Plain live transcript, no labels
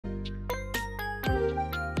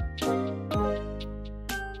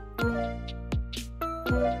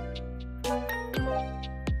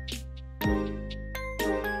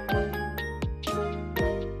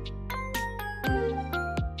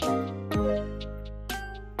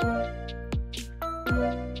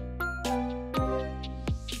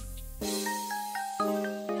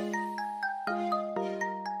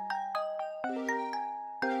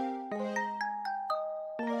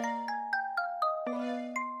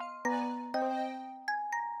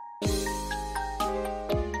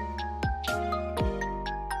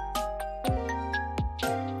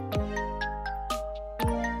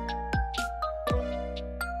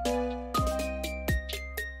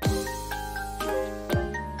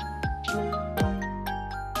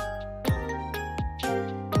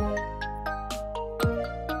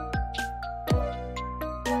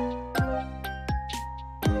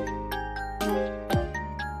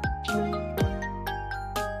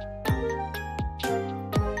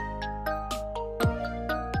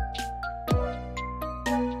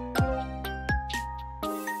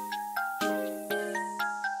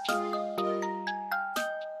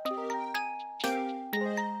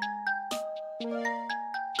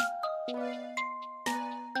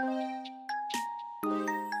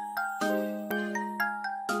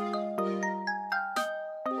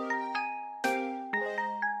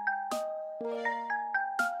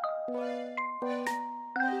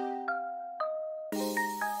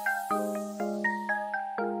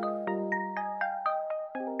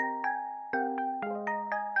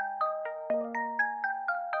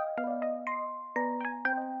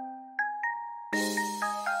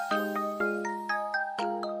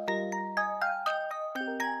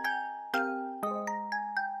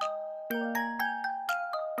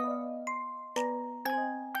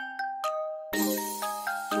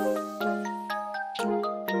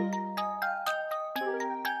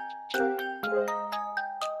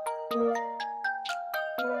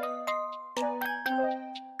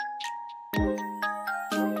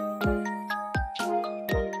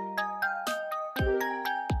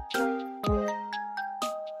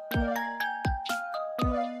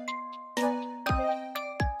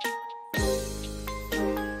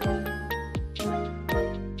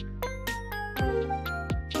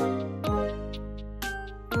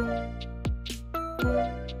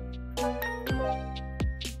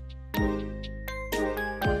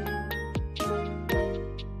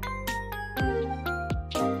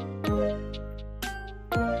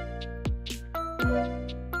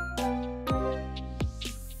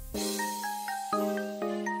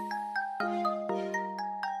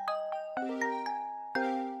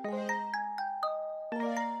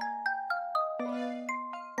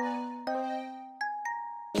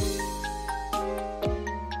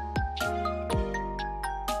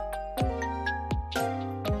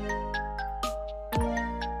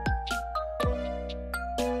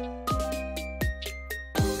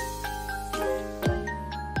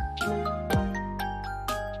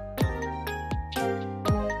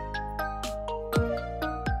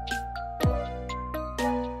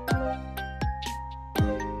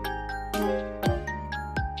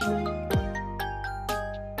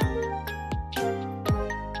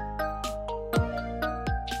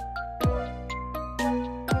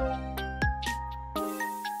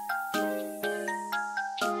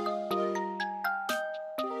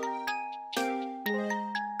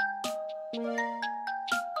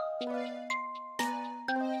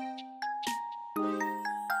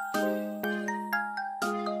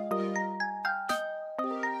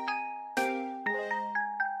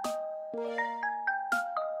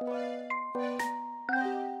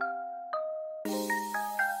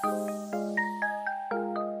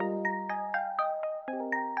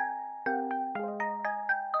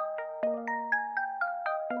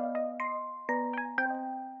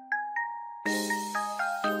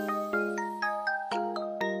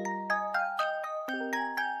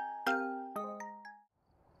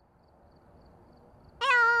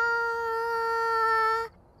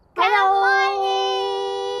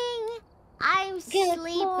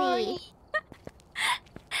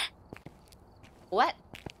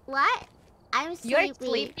You're sleepy.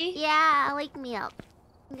 sleepy? Yeah, wake me up.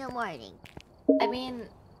 Good morning. I mean,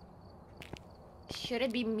 should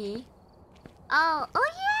it be me? Oh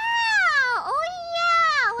yeah! Oh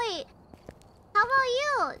yeah! Wait, how about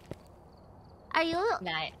you? Are you?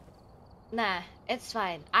 Nah, it's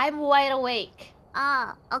fine. I'm wide awake.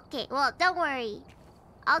 Oh, okay. Well, don't worry.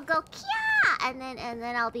 I'll go Kia, and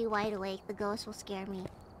then I'll be wide awake. The ghost will scare me.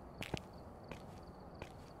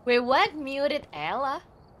 Wait, what? Muted Ella?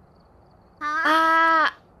 Huh?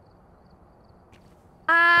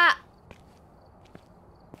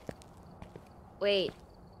 Wait.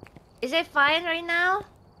 Is it fine right now?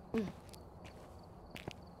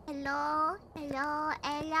 Hello, hello,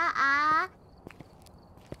 Ella.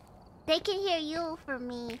 They can hear you from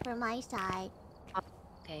me, from my side.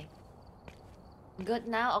 Okay. Good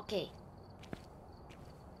now? Okay.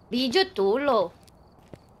 Di tulog.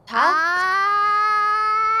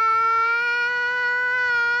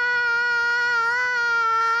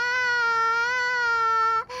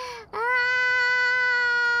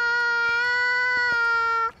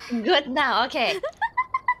 Good now, okay.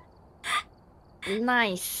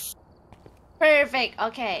 Nice. Perfect,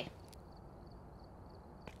 okay.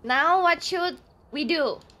 Now what should we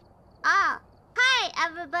do? Hi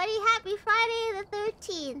everybody, happy Friday the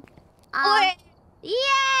 13th.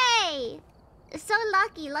 Yay! So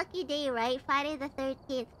lucky day, right? Friday the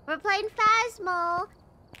 13th. We're playing Phasmo,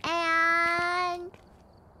 and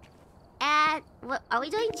what, are we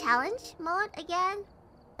doing challenge mode again?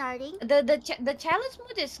 Starting. The challenge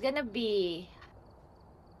mode is gonna be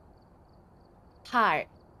hard.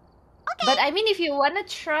 Okay. But I mean, if you wanna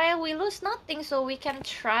try, we lose nothing, so we can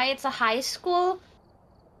try. It's a high school.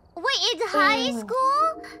 Wait, it's high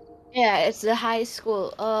school? Yeah, it's the high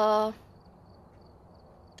school.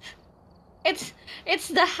 It's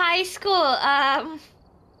the high school. I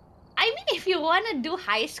mean, if you wanna do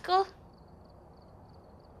high school,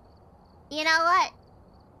 you know what?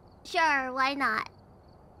 Sure, why not?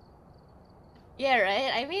 Yeah,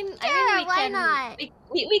 right. I mean, Sure, we why can. not?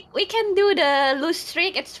 We can do the lose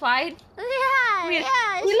streak. It's fine. Yeah, we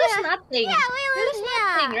yeah, we sure. lose nothing. Yeah, we lose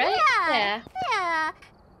nothing, right? Yeah.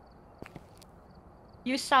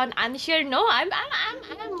 You sound unsure. No, I'm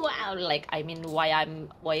wow. Like, I mean, why I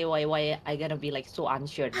gonna be like so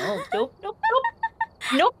unsure? Nope.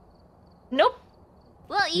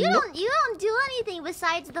 Well, you don't do anything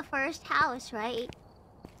besides the first house, right?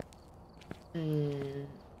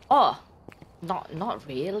 Oh, not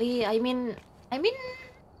really. I mean, we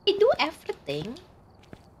do everything,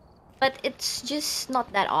 but it's just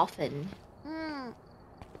not that often.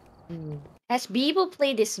 Has Bibo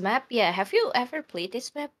played this map? Yeah. Have you ever played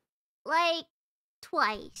this map? Like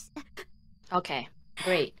twice. Okay,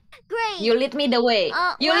 great. Great. You lead me the way.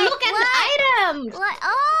 You look at the items. What?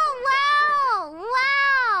 Oh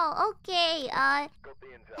wow! Okay.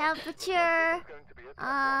 Temperature.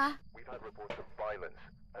 We've had reports of violence,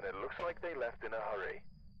 and it looks like they left in a hurry.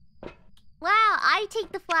 Wow! I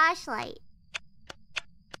take the flashlight.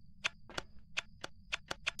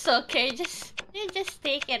 It's okay. You just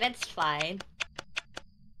take it. It's fine.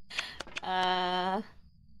 I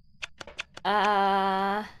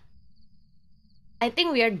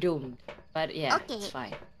think we are doomed, but yeah, okay. It's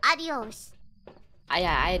fine. Adios.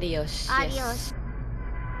 Yeah, adios. Adios. Yes.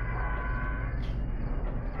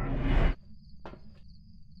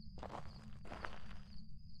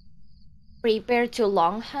 Prepare to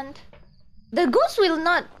long hunt. The ghost will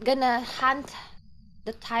not gonna hunt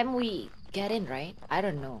the time we get in, right? I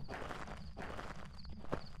don't know.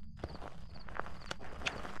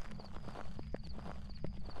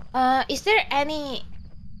 Is there any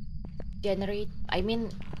the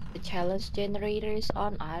challenge generators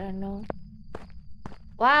on? I don't know.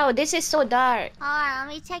 Wow, this is so dark. Alright,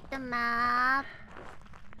 let me check the map.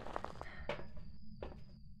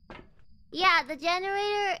 Yeah, the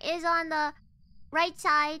generator is on the right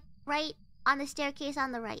side, right on the staircase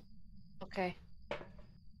on the right. Okay.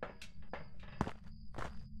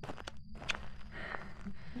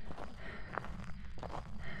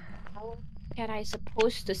 How can I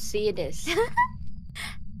supposed to see this?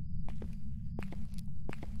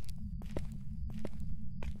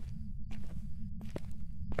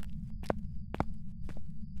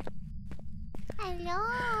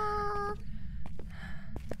 Hello.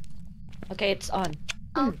 Okay, it's on.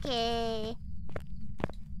 Okay.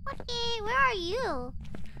 Okay, where are you?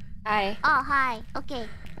 Hi. Oh, hi. Okay.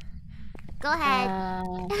 Go ahead.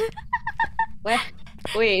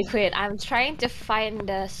 Wait. I'm trying to find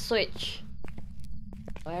the switch.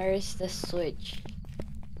 Where is the switch?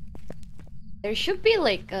 There should be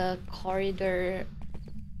like a corridor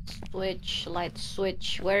switch, light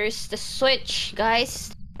switch. Where is the switch,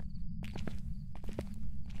 guys?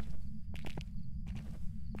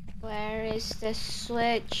 Where is the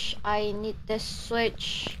switch? I need the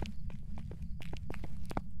switch.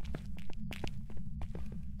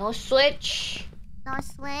 No switch. No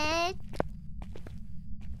switch.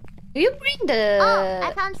 Do you bring the Oh,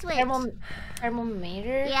 I found switch.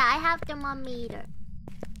 thermometer? Yeah, I have thermometer.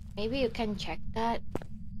 Maybe you can check that.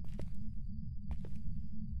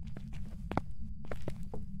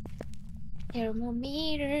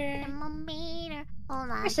 Thermometer. Thermometer. Hold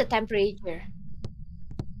on. Where's the temperature?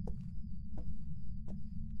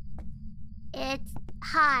 It's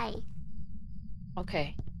high.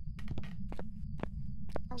 Okay.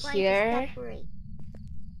 I'm going Here. to separate.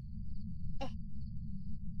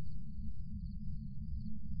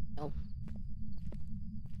 Nope.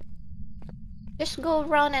 Just go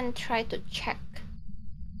around and try to check.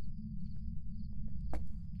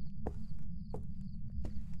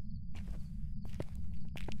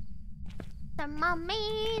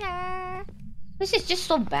 Thermometer. This is just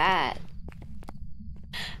so bad.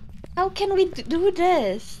 How can we do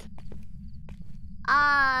this?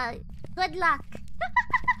 Good luck.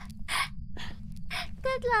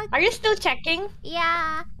 Good luck. Are you still checking?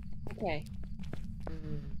 Yeah. Okay.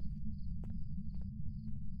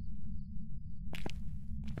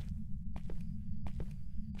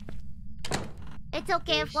 It's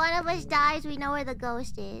okay. If one of us dies, we know where the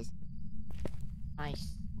ghost is.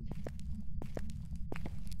 Nice.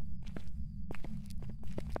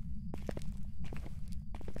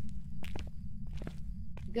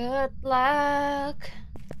 Good luck.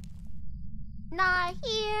 Not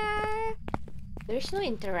here. There's no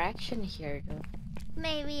interaction here though.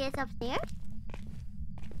 Maybe it's upstairs?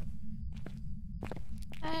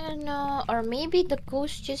 I don't know. Or maybe the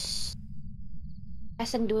ghost just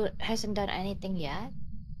hasn't done anything yet.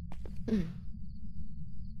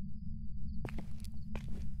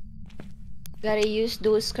 Gotta use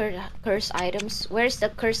those curse items. Where's the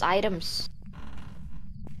curse items?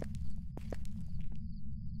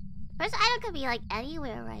 First item could be like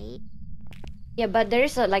anywhere, right? Yeah, but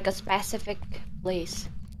there's like a specific place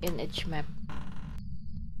in each map.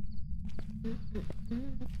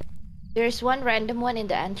 There's one random one in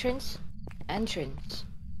the entrance.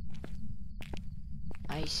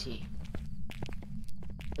 I see.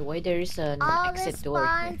 The way there is an All the exit door.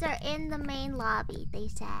 spawns are in the main lobby, they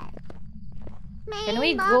said. Can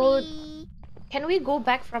we lobby. Can we go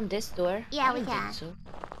back from this door? Yeah, I we don't can. think so.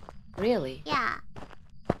 Really? Yeah.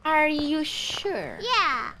 Are you sure?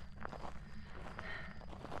 Yeah.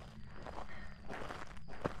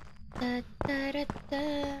 Da, da, da,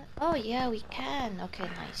 da. Oh yeah, we can. Okay,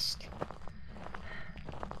 nice.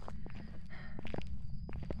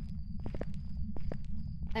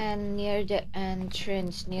 And near the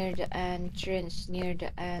entrance. Near the entrance.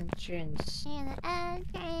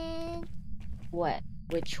 What?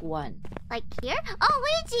 Which one? Like here? Oh,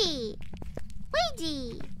 Ouija!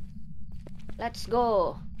 Ouija! Let's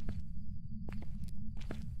go.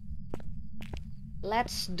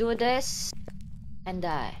 Let's do this and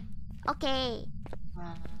die. Okay.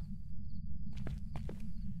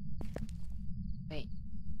 Wait.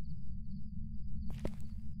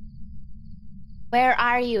 Where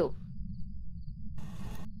are you?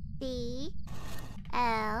 C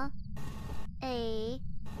L A.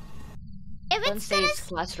 If Don't it's say it's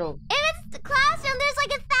classroom. If it's the classroom, there's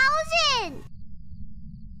like 1,000.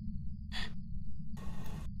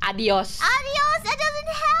 Adios. Adios. That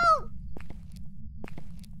doesn't help.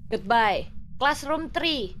 Goodbye. Classroom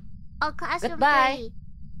 3. Oh, classroom Goodbye.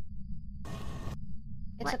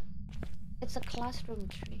 3. It's a classroom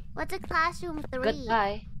 3. What's a classroom 3?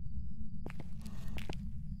 Goodbye.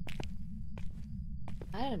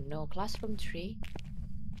 I don't know. Classroom 3.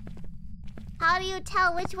 How do you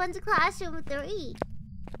tell which one's a classroom 3?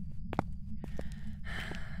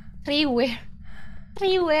 3 where?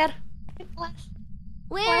 3 where?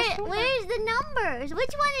 Where's the numbers?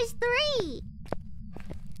 Which one is 3?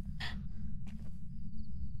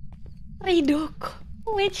 3 Duke.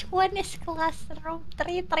 Which one is classroom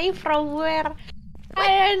 3? 3 from where?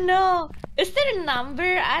 I don't know. Is there a number?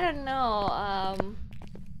 I don't know.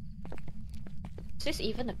 Is this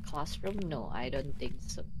even a classroom? No, I don't think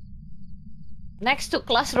so. Next to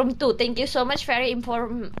classroom 2. Thank you so much. Very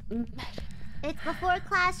informed. It's before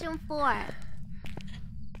classroom 4.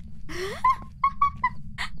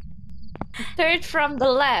 Third from the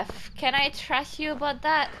left. Can I trust you about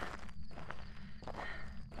that?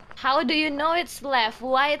 How do you know it's left?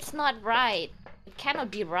 Why it's not right? It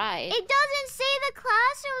cannot be right. It doesn't say the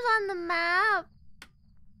classrooms on the map.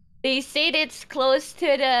 They said it's close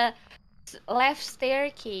to the left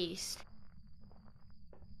staircase.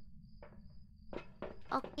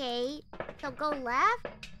 Okay, so go left.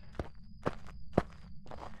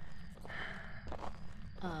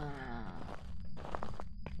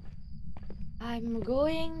 I'm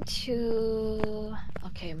going to...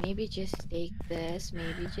 Okay, maybe just take this,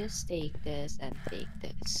 maybe just take this and take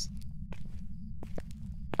this.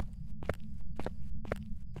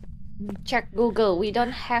 Check Google. We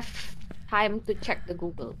don't have time to check the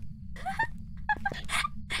Google.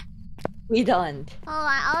 We don't. Hold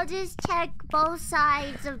on, I'll just check both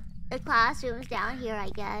sides of the classrooms down here, I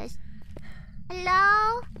guess.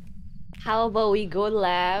 Hello? How about we go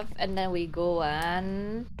left and then we go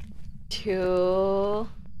 1, 2,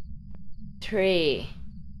 3.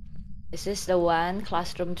 Is this the one?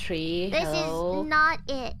 Classroom 3? This Hello? is not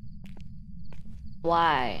it.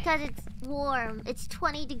 Why? Because it's warm. It's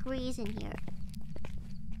 20 degrees in here.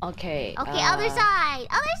 Okay. Okay, other side!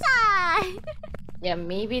 Other side! Yeah,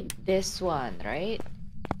 maybe this one, right?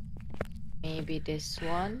 Maybe this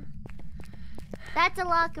one. That's a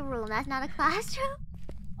locker room. That's not a classroom.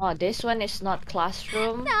 Oh, this one is not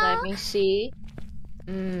classroom. No. Let me see.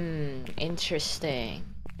 Interesting.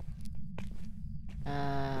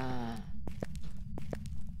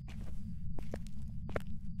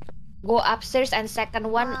 Go upstairs and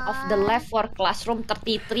second one of the left for classroom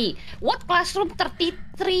 33. What classroom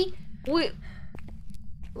 33?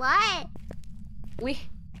 What? We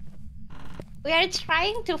are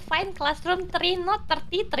trying to find classroom 3, not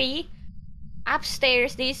 33.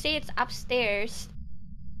 Upstairs. They say it's upstairs.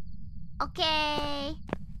 Okay.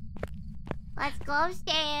 Let's go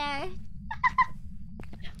upstairs.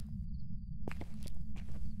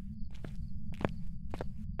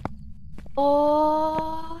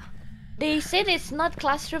 Oh, they said it's not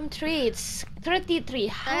classroom 3, it's 33.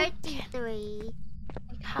 How 33.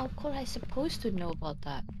 how could I supposed to know about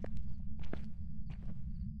that?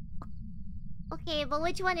 Okay, but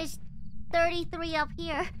which one is 33 up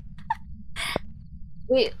here?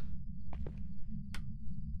 Wait.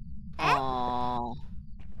 Eh?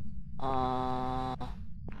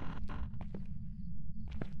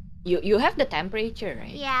 You have the temperature,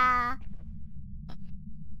 right? Yeah.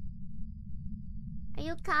 Are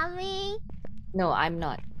you coming? No, I'm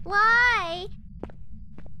not. Why?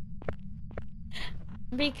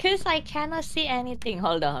 Because I cannot see anything.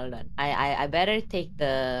 Hold on. I better take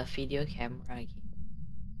the video camera.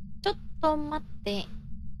 Chotto matte.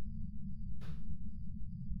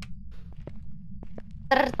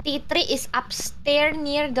 33 is upstairs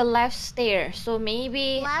near the left stair. So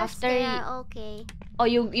maybe Left after stair, okay. Oh,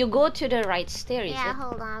 you go to the right stair, is Yeah, it?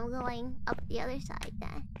 hold on. I'm going up the other side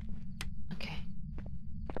then. Okay.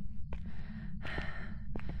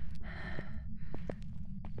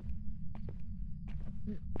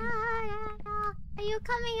 Are you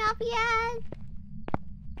coming up yet?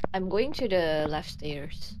 I'm going to the left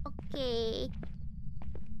stairs. Okay.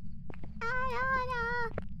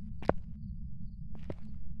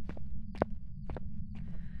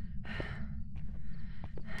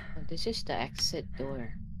 Oh, this is the exit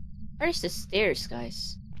door. Where's the stairs,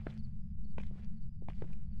 guys?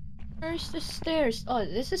 Where's the stairs? Oh,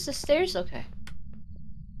 this is the stairs? Okay.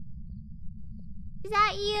 Is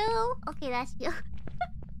that you? Okay, that's you.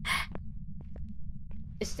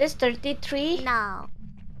 Is this 33? No.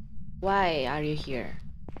 Why are you here?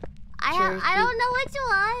 I don't know which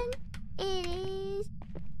one it is.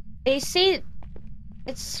 They say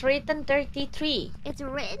it's written 33. It's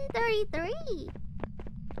written 33.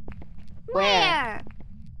 Where?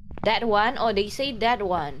 That one? Oh, they say that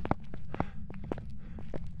one.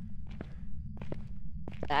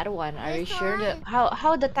 That one. Are you sure?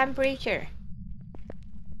 How the temperature?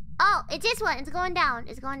 Oh, it's this one. It's going down.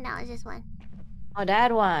 It's going down. It's this one. Oh,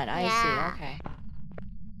 that one. I Yeah. see. Okay.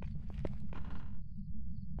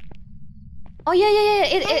 Oh yeah.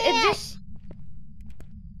 It just.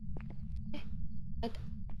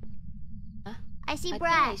 I see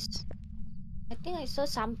Brad. I think I saw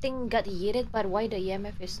something got heated, but why the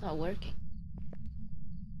EMF is not working?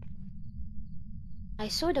 I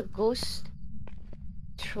saw the ghost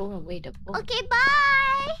throw away the book. Okay,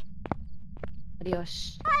 bye.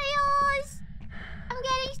 Adios. Adios. I'm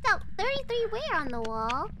getting stuck. 33 where on the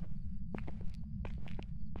wall?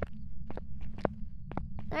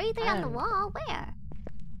 33 on the wall? Where?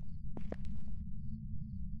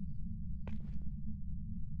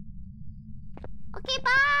 Okay,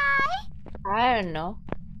 bye. I don't know.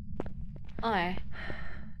 Okay.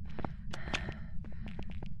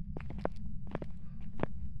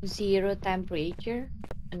 Zero temperature?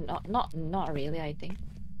 Not really, I think.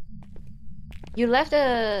 You left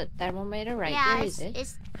the thermometer right yeah, there, is it?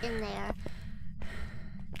 It's in there.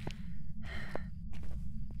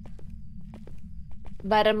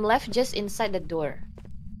 Bottom left, just inside the door.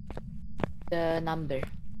 The number.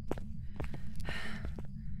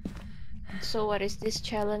 So what is this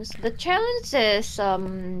challenge? The challenge is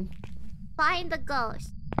Find find the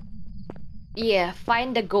ghost. Yeah,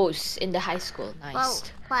 find the ghosts in the high school. Nice. Well,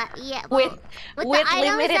 but yeah, with with with the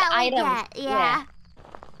items limited that we items. get, yeah.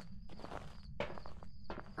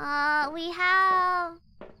 We have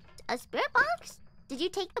a spirit box. Did you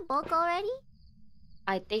take the book already?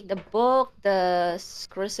 I take the book, the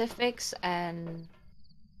crucifix, and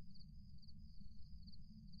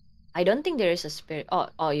I don't think there is a spirit.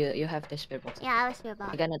 Oh, you have the spirit box. Yeah, I have a spirit box.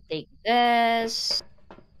 I'm gonna take this,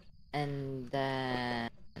 and then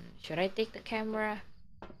should I take the camera,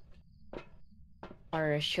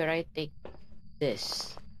 or should I take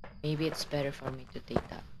this? Maybe it's better for me to take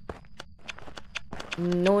that.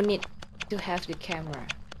 No need to have the camera.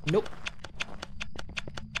 Nope.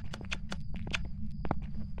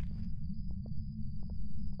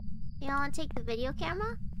 You want to take the video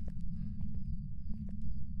camera?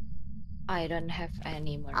 I don't have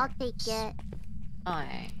any more. I'll take it.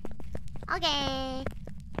 Aye. Okay.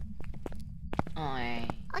 Aye.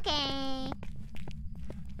 Okay.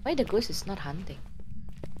 Why the ghost is not hunting?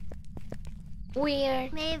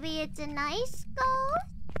 Weird. Maybe it's a nice ghost?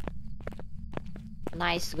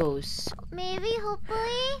 Nice ghost. Maybe,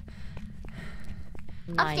 hopefully?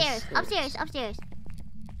 Nice Upstairs, ghost. upstairs.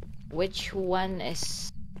 Which one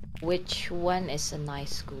is a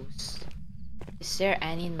nice ghost? Is there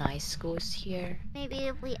any nice ghost here? Maybe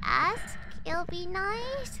if we ask, it'll be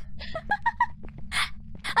nice.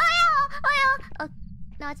 Oh,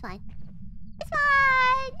 no, it's fine. It's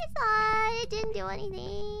fine. It's fine. It didn't do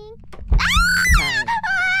anything. Fine.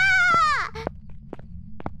 Ah!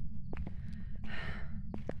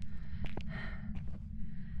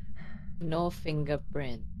 No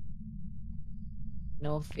fingerprint.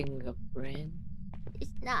 No fingerprint.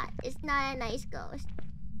 It's not a nice ghost.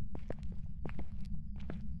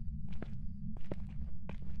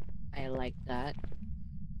 I like that.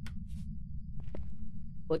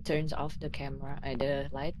 Who turns off the camera? The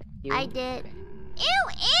light? You? I did. Okay. Ew,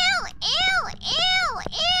 ew, ew, ew,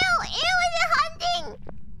 ew, ew, is it hunting?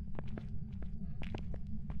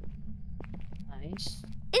 Nice.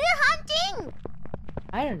 Is it hunting?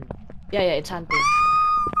 I don't know. Yeah, it's hunting.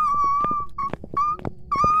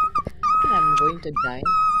 I'm going to die.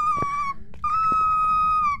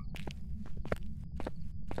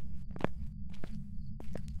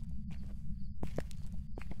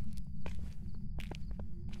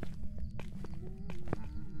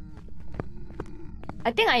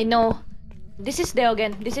 I think I know. This is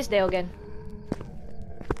Deogen. This is Deogen.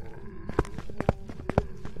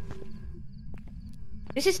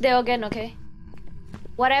 This is Deogen, okay?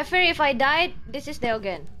 Whatever, if I died, this is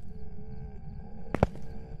Deogen.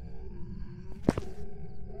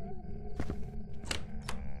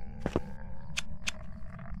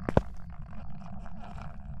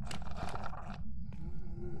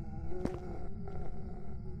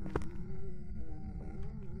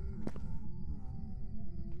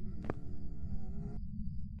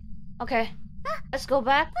 Okay, let's go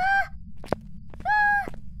back.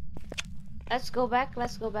 Let's go back,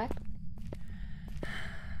 let's go back.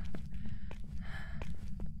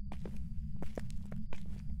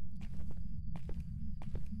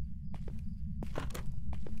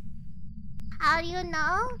 How do you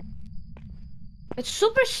know? It's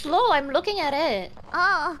super slow, I'm looking at it.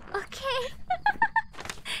 Oh, okay.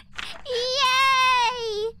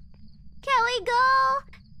 Yay! Can we go?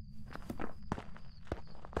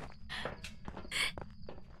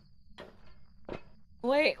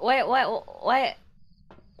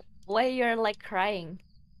 Why you're like crying?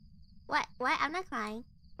 What? I'm not crying.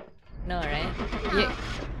 No, right? No.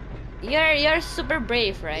 You're super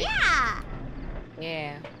brave, right? Yeah!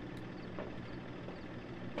 Yeah.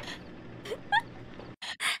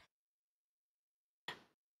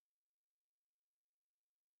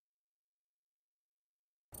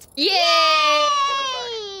 Yay!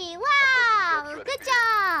 Yay! Wow! Good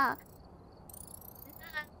job!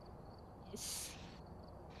 Nice.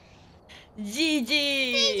 GG!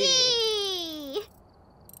 GG!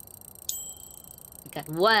 We got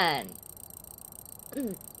one.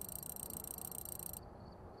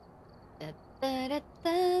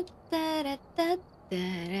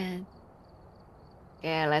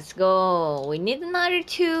 Okay, let's go. We need another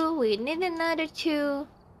two. We need another two.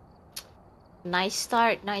 Nice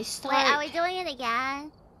start, nice start. Wait, are we doing it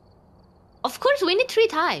again? Of course, we need 3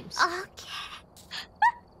 times. Okay.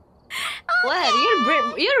 What? You're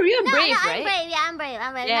brave. You're No, brave, I'm right? brave. Yeah, I'm brave.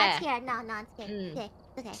 I'm Yeah. not scared. No, not scared. Okay.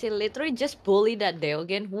 Okay. See, literally just bully that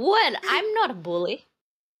Deogen. What? I'm not a bully.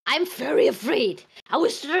 I'm very afraid. I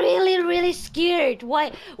was really, really scared.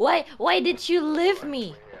 Why did you leave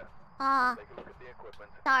me? Oh, Take a look at the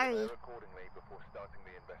equipment. sorry. Prepare accordingly before starting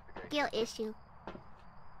the investigation. Skill issue.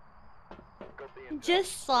 got the intel.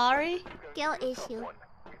 Just sorry. Guilt issue. One.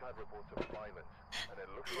 We've had reports of violence, and it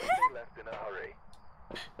looks like they left in a hurry.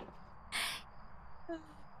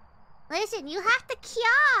 Listen, you have to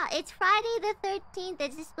kya. It's Friday the 13th.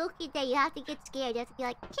 It's a spooky day. You have to get scared. You have to be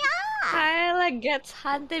like, kya. Kyla gets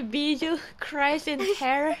hunted. Bijou cries in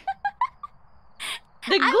terror.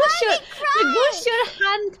 The I'm goose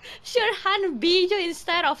already should hunt Bijou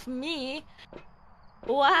instead of me.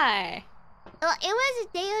 Why? Well, it was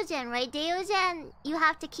Deogen, right? Deogen, you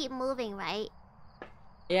have to keep moving, right?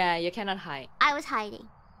 Yeah, you cannot hide. I was hiding.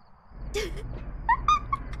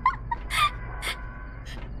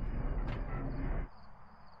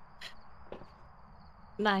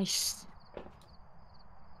 Nice.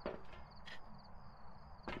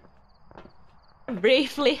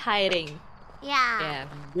 Bravely hiding. Yeah. Yeah,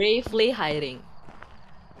 bravely hiding.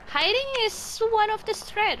 Hiding is one of the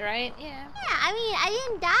threat, right? Yeah. Yeah, I mean, I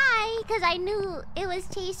didn't die because I knew it was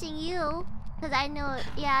chasing you. Because I knew,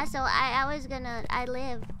 yeah, so I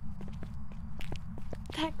lived.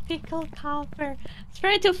 Tactical copper.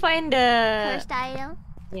 Try to find the... Cursed item?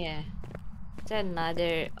 Yeah. It's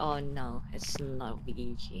another... Oh no, it's not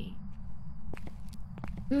VG.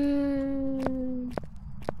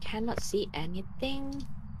 Cannot see anything.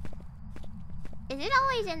 Is it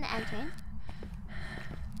always in the entrance?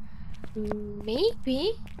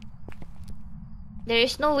 Maybe. There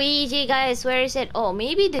is no Ouija, guys. Where is it? Oh,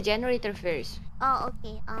 maybe the generator first. Oh,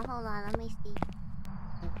 okay. Hold on. Let me see.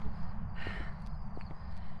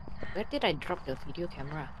 Where did I drop the video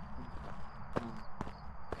camera?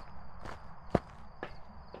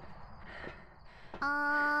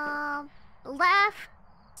 Left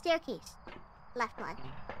staircase. Left one.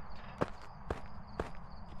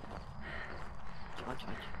 Watch.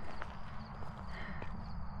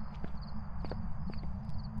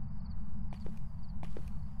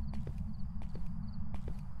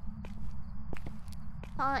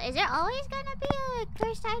 Oh, is there always gonna be a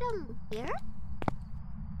cursed item here?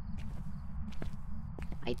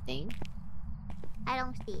 I think. I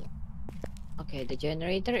don't see it. Okay, the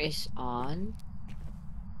generator is on.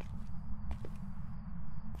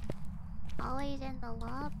 Always in the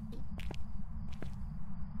lobby.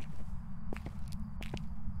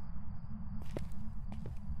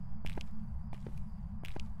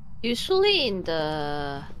 Usually in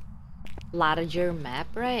the larger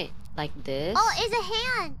map, right? Like this. Oh, it's a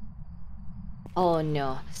hand! Oh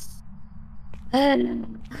no.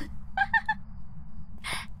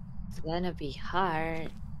 It's gonna be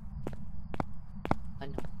hard. Oh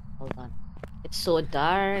no, hold on. It's so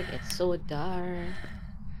dark. It's so dark.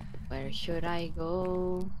 Where should I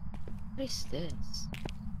go? What is this?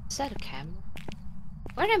 Is that a camera?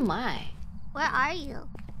 Where am I? Where are you?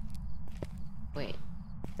 Wait.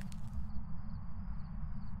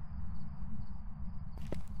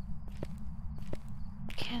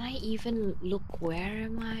 Can I even look? Where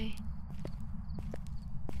am I?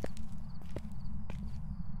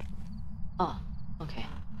 Oh, okay.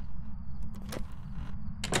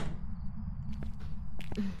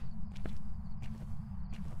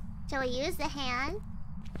 Shall we use the hand?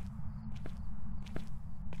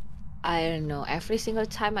 I don't know. Every single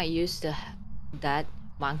time I use that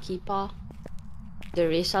monkey paw, the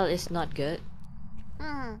result is not good.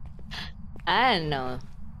 I don't know.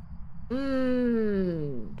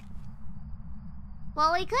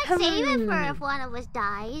 Well, we could save it for if one of us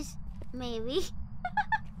dies. Maybe.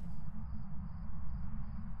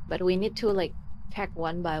 But we need to like check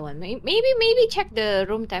one by one. Maybe check the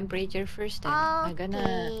room temperature first. Then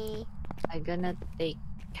Okay. I'm gonna take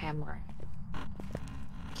camera.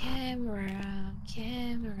 Camera.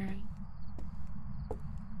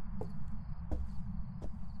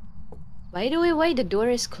 By the way, why the door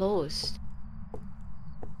is closed?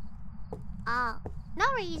 Oh, no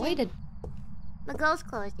reason. Why the... The ghost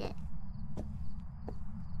closed it.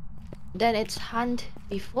 Then it's hunt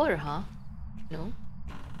before, huh? No?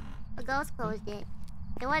 The ghost closed it.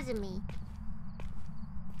 It wasn't me.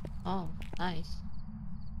 Oh, nice.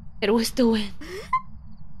 It was the wind.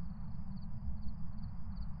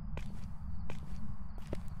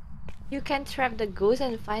 You can trap the ghost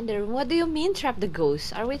and find the room. What do you mean trap the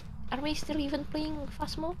ghost? Are we still even playing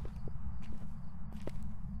Phasmo?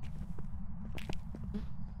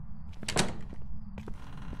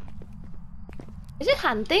 Is it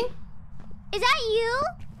hunting? Is that you?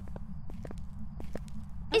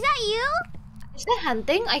 Is that you? Is that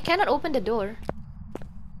hunting? I cannot open the door.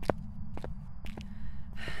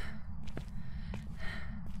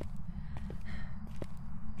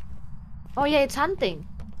 Oh yeah, it's hunting.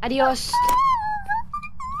 Adios.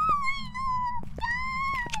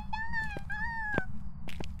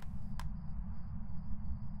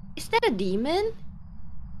 that a demon?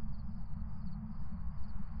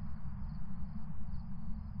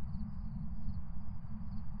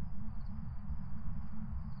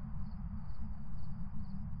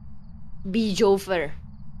 Bejover.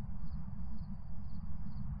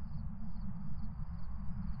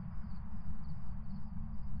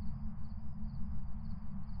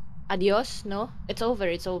 Adios? No? It's over,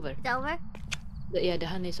 it's over. It's over? Yeah, the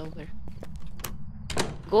hunt is over.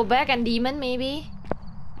 Go back and demon, maybe?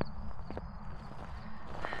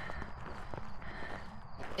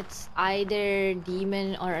 It's either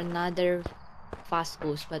demon or another fast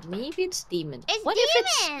boost, but maybe it's demon. It's What demon! if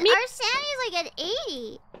it's me? Our Sammy's like at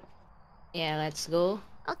 80. Yeah, let's go.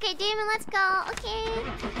 Okay, demon, let's go. Okay.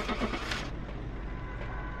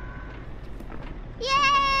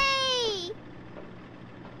 Yay!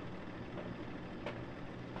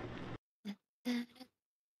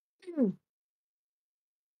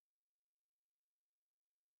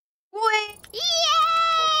 Wait!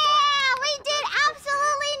 Yeah! We did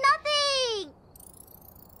absolutely nothing!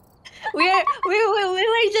 we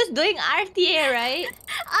were just doing RTA, right?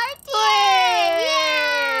 RTA!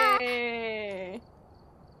 Yeah!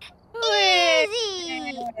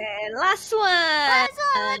 Easy! Last one! Last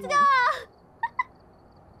one, let's go!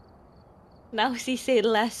 Now she said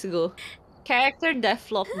let's go. Character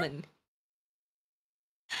development.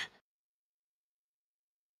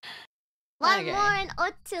 One Okay. more in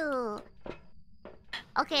Otsu.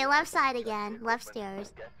 Okay, left side again. Left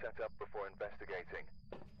stairs. Get set up before investigating.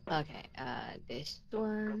 Okay, this Got the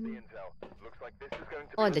one. intel. Looks like this is going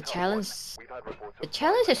to Oh, be the tough challenge. one. We've had reports The of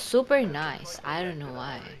challenge is violence. super nice. I don't know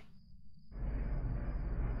why.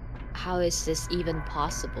 How is this even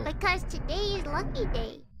possible? Because today is lucky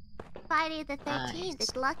day. Friday the 13th Nice.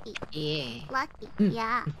 is lucky. Yeah. Lucky, Hmm.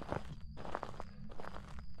 yeah.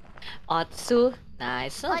 Otsu? Nah,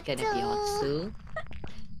 it's not gonna be Otsu.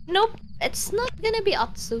 Nope, it's not gonna be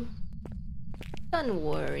Otsu. Don't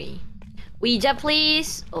worry. Ouija,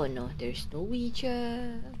 please. Oh no, there's no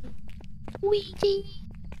Ouija. Ouija.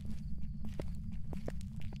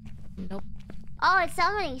 Nope. Oh, it's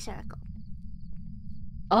summoning circle.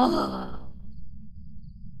 Oh.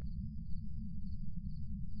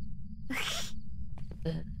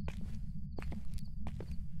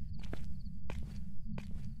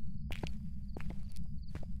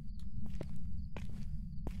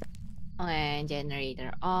 And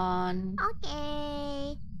generator on.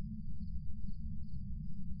 Okay.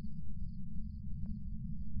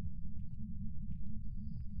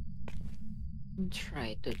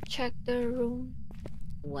 Try to check the room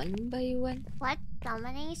one by one. What?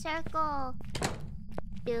 Summoning circle.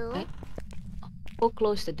 Do? What? Who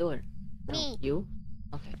closed the door? No, Me. you?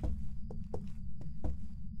 Okay.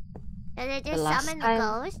 Does it The just last summon time- the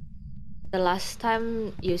ghost? The last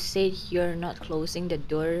time you said you're not closing the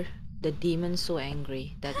door, the demon's so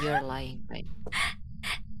angry that you're lying, right?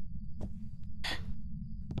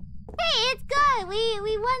 Hey, it's good.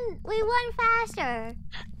 We won faster.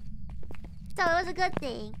 So it was a good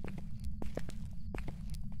thing.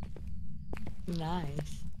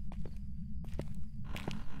 Nice.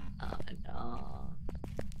 Oh no.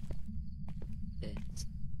 This.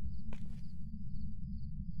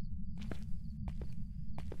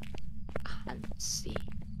 Can't see.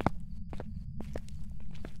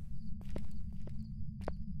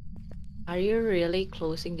 Are you really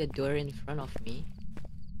closing the door in front of me?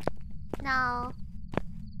 No.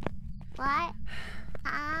 What?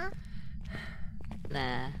 Huh?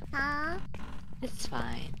 Nah, Huh? it's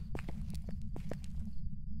fine.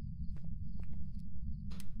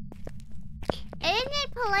 Isn't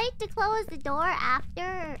it polite to close the door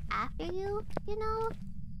after you? You know?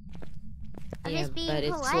 I'm Yeah, just being but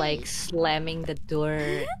it's polite. like slamming the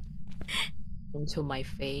door into my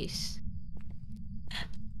face.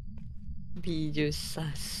 Be just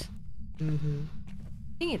sus. I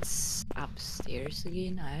think it's upstairs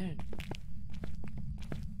again. I don't know.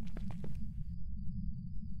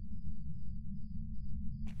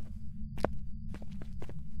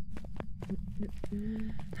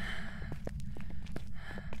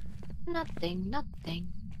 Nothing, nothing.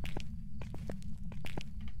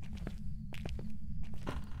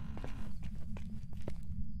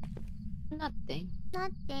 Nothing.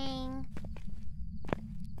 Nothing.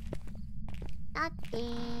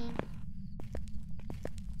 Nothing.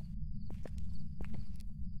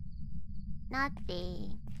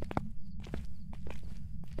 Nothing.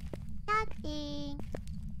 Nothing.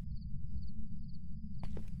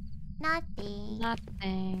 Nothing.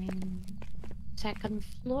 Nothing. Second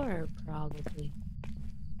floor, probably.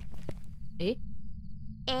 Eh?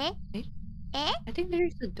 Eh? Eh? Eh? I think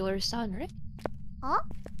there's a door sound, right? Huh?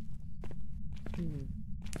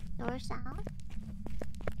 Door sound?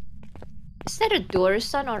 Is that a door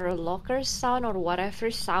sound or a locker sound or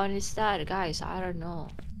whatever sound is that, guys? I don't know.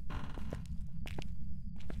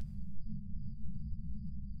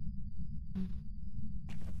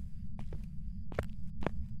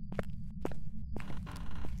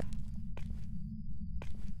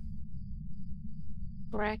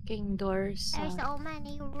 Cracking door There's sound. so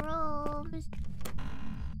many rooms.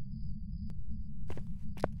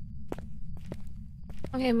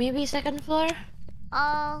 Okay, maybe second floor?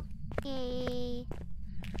 Okay.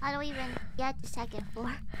 How do we even get to second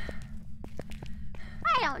floor?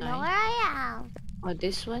 I don't know where I am. Oh,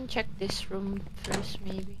 this one? Check this room first,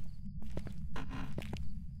 maybe.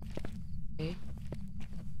 Okay.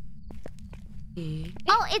 Okay.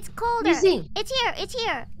 Oh, it's colder. Freezing. It's here. It's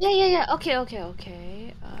here. Yeah.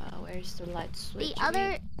 Okay. Where's the light switch? The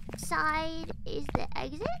other side is the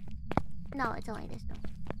exit? No, it's only this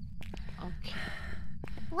one. Okay.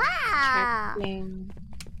 Wow.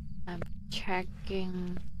 I'm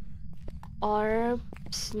checking.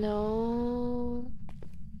 Orbs, no.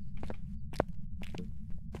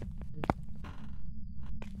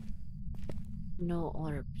 No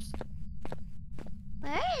orbs.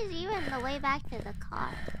 Where is even the way back to the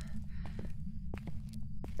car?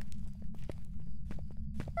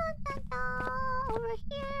 Dun, dun, dun, over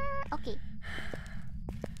here. Okay.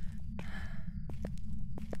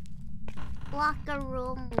 Locker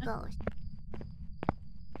room ghost.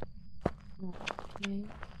 Okay.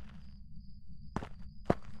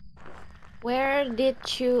 Where did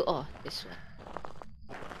you... Oh, this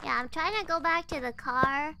one. Yeah, I'm trying to go back to the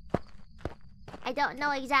car. I don't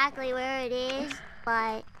know exactly where it is,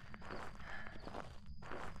 but...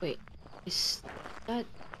 Wait, is that...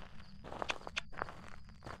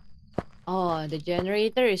 Oh, the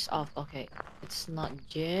generator is off. Okay, it's not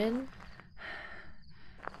gen.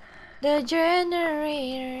 The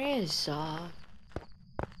generator is off.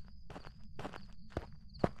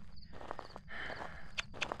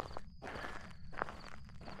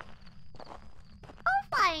 I'll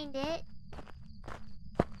find it.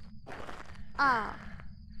 Oh.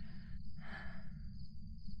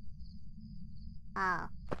 Oh.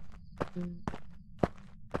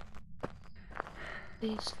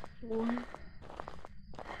 This one.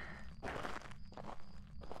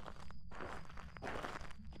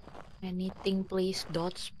 Anything, please.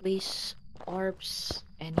 Dots, please. Orbs.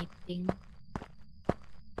 Anything.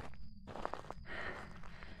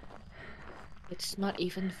 It's not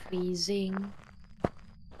even freezing.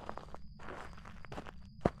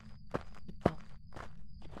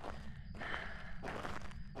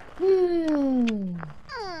 Hmm.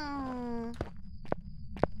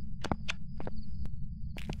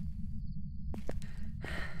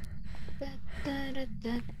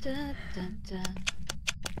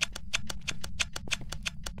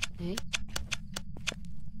 Okay.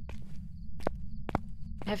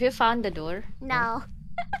 Have you found the door? No.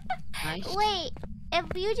 Nice. Wait, if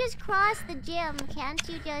you just cross the gym, can't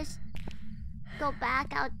you just go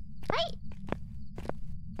back out?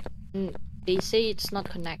 Wait. They say it's not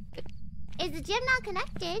connected. Is the gym not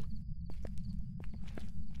connected?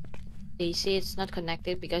 They say it's not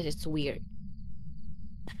connected because it's weird.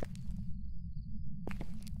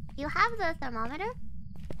 You have the thermometer?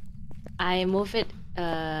 I move it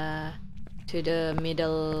to the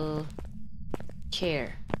middle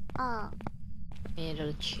chair. Oh.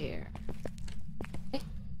 Middle chair. Okay,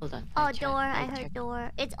 hold on. Oh, door. I heard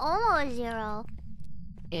door. It's almost 0.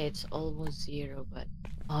 It's almost 0, but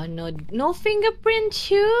oh no, no fingerprint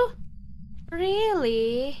too?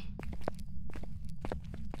 Really?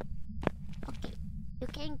 Okay. You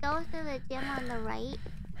can go to the gym on the right.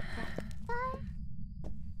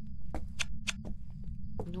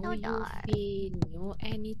 No door. UV, no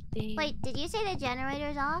anything. Wait, did you say the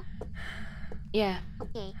generator's off? Yeah.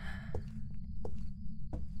 Okay.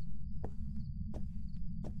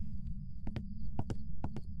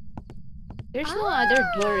 There's no other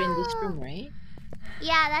door in this room, right?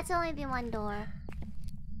 Yeah, that's only the one door.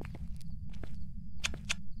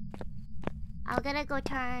 I'm gonna go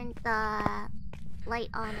turn the light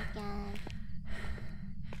on again.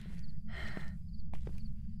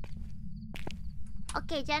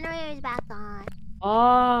 Okay, generator is back on.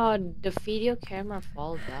 Oh, the video camera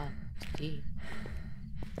fall down. See.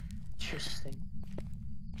 Interesting.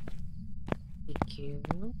 Thank you.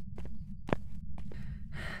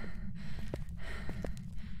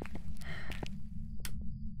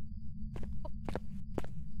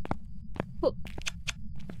 Oh.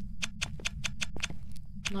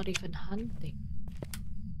 Not even hunting.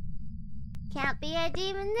 Can't be a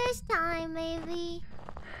demon this time, maybe.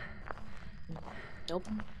 Nope.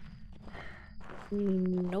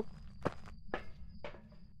 Nope.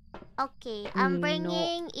 Okay, I'm No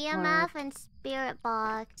bringing orb. EMF and spirit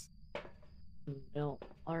box. No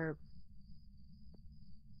orb.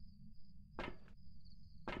 I'm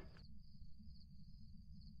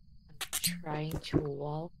trying to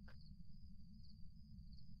walk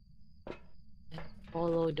and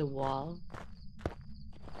follow the wall.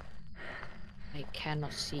 I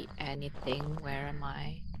cannot see anything. Where am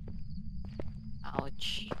I?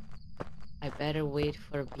 Ouch. I better wait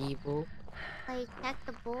for Bibo. Like, check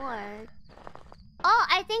the board. Oh,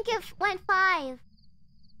 I think it went 5.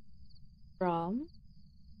 From?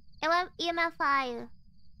 It went EMF 5.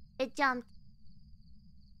 It jumped.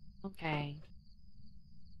 Okay.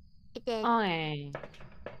 It did. Okay.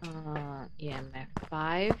 EMF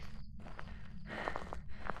 5.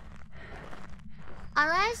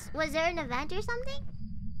 Unless, was there an event or something?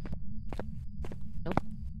 Nope.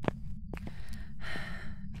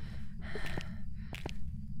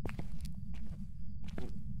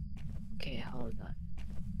 Okay, hold on.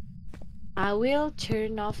 I will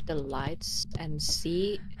turn off the lights and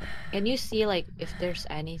see. Can you see like if there's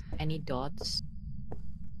any dots?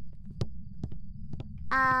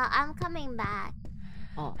 I'm coming back.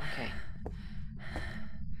 Oh, okay.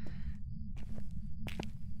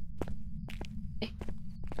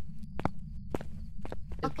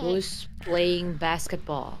 The Okay. ghost playing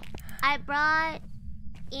basketball. I brought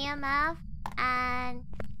EMF and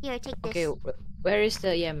here, take this. Okay, where is the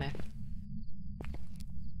EMF?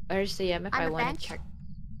 Where is the EMF? On I the want bench. to check.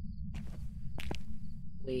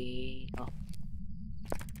 Wait. Oh.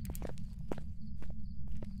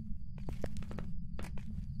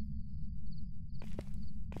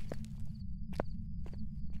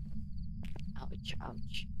 Ouch,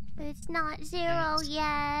 ouch. It's not 0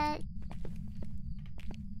 yet.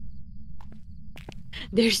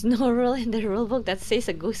 There's no rule in the rulebook that says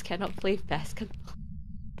a ghost cannot play basketball.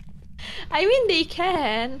 I mean, they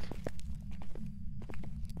can.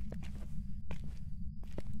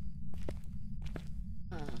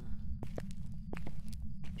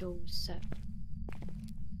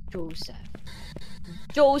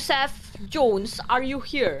 Joseph Jones, are you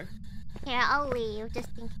here? Here, I'll leave. Just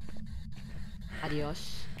in...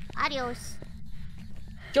 Adios. Adios.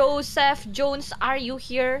 Joseph Jones, are you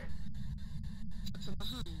here?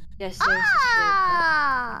 Yes, there's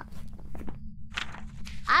Ah!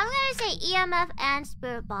 I'm gonna say EMF and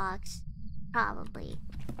spirit box. Probably.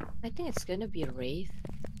 I think it's gonna be a wraith.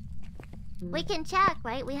 We can check,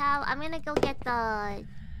 right? We have... I'm gonna go get the...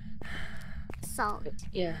 salt.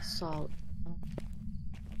 Yeah, salt.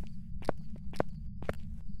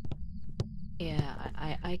 Yeah,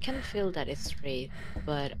 I can feel that it's wraith,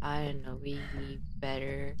 but I don't know. We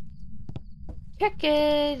better check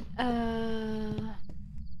it.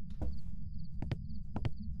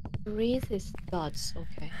 Wraith is dots.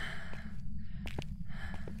 Okay.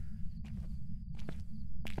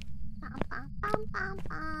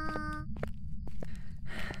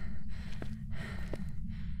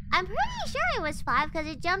 I'm pretty sure it was 5 because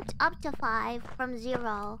it jumped up to 5 from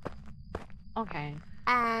 0. Okay.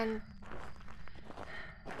 And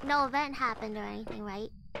no event happened or anything,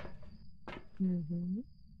 right? Mm-hmm.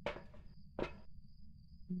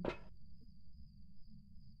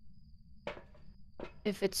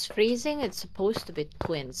 If it's freezing, it's supposed to be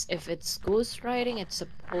twins. If it's ghost riding, it's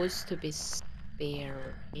supposed to be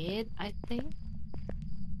spirit, I think.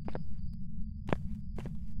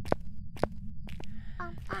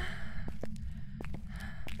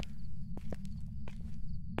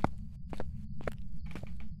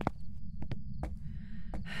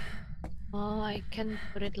 Oh, I can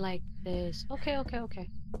put it like this. Okay, okay, okay.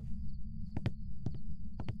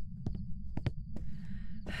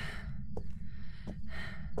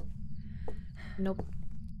 Nope.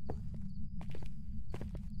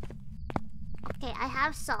 Okay, I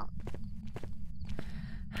have salt.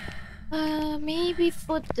 Maybe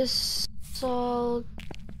put the salt.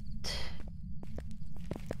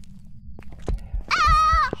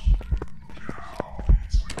 Ah!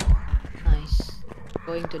 Nice.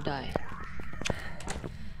 Going to die.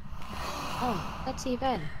 Oh, that's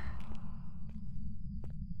even.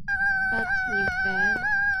 That's even.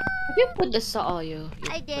 Have you put the salt? Oh, you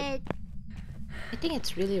I did. I think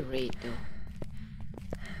it's really rate though.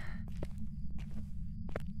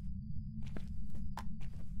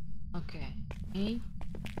 Okay.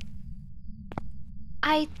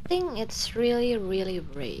 I think it's really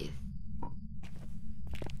wraith.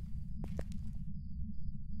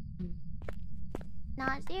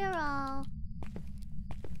 Not 0.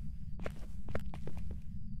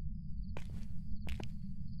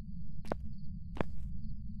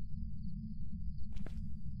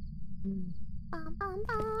 Bum, bum,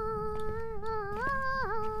 bum.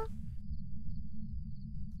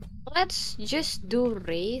 Let's just do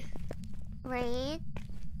Wraith. Right.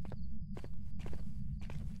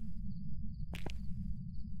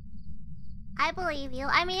 I believe you.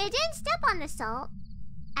 I mean, I didn't step on the salt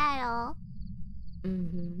at all.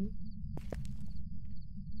 Mm-hmm.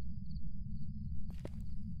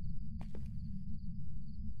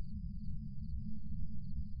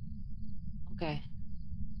 Okay.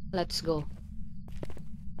 Let's go.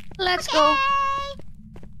 Let's go.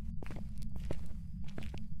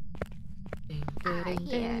 Out of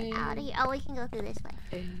here. Out of here. Oh, we can go through this way.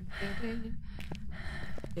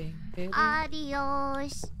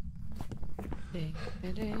 Adios.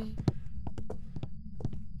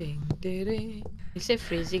 Is it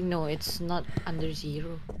freezing? No, it's not under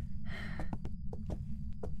 0.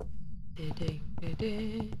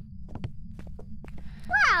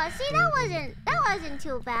 Wow, see, that wasn't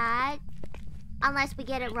too bad. Unless we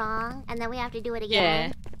get it wrong, and then we have to do it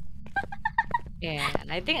again. Yeah.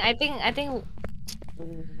 I think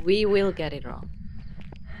we will get it wrong.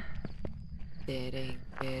 No,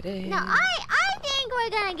 I think we're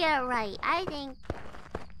gonna get it right. I think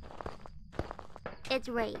it's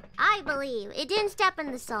right. I believe. It didn't step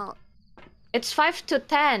in the salt. It's 5 to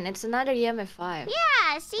 10. It's another EMF 5.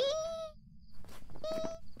 Yeah, see?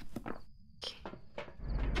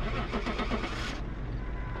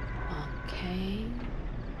 Okay.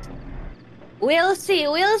 We'll see,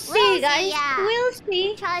 guys. Yeah. We'll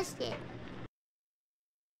see. Trust it.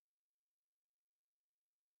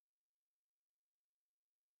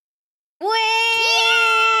 Wait!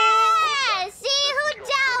 Yeah! See? Who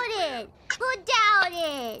doubted? Who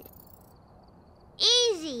doubted?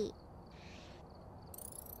 Easy.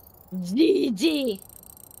 GG.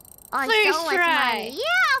 Oh, First so much try. money.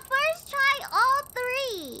 Yeah, first try all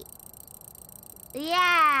 3.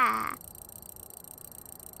 Yeah.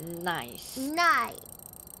 Nice. Nice.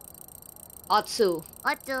 Otsu.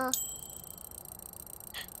 Otto.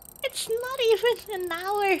 It's not even an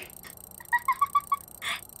hour.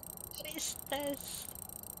 What is this?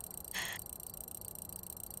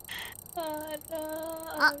 Oh no.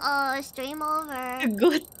 Uh-oh, stream over.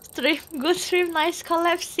 Good stream, nice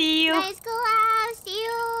collab, see you. Nice collab, see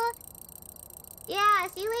you. Yeah,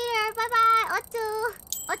 see you later. Bye-bye, Otto.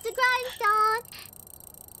 Otto Grindstone.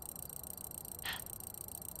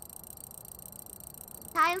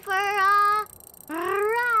 Time for raft.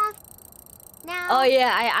 Now. Oh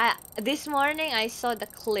yeah, I this morning I saw the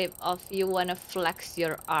clip of you wanna flex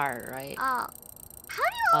your R, right? Oh. How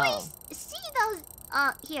do you always see those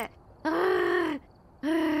here?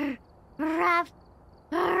 Raft.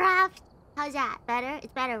 Raft. How's that? Better?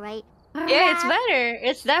 It's better, right? Yeah, it's better.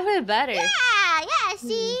 It's definitely better. Yeah,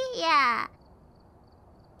 see? Yeah.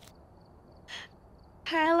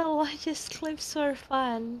 Kyla watches clips for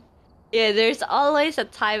fun. Yeah, there's always a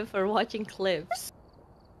time for watching clips.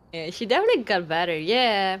 Yeah, she definitely got better.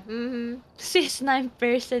 Yeah. She's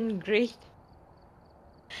 9% great.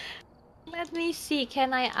 Let me see.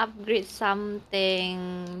 Can I upgrade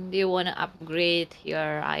something? Do you want to upgrade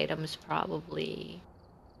your items? Probably.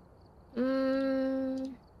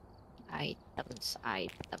 Items. I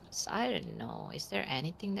don't know. Is there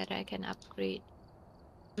anything that I can upgrade?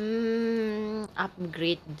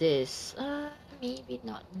 Upgrade this. Maybe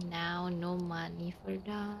not now. No money for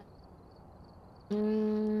that.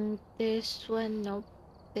 This one, nope.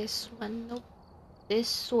 This one, nope.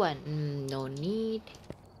 This one, no need.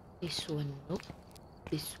 This one, nope.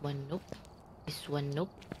 This one, nope. This one,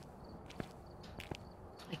 nope.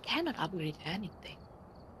 I cannot upgrade anything.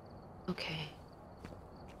 Okay.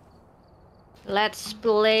 Let's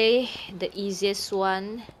play the easiest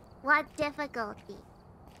one. What difficulty?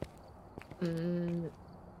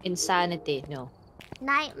 Insanity, no.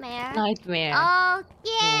 Nightmare. Nightmare.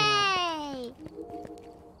 Okay.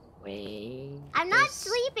 Wait. I'm not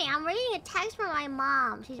sleeping. I'm reading a text from my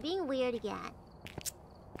mom. She's being weird again.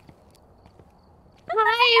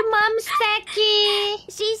 Hi, Mom Seki.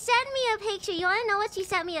 She sent me a picture. You want to know what she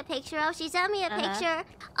sent me a picture of? She sent me a picture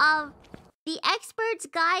of the expert's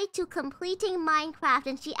guide to completing Minecraft,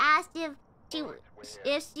 and she asked if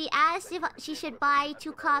she should buy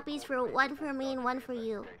 2 copies, for one for me and one for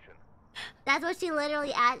you. That's what she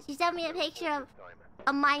literally asked. She sent me a picture of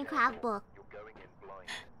a Minecraft book.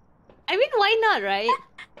 I mean, why not, right?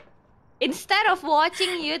 Instead of watching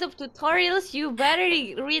YouTube tutorials, you better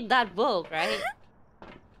read that book, right?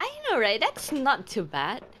 I know, right? That's not too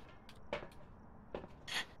bad.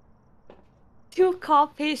 2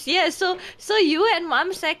 copies. Yeah, so you and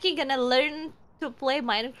Mom Seki gonna learn to play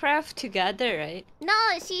Minecraft together, right? No,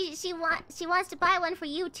 she wants to buy one for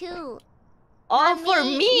you too. Oh, One for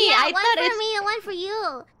me? Yeah, I one thought for it's... me and one for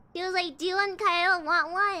you. She was like, Dio and Kyle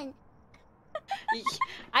want one.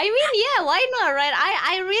 I mean, yeah, why not, right?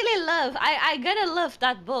 I really love... I gotta love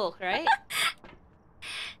that book, right?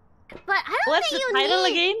 But I don't What's think the you title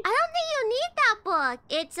need... again? I don't think you need that book.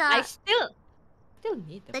 It's I still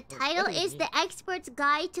need the the book. title What do you is mean? The Expert's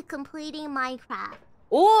Guide to Completing Minecraft.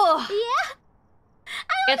 Oh! Yeah.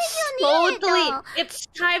 I don't It's think you need it totally... though. It's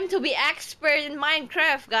time to be expert in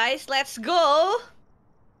Minecraft, guys. Let's go!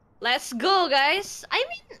 Let's go, guys. I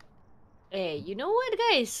mean... Hey, you know what,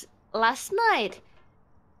 guys? Last night,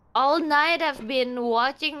 all night I've been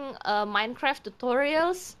watching Minecraft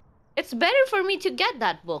tutorials. It's better for me to get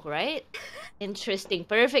that book, right? Interesting.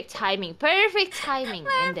 Perfect timing. Perfect timing.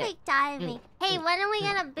 And then... Perfect timing. Hey, when are we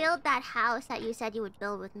gonna build that house that you said you would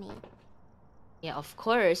build with me? Yeah, of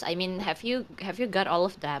course. I mean, have you got all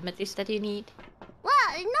of the amethyst that you need? Well,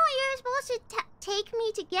 no, you're supposed to take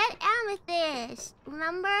me to get amethyst.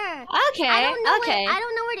 Remember? Okay. I don't know okay. I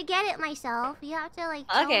don't know where to get it myself. You have to like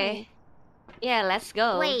tell Okay. me. Yeah, let's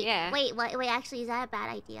go. Wait, yeah. wait. Actually, is that a bad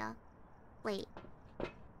idea? Wait.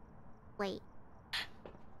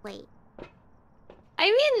 I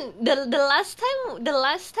mean, the last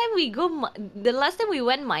time we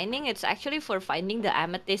went mining, it's actually for finding the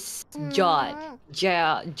amethyst jod.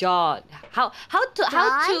 Jod. How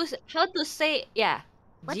to say, yeah.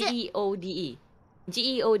 What's it? Geode.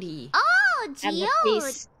 Geode. Oh, geode.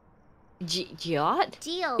 Amethyst. Geode?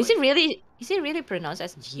 Geode. Is it really pronounced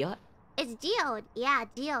as geode? It's geode. Yeah,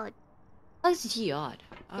 geode. Oh, it's geode.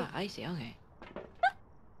 Ah, I see. Okay.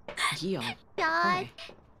 Geode. God. Okay.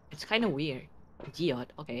 It's kind of weird.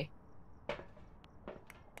 Geode. Okay.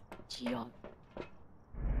 Geode.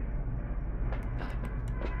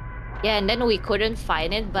 Yeah, and then we couldn't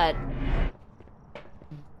find it, but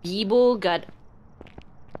Bibo got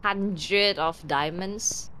 100 of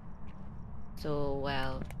diamonds. So,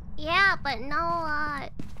 well, Yeah, but no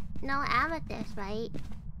amethyst, right?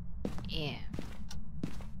 yeah.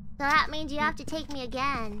 So that means you have to take me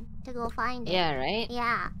again to go find it. Yeah, right?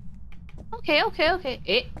 Yeah. Okay.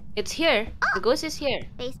 It's here. The ghost is here.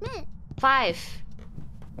 Basement. 5.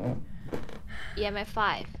 EMF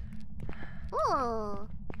 5. Ooh.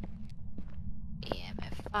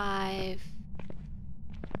 EMF 5.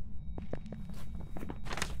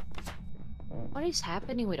 What is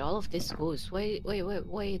happening with all of this ghosts? Wait,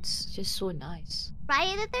 it's just so nice.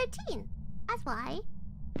 Friday the 13th. That's why.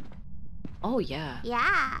 Oh, yeah.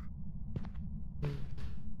 Yeah.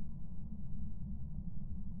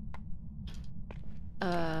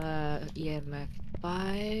 EMF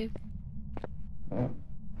 5.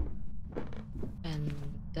 And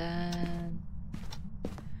then...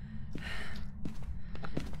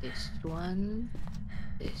 this one,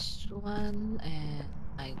 and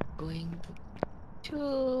I'm going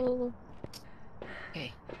to...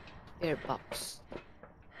 Okay, here box.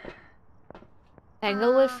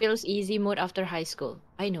 Tanglewood feels easy mode after high school.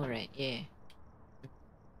 I know, right? Yeah.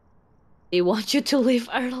 They want you to leave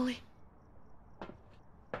early.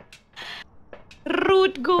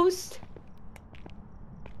 Rude ghost.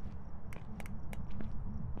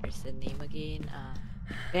 Where's the name again?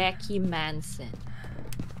 Becky Manson.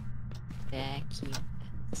 Becky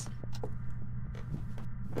Manson.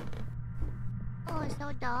 Oh, it's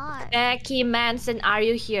so dark. Becky Manson, are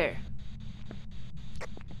you here?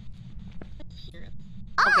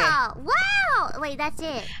 Oh, wow! Wait, that's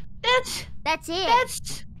it. That's it.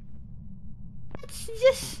 That's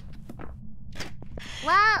just...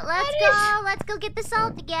 Well, let's go get the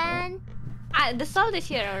salt again. The salt is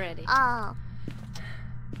here already. Oh.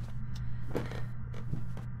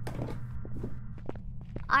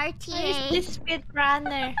 RTA. Where is this speed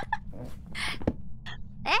runner?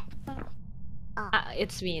 Eh? Oh.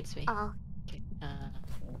 It's me. Oh. Okay.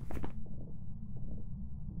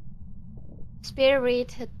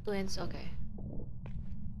 Spirit twins. Okay.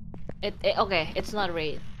 Okay. It's not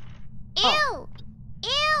raid. Ew! Oh.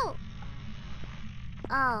 Ew!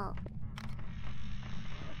 Oh.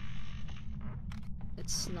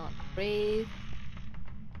 It's not raid.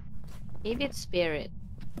 Maybe it's spirit.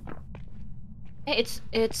 Hey,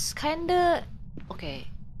 it's kinda okay.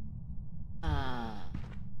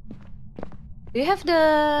 Do you have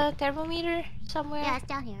the thermometer somewhere? Yeah, it's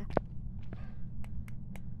down here.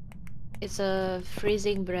 It's a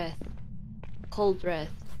freezing breath, cold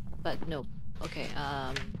breath, but nope. Okay.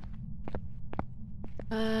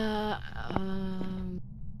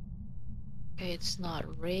 Okay, it's not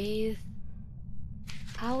wraith.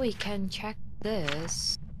 How we can check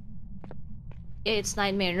this? Yeah, it's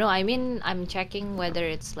nightmare. No, I mean I'm checking whether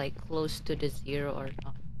it's like close to the 0 or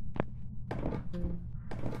not.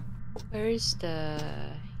 Where's the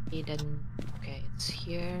Then okay, it's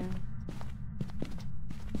here.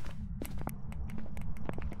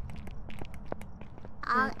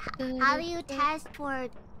 How do you test for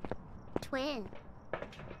twin?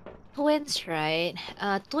 Twins, right?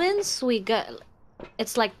 Twins, we got.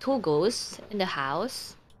 It's like two ghosts in the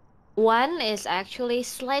house. One is actually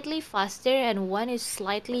slightly faster, and one is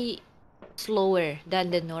slightly slower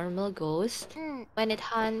than the normal ghost when it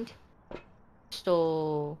hunt.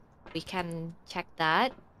 So we can check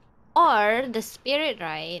that. Or the spirit,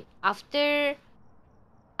 right? After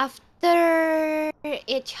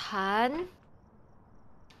each hunt,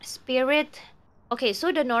 spirit. Okay,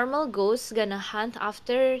 so the normal ghost gonna hunt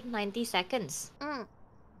after 90 seconds.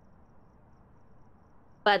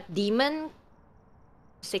 But demon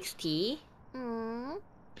 60.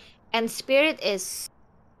 And spirit is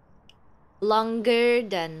longer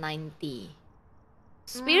than 90.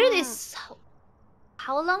 Spirit is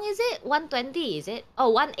how long is it? 120 is it? Oh,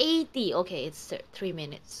 180. Okay, it's 3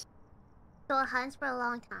 minutes. So it hunts for a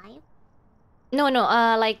long time? No,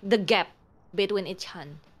 like the gap between each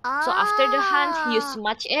hunt. So after the hunt, you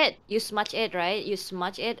smudge it. You smudge it, right? You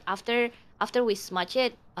smudge it. After we smudge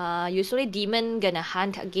it, usually demon gonna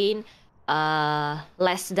hunt again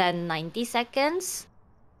less than 90 seconds.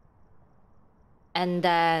 And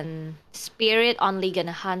then spirit only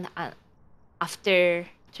gonna hunt after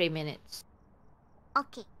 3 minutes.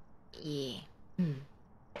 Okay. Yeah.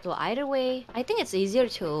 So either way, I think it's easier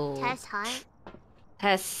to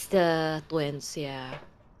test the twins. Yeah.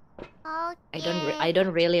 Okay. I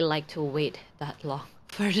don't really like to wait that long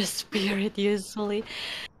for the spirit usually.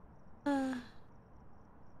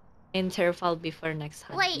 Interval before next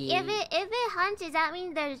hunt. Wait, if it hunts, does that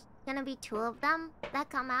mean there's gonna be two of them that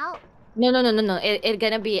come out? No. It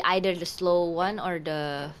gonna be either the slow one or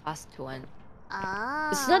the fast one.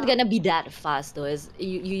 It's not gonna be that fast though.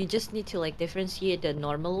 You just need to like differentiate the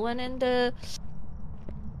normal one and the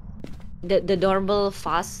normal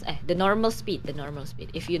fast, the normal speed.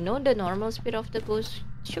 If you know the normal speed of the ghost,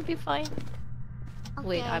 should be fine. Okay.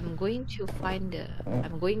 Wait, I'm going to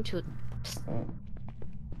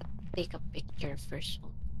take a picture first.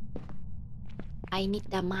 I need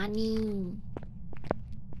the money.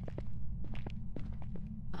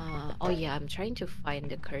 Oh yeah, I'm trying to find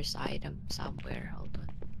the curse item somewhere. Hold on.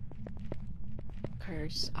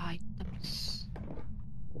 Curse items.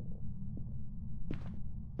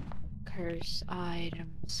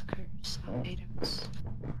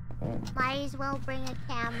 Might as well bring a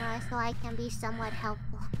camera so I can be somewhat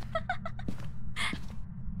helpful.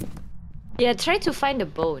 Yeah, try to find a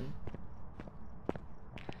bone.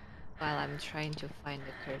 While I'm trying to find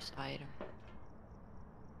the curse item.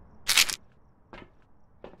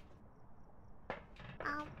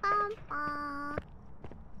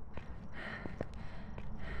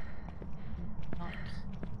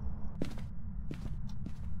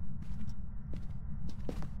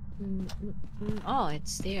 Oh,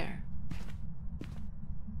 it's there.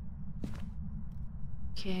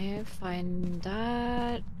 Okay, find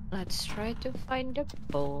that. Let's try to find the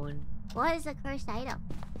bone. What is the cursed item?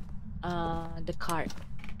 The card.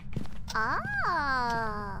 Oh,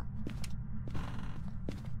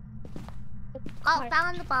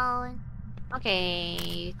 found the bone.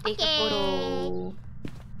 Okay, take a photo.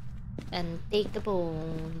 And take the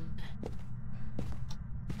bone.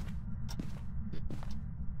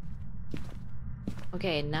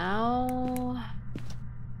 Okay, now...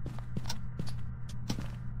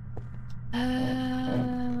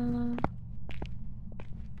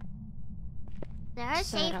 There's a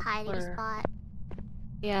safe hiding spot.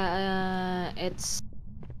 Yeah, it's...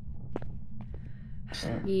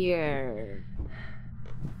 here.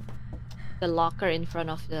 The locker in front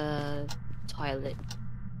of the toilet.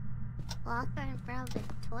 Locker in front of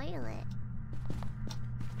the toilet?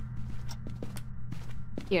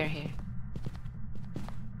 Here.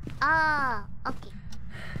 Ah, okay.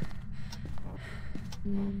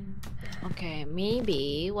 Okay,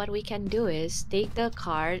 maybe what we can do is take the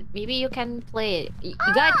card. Maybe you can play it.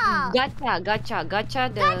 Gotcha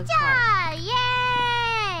the card.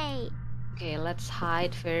 Yay! Okay, let's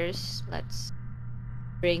hide first. Let's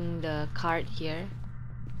bring the card here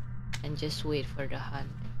and just wait for the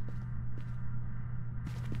hunt.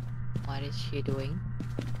 What is she doing?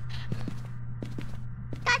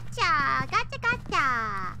 Gotcha!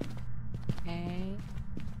 Okay.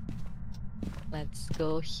 Let's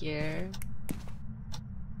go here.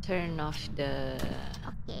 Turn off the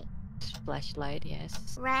flashlight,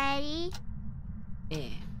 yes. Ready? Yeah.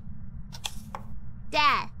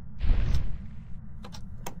 Death.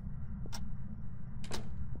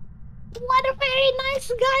 What a very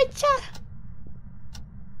nice gacha!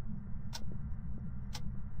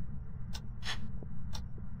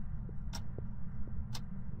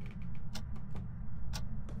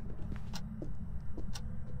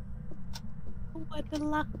 What the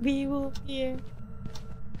luck we will here.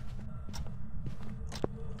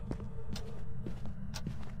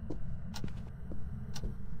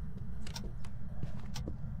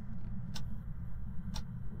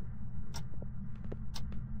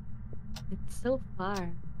 It's so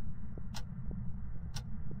far.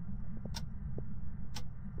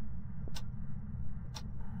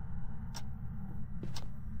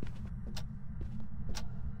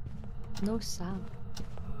 No sound.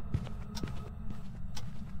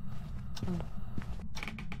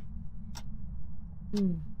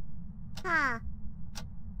 Oh. Huh.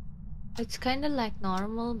 It's kind of like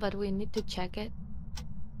normal, but we need to check it.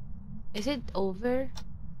 Is it over?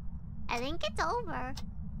 I think it's over.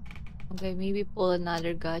 Okay, maybe pull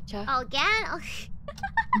another gacha. Oh, again? Oh.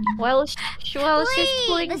 While she's Whee!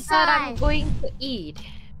 pulling The that, I'm sun. going to eat.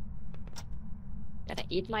 Gotta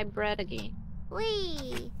eat my bread again.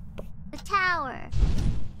 Whee! The tower.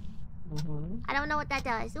 I don't know what that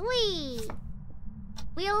does. Whee!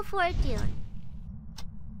 Wheel of Fortune.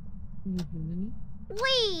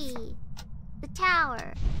 Whee! The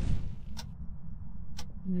tower.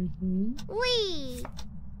 Whee!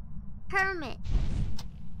 Hermit.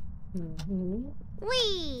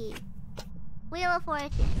 Whee! Wheel of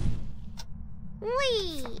Fortune.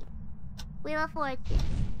 Whee! Wheel of Fortune.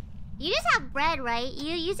 You just have bread, right?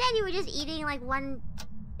 You said you were just eating like one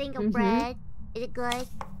thing of bread. Is it good?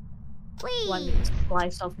 Whee! One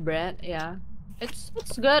slice of bread, yeah. It's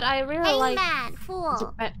good. I really like Hangman, fool.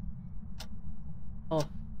 Japan. Oh.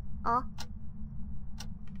 Oh.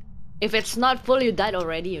 If it's not full, you died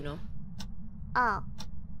already, you know. Oh.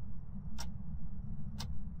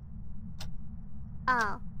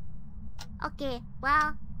 Oh. Okay,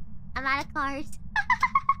 well, I'm out of cards.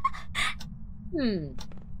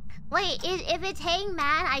 Wait, if it's Hangman,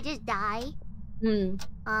 I just die? Oh.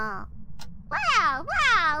 Wow,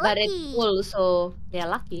 wow, But lucky. it's full, so yeah,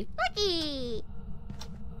 lucky. Lucky.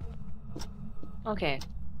 Okay.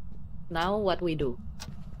 Now what we do?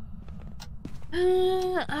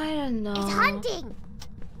 I don't know. It's hunting.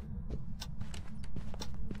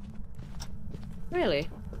 Really?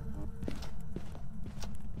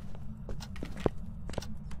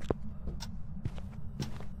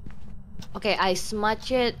 Okay, I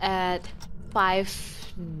smudge it at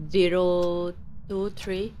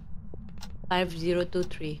 5023.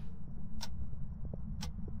 5023.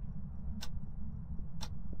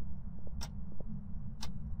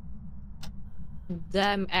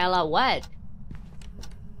 Damn, Ella, what?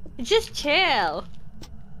 Just chill.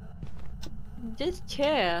 Just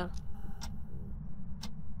chill.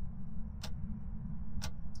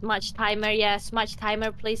 Smudge timer, yeah, smudge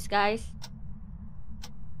timer, please, guys.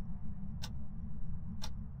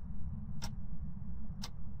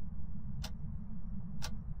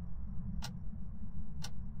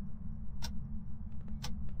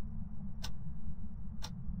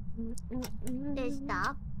 Did it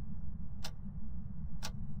stop?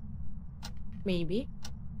 Maybe.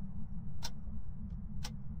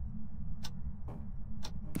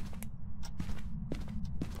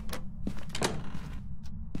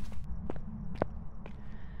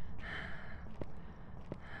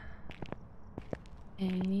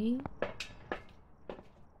 Okay.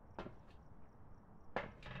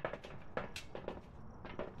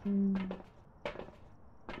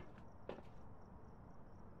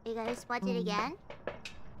 You gotta smudge it again?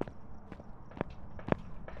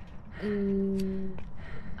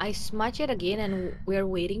 I smudge it again and we're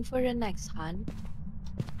waiting for the next hunt.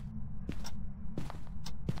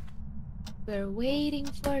 We're waiting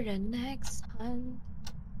for the next hunt.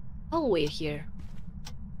 I'll wait here.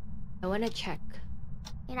 I wanna check.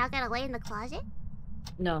 You're not gonna wait in the closet?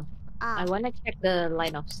 No. Oh. I wanna check the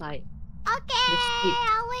line of sight. Okay,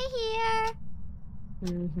 I'll wait here.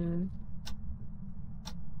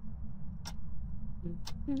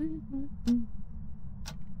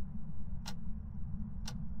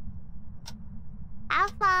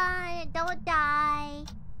 Have fun, don't die.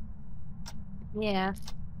 Yeah.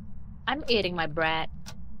 I'm eating my bread.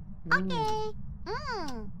 Okay.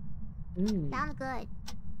 Sounds good.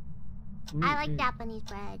 I like Japanese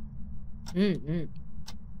bread.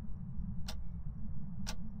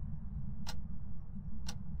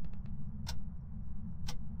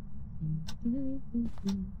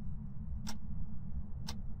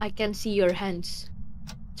 I can see your hands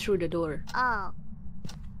through the door. Oh.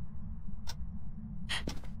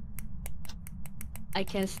 I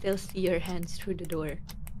can still see your hands through the door.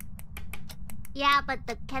 Yeah, but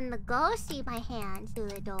can the ghost see my hands through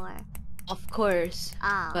the door? Of course.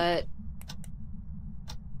 Oh.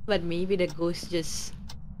 But maybe the ghost just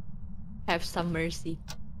have some mercy.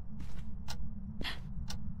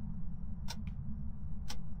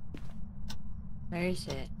 Where is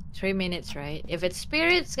it? 3 minutes, right? If it's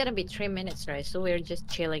spirit, it's gonna be 3 minutes, right? So we're just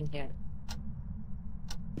chilling here.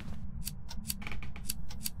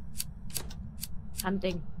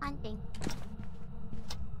 Hunting. Hunting.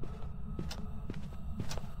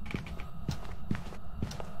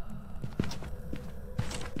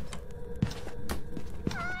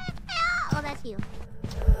 Oh, that's you.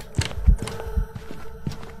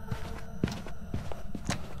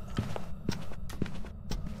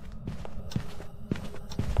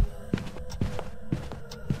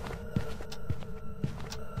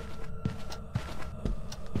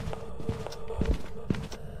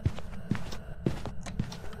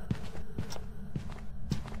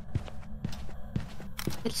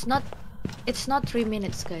 It's not 3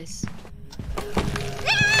 minutes, guys.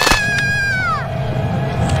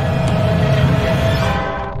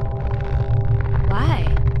 Why?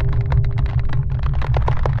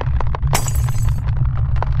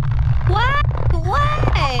 What?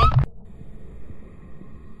 Why?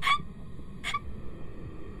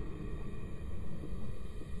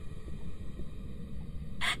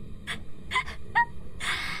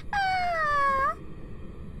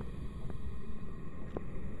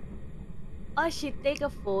 Oh, she take a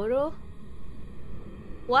photo?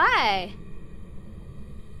 Why?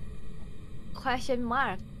 Question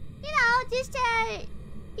mark. You know, just to,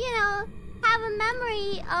 you know, have a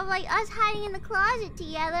memory of like us hiding in the closet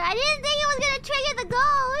together. I didn't think it was gonna trigger the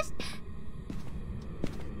ghost.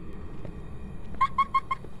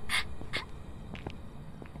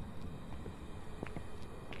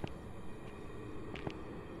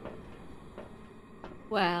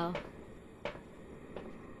 Well,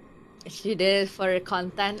 she did it for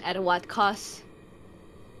content. At what cost?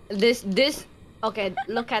 This okay,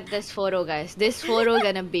 look at this photo, guys. This photo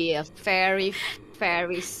gonna be a very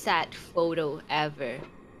sad photo ever.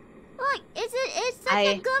 Look, it's such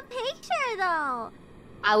a good picture though.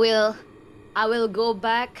 I will go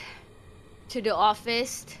back to the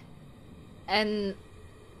office and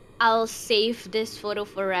I'll save this photo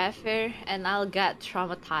forever and I'll get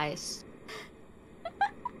traumatized.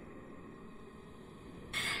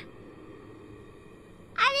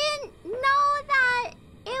 I didn't know that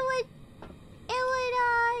it would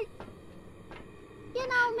you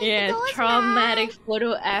know, make the ghost traumatic mad.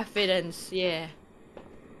 photo evidence, yeah.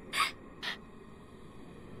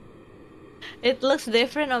 It looks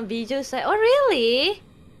different on Biju's side. Oh really?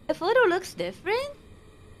 The photo looks different?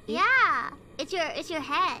 Yeah, it's your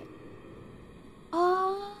head.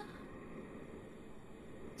 Oh.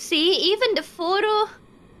 See, even the photo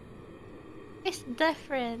is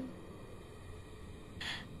different.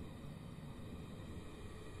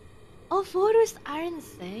 Oh, photos are in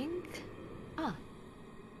sync? Ah,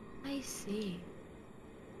 I see.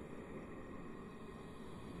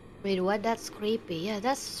 Wait, what? That's creepy. Yeah,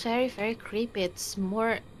 that's very creepy. It's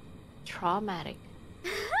more traumatic.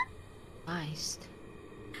 Nice.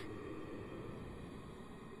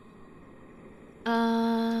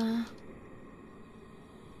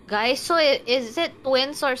 Guys, so is it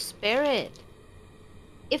twins or spirit?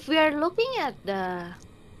 If we are looking at the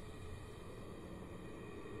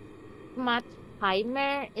match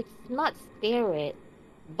timer, it's not spirit,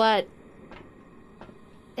 but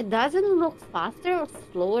it doesn't look faster or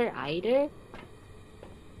slower either.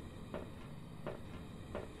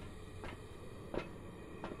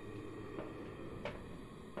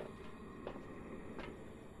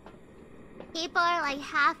 People are like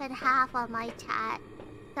half and half on my chat.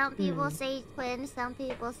 Some people say twins, some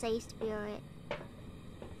people say spirit.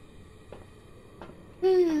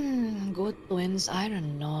 Good twins, I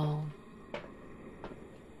don't know.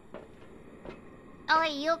 Oh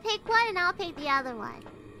wait, you'll pick one and I'll pick the other one.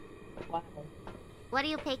 Wow. What are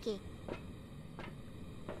you picking?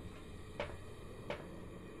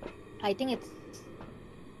 I think it's...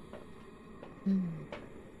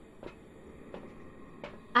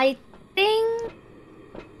 I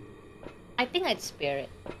think it's spirit.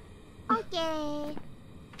 Okay.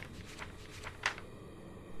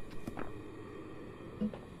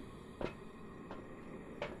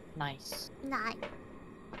 Nice. Nice.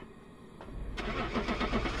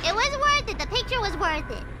 It was worth it. The picture was worth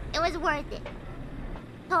it. It was worth it.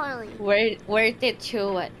 Totally. Worth it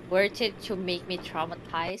to what? Worth it to make me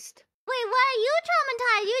traumatized? Wait, why are you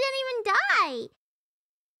traumatized? You didn't even die.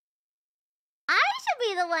 I should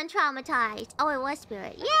be the one traumatized. Oh, it was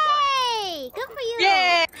spirit. Yay! Good for you.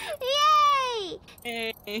 Yay! Yay!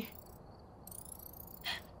 Yay!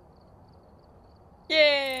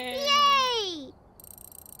 Yay! Yay!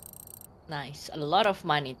 Nice. A lot of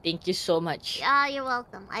money. Thank you so much. You're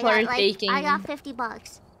welcome. I For got like taking... I got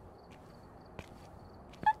 $50.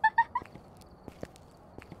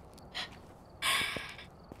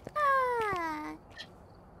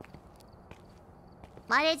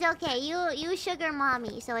 it's okay. You sugar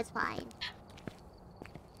mommy, so it's fine.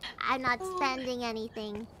 I'm not spending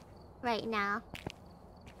anything right now.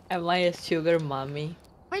 Am I a sugar mommy?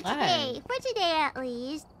 For today. For today at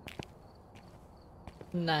least.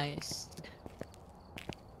 Nice.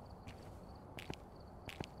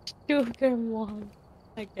 Sugar mom.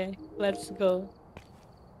 Okay, let's go.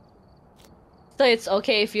 So it's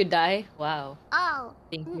okay if you die? Wow. Oh.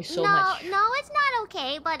 Thank you so much. No, it's not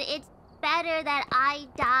okay, but it's better that I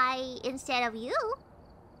die instead of you.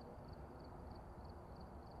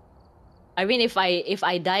 I mean, if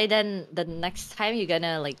I die, then the next time you're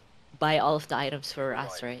gonna like buy all of the items for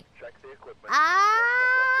us, right? Check the equipment.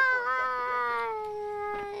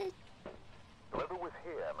 Whoever was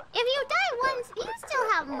here must If you die once, you still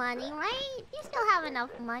have money, right? You still have enough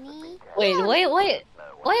money. Wait, Yeah. wait.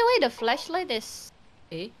 The flashlight is...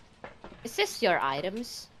 Eh? Is this your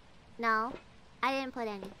items? No, I didn't put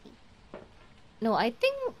anything. No, I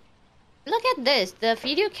think... Look at this. The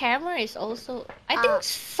video camera is also... I think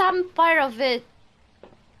some part of it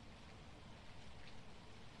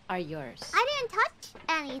are yours. I didn't touch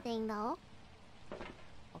anything though.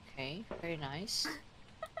 Okay, very nice.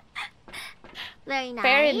 Very nice.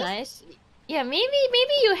 Very nice. Yeah, maybe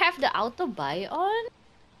you have the auto buy on.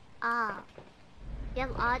 You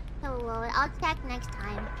have auto load. I'll check next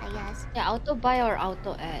time, I guess. Yeah, auto buy or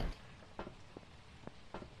auto add.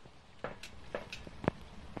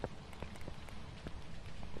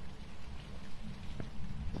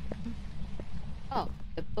 Oh,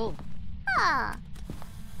 the boom. Ah.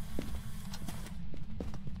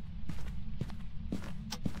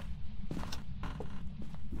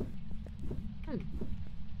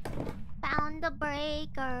 Found the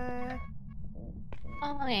breaker.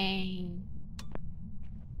 Okay.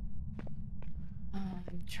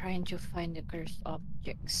 I'm trying to find the cursed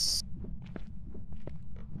objects.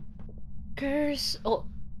 Curse. Oh,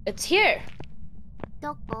 it's here.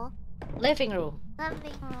 Doko. Living room.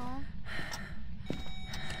 Living room.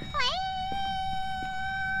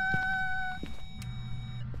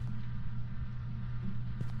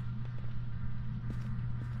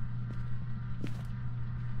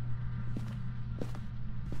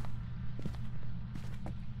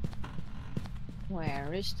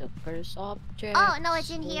 Where is the cursed object? Oh, no, it's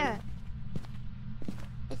in here.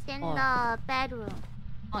 It's in the bedroom.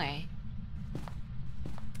 Okay.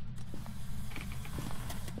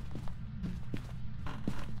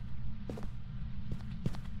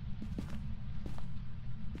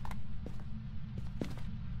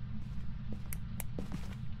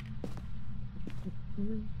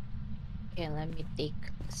 Okay, let me take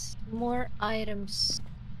some more items.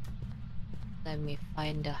 Let me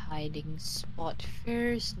find the hiding spot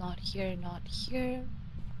first. Not here, not here.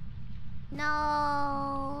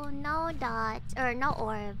 No dots. Or no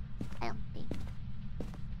orb. I don't think.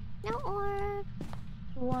 No orb.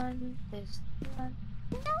 This one.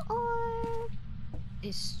 No orb.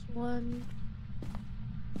 This one.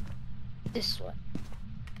 This one.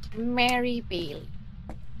 Mary Bailey.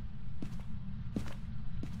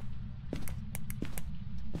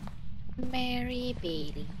 Mary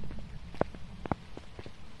Bailey.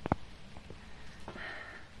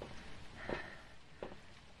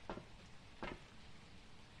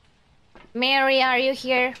 Mary, are you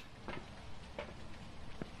here?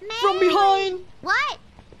 Mary. From behind! What?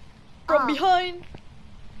 From behind!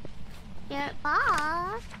 Your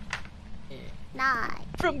boss. Nice.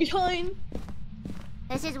 From behind!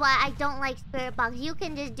 This is why I don't like spirit box. You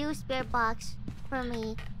can just do spirit box for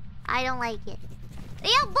me. I don't like it.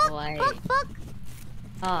 Yeah, book! Why? Book!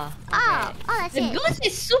 Ah, okay. Oh, that's the it. goose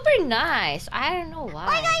is super nice. I don't know why.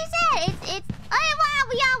 Like I said, it's. Oh,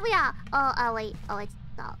 yeah. Oh, wait. Oh, it's.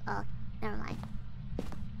 Oh, never mind.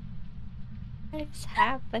 What's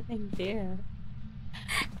happening there?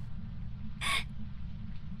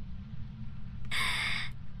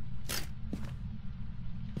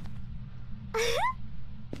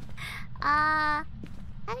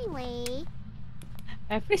 Anyway.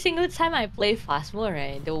 Every single time I play Phasmo,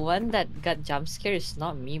 right, the one that got jump scared is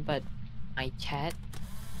not me, but my chat.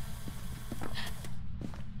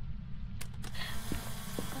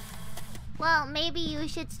 Well, maybe you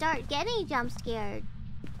should start getting jump scared.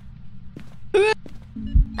 I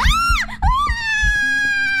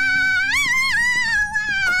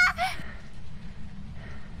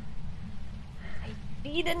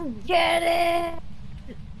didn't get it!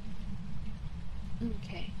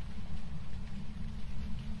 Okay.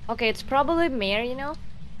 Okay, it's probably mirror, you know?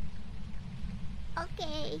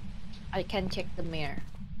 Okay. I can check the mirror.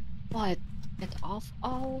 What? It's off?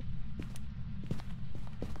 Oh.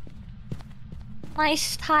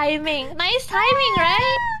 Nice timing! Nice timing,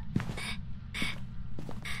 right?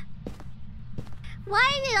 Why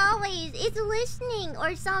is it always? It's listening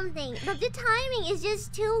or something. But the timing is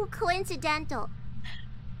just too coincidental.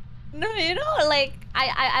 No, you know, like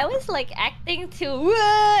I was like acting to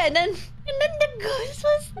 "Wah!" and then the ghost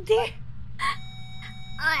was there.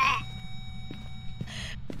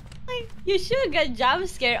 Like you should get jump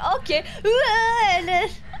scared. Okay, "Wah!" and then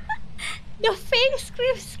the fake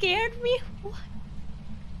scream scared me. What?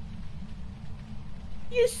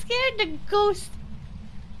 You scared the ghost.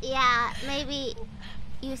 Yeah, maybe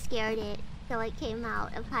you scared it, so it came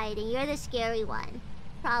out of hiding. You're the scary one,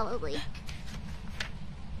 probably.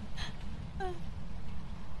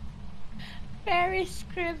 Very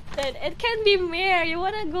scripted. It can be Mir. You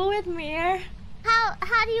wanna go with Mir?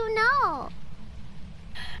 How do you know?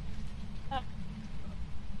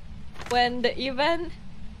 When the event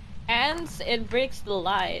ends, it breaks the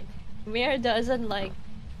light. Mir doesn't like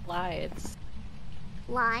lights.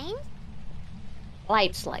 Lines?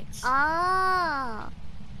 Lights. Oh.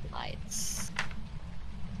 Lights.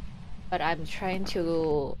 But I'm trying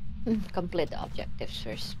to complete the objectives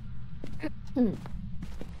first.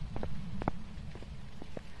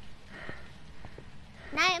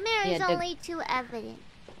 Nightmare is Yeah, the- only too evident,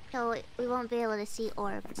 so we won't be able to see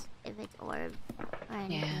orbs if it's orb or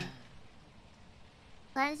anything. Yeah.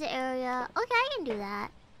 Cleanse the area. Okay, I can do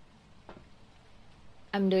that.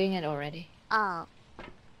 I'm doing it already. Oh.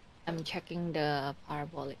 I'm checking the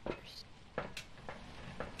parabolic first.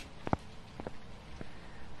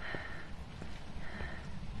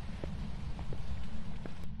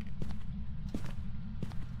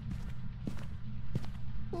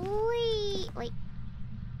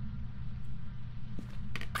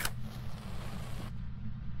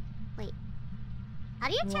 Wait. How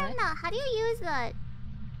do you turn the? How do you use the?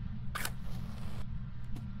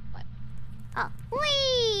 What? Oh,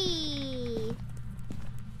 wee!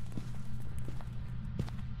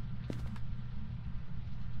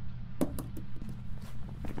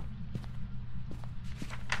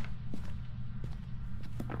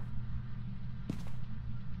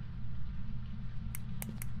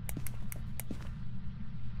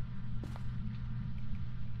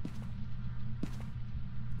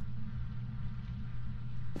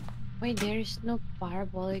 Wait, there is no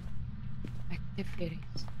parabolic activities.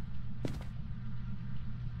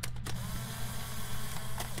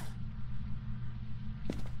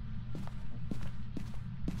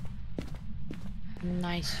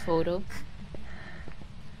 Nice photo.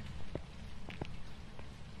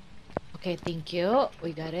 Okay, thank you.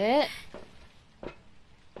 We got it.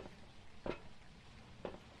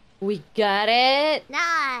 We got it.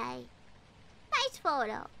 Nice. Nice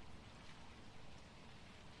photo.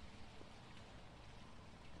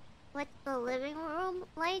 What's the living room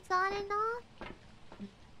lights on and off?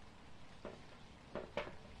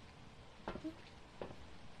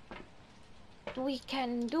 We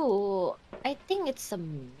can do. I think it's a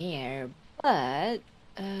mirror, but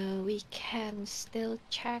we can still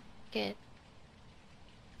check it.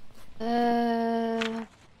 Walter,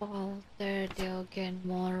 Diogen,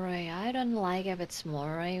 Moray. I don't like if it's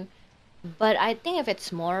Moray, but I think if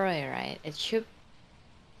it's Moray, right, it should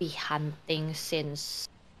be hunting since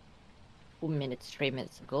 2 minutes, 3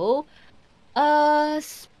 minutes ago.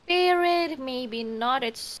 Spirit, maybe not.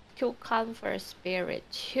 It's too calm for a spirit.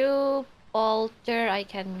 Too. Polter, I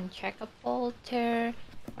can check a polter.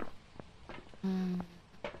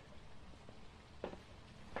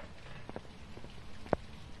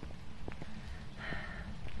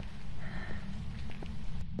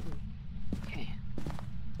 Okay.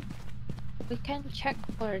 We can check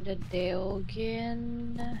for the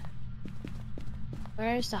Deogen.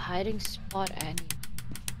 Where's the hiding spot anyway?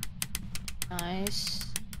 Nice.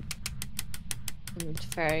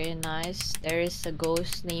 Very nice. There is a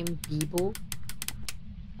ghost named Bibo.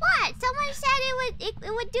 What? Someone said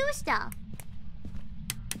it would do stuff.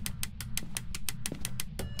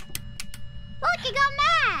 Look, it got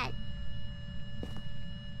mad.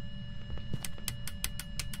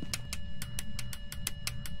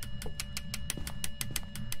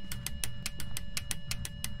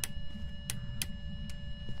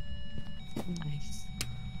 Nice.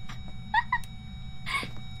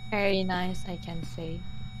 Very nice, I can say.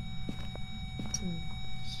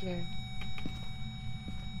 Here.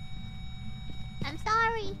 I'm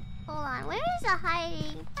sorry. Hold on. Where is the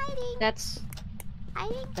hiding? Hiding.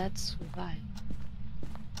 Hiding. That's why.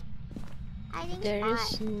 Hiding There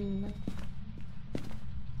spot.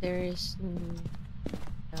 is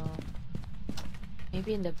no.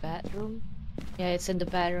 Maybe in the bedroom. Yeah, it's in the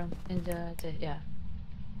bedroom. In the yeah.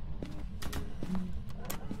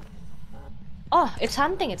 Oh, it's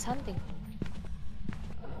hunting. It's hunting.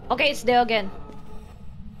 Okay, it's there again.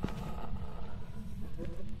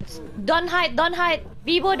 Don't hide, don't hide.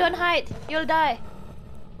 Bibo, don't hide. You'll die.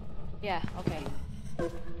 Yeah, okay.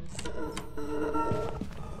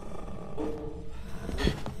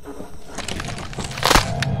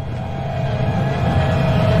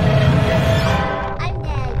 I'm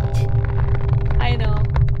dead. I know.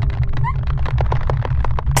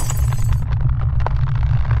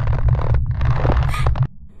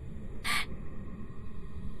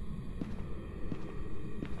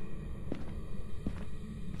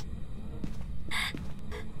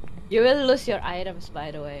 You will lose your items,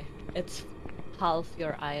 by the way. It's half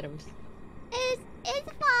your items. It's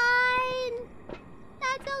fine.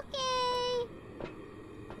 That's okay.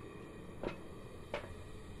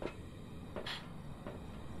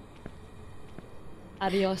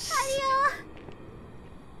 Adios.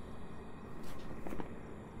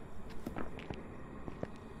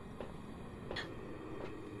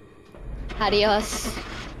 Adios. Adios.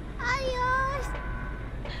 Adios.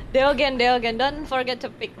 Deogen, Deogen. Don't forget to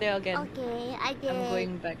pick Deogen. Okay, I did. I'm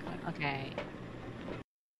going back on. Okay.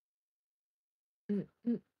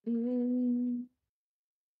 Welcome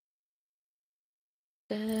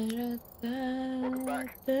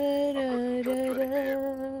back.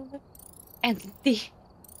 Empty.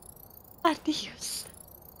 Adios.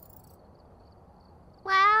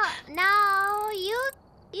 Well, now you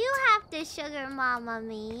have to sugar mama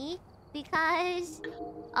me because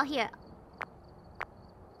here.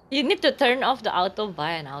 You need to turn off the auto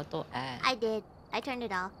buy and auto add. I did. I turned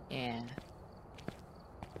it off. Yeah.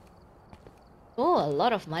 Oh, a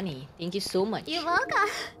lot of money. Thank you so much. You're welcome.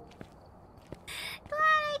 Glad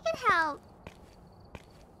I can help.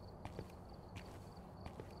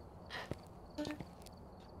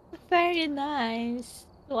 Very nice.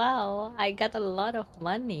 Wow, I got a lot of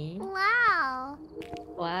money. Wow.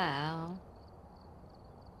 Wow.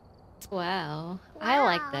 Wow. I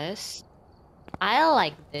like this. I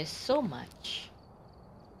like this so much.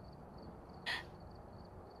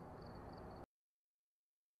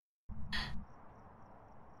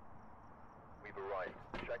 We've arrived.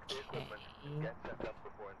 Check the equipment. Get set up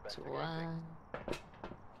before investigating.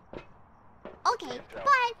 Okay,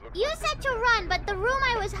 but you said to run, but the room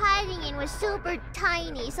I was hiding in was super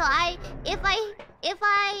tiny. So if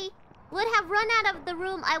I would have run out of the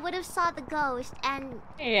room, I would have saw the ghost, and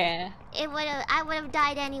Yeah. I would have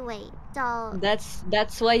died anyway. So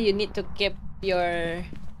That's why you need to keep your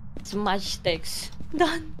smudge sticks.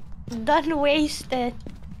 Don't waste it.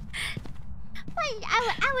 But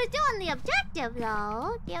I was doing the objective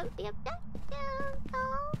though. The objective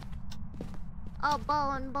though. Oh,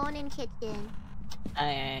 bone in kitchen.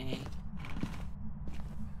 Aye.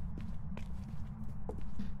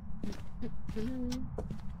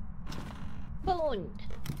 Bone.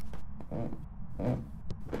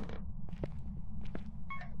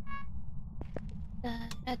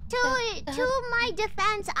 To my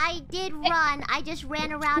defense, I did run. I just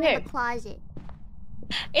ran around in the closet.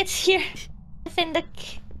 It's here. It's in the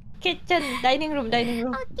kitchen, dining room. Okay.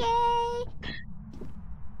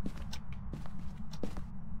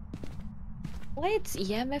 Why it's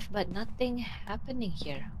EMF but nothing happening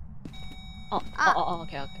here? Oh,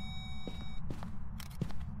 okay.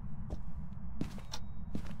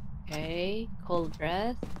 Okay, cold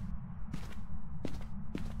breath.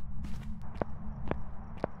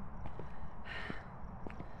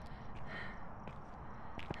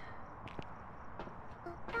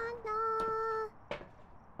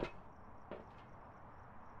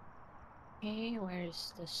 Okay,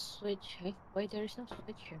 where's the switch? Hey, wait, there's no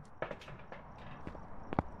switch here.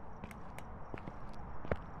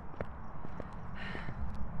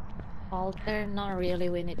 Alter, not really,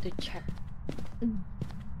 we need to check.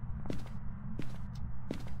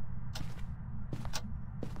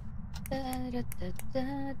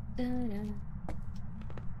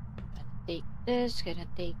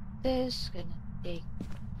 Gonna take this, gonna take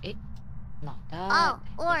it. Not that.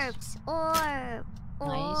 Orbs.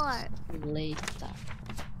 Nice. Lisa.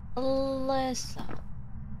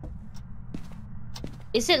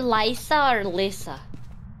 Is it Lisa or Lisa?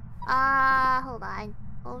 Hold on.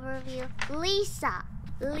 Overview. Lisa.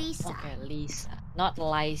 Okay, Lisa. Not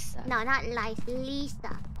Lisa. No, not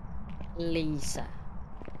Lisa. Lisa.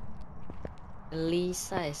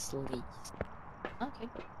 Lisa is Lisa. Okay.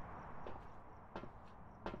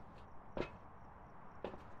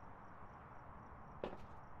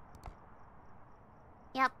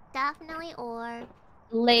 Yep, definitely orb.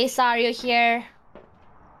 Lisa, are you here?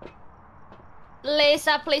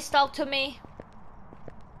 Lisa, please talk to me.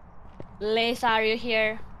 Lisa, are you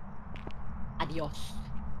here? Adios.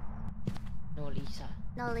 No, Lisa.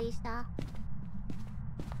 No, Lisa.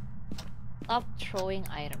 Stop throwing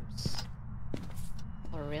items.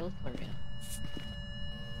 For real, for real.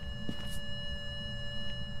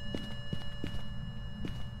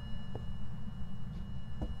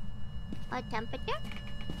 What temperature?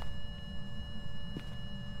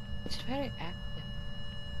 It's very active.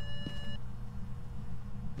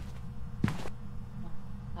 Oh,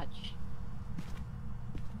 touch.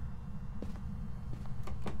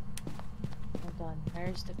 Hold on,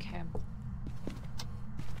 where's the camera?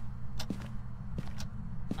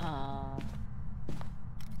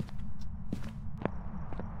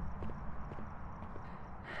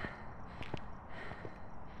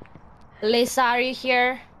 Lisa, are you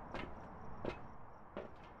here?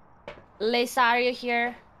 Lisa, are you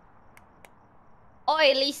here?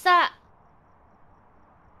 Oi, Lisa!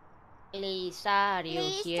 Lisa, are you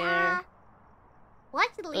here?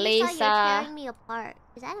 What's Lisa? Lisa. You're tearing me apart.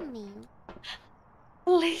 Is that a meme?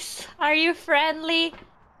 Lisa, are you friendly?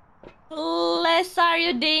 Lisa, are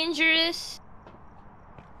you dangerous?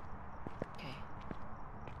 Okay.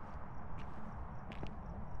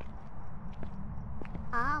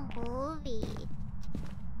 Ah, movie.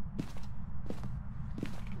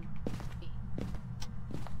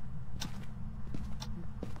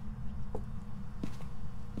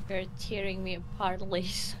 You're tearing me apart,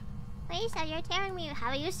 Lisa. Lisa, you're tearing me.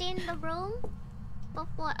 Have you seen The Room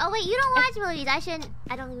before? Oh wait, you don't watch movies.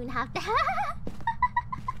 I don't even have to.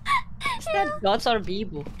 Is that Dots or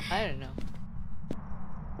Bibu? I don't know.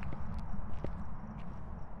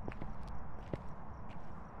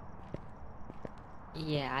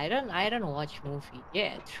 Yeah, I don't watch movie.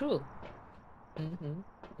 Yeah, true.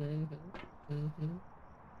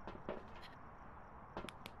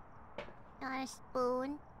 Not a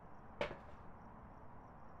spoon.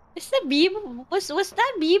 Is that Bibu? Was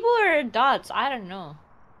that Bibu or Dots? I don't know.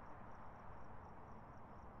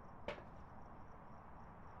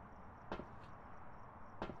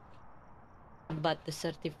 But the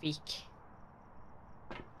certificate.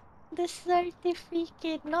 The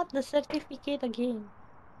certificate, not the certificate again.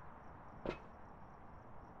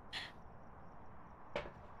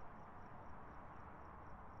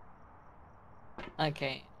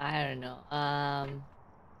 Okay, I don't know.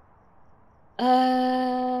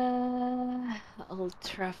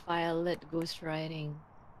 Ultraviolet ghostwriting.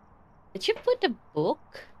 Did you put a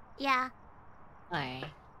book? Yeah. Why?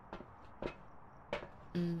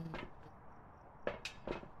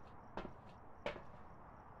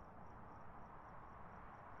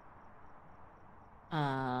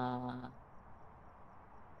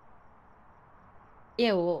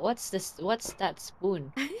 Yeah, what's this? What's that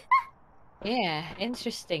spoon? Yeah,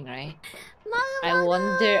 interesting, right? I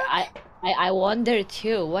wonder. I wonder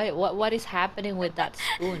too. What is happening with that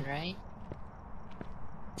spoon, right?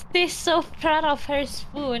 She's so proud of her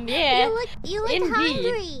spoon. Yeah. You look indeed.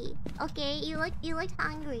 hungry. Okay, you look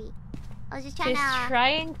hungry. I was just trying She's to.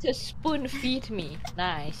 trying to spoon feed me.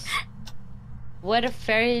 Nice. What a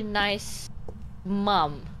very nice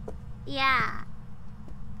mom. Yeah.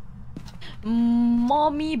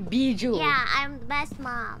 Mommy Bijou. Yeah, I'm the best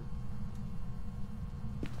mom.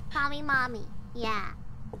 Call me mommy. Yeah.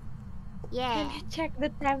 Yeah. Can you check the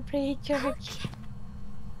temperature? Okay.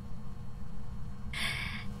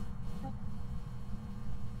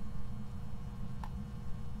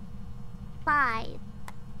 5.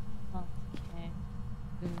 Okay.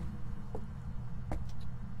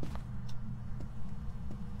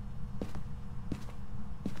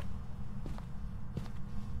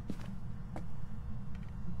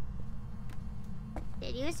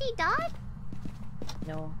 Did you see Dot?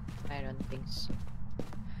 No, I don't think so.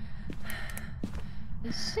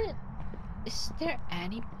 Is there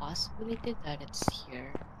any possibility that it's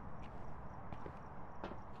here?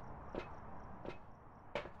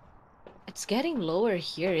 It's getting lower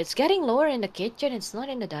here. It's getting lower in the kitchen. It's not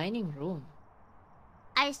in the dining room.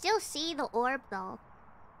 I still see the orb though.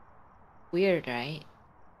 Weird, right?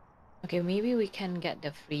 Okay, maybe we can get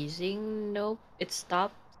the freezing. Nope, it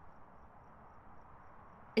stopped.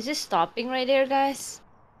 Is it stopping right there, guys?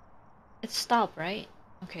 It stopped, right?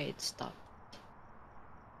 Okay, it stopped.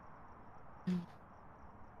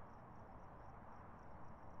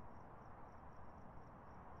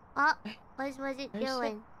 Oh, what was it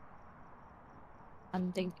doing?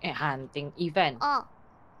 Hunting event. Oh.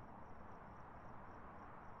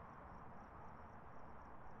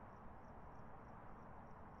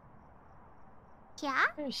 Yeah?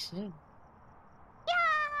 Where's it?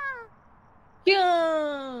 Yeah.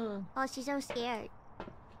 Yeah. Oh, she's so scared.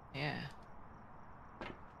 Yeah.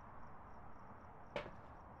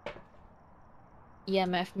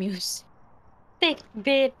 EMF music. Thick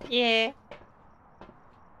bit, yeah.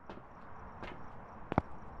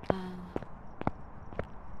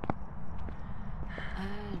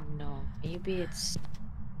 Maybe it's...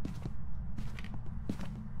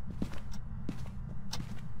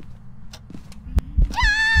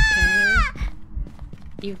 Okay.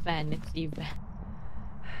 Even, it's even.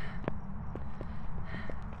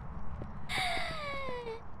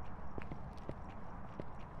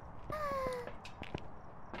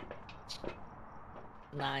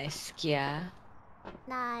 Nice, Kia.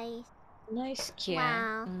 Nice. Nice, Kia.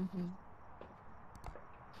 Wow.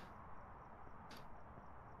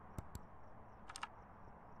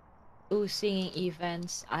 Ooh, singing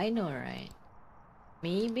events. I know, right?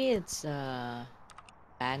 Maybe it's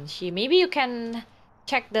Banshee. Maybe you can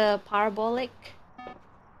check the parabolic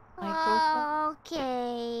microphone.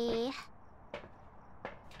 Okay.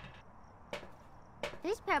 It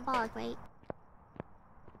is parabolic, right?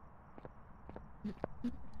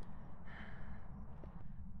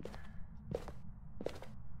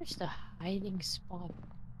 Where's the hiding spot?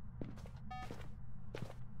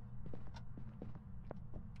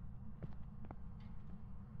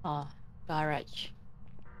 Oh, garage.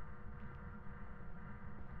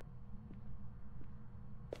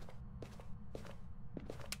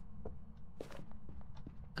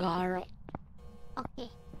 Garage. Okay.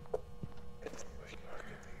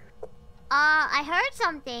 I heard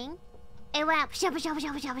something. It went psha psha psha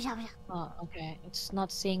psha psha psha. Oh, okay. It's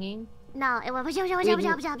not singing. No, it went psha psha psha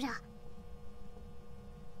psha psha psha.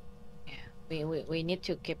 Yeah, we need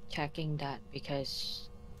to keep checking that because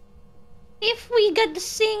if we get the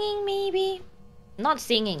singing, maybe not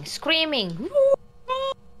singing, screaming.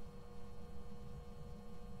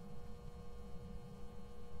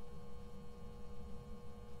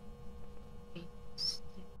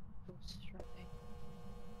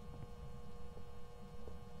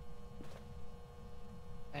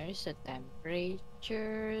 Where's the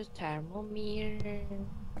temperature thermometer?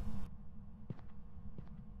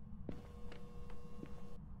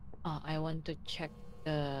 Oh, I want to check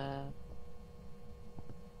the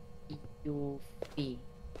UV.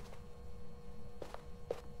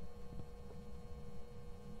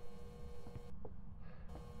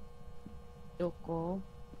 Yoko.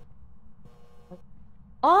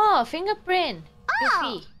 Oh, fingerprint.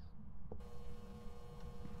 UV.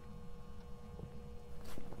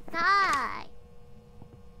 Nice.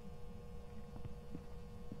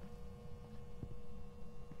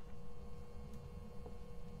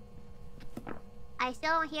 I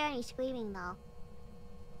still don't hear any screaming though.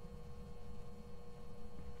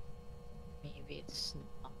 Maybe it's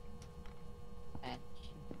not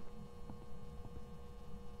Banshee.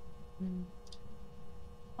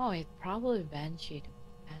 Oh, it's probably Banshee.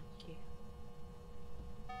 Banshee.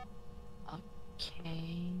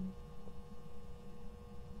 Okay.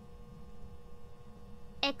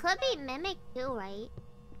 It could be Mimic too, right?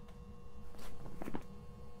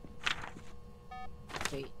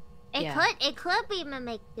 Wait. It could be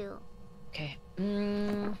Mimic too. Okay.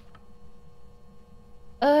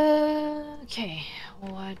 Okay.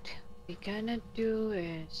 What we gonna do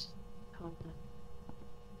is hold on.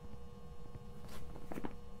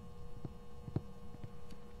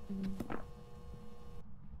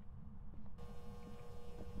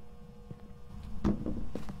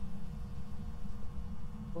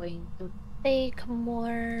 Going to take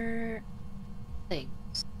more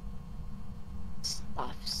things.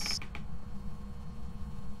 Stuffs.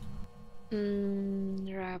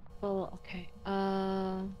 Rappel, okay.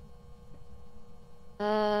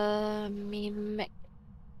 Mimic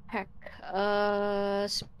pack.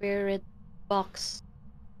 Spirit box.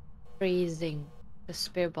 Freezing. The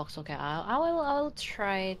spirit box, okay. I'll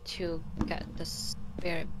try to get the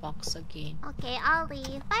spirit box again. Okay, I'll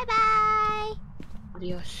leave. Bye bye.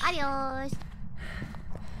 Adios. Adios.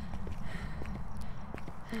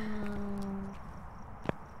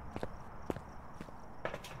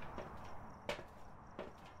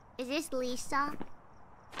 Is this Lisa?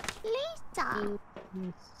 Lisa.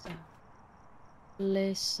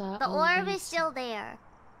 Lisa. The orb is still there.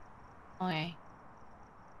 Okay.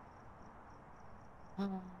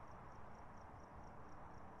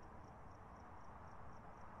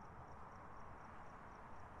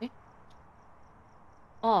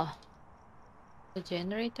 Oh, the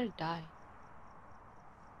generator died.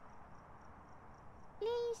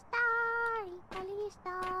 Lisa,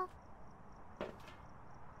 Lisa.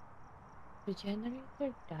 The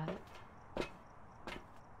generator died.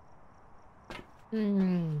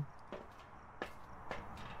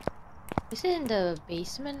 Is it in the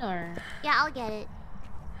basement or? Yeah, I'll get it.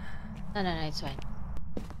 No, it's fine.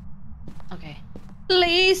 Okay.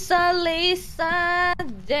 Lisa, Lisa,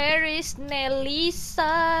 there is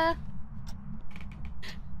Nelisa.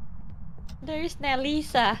 There is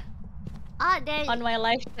Nelisa. Oh, there's... On my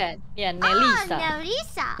live chat. Yeah, Oh, Nelisa.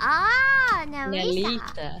 Nelisa. Oh, Nelisa.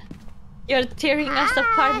 Nelisa. You're tearing us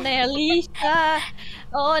apart, Nelisa.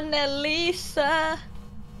 Oh, Nelisa.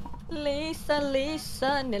 Lisa,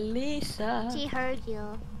 Lisa, Nelisa. She heard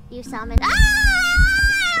you. You summoned. Ah!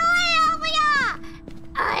 Oh my god!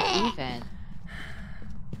 Even.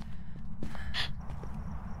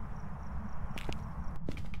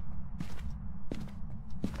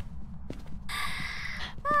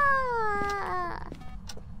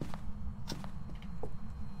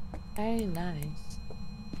 Very nice.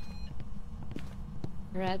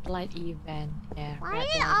 Red light event. Yeah. Why red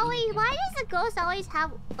does light always? event. Why does the ghost always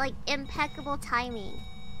have like impeccable timing?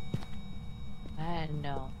 I don't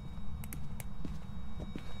know.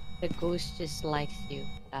 The ghost just likes you.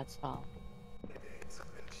 That's all.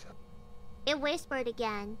 It whispered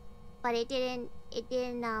again, but it didn't. It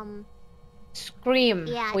didn't. Scream.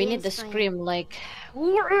 Yeah, We it need didn't the scream like.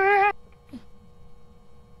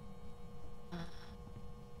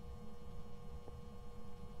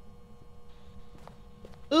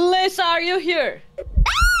 Lisa, are you here? Ah!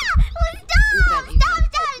 Stop!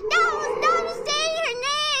 Stop saying her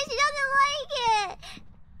name. She doesn't like it.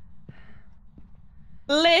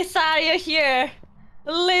 Lisa, are you here?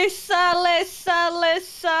 Lisa, Lisa,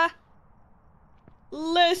 Lisa.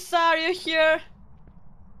 Lisa, are you here?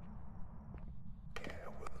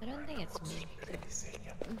 I don't think it's me. I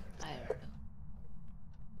don't know.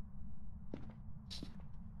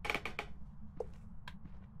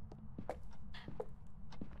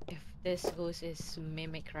 If this ghost is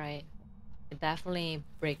mimic, right? It definitely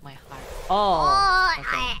break my heart. Oh,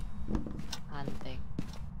 okay. Hunting.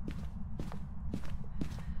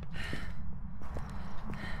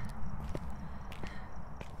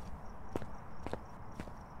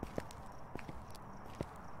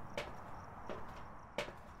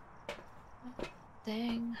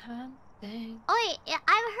 Hunting. Oh wait,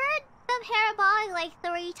 I've heard the parabolic like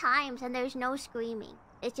 3 times and there's no screaming.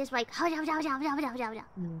 It's just like I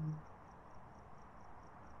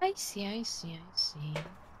see, I see, I see.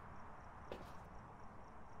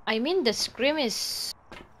 I mean, the scream is...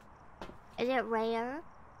 Is it rare?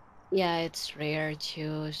 Yeah, it's rare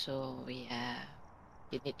too, so yeah.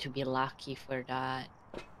 You need to be lucky for that.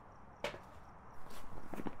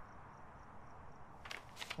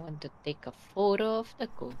 I want to take a photo of the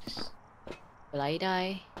ghost. Will I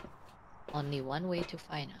die? Only one way to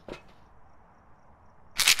find out.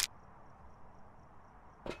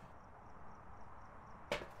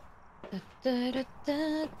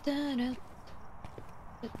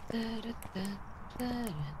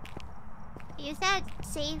 You said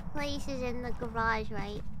safe places in the garage,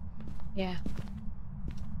 right? Yeah.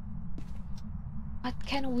 What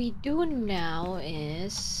can we do now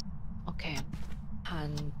is... Okay.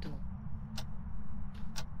 Hantu.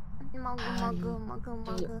 Magu.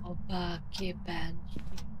 Obake Banshee.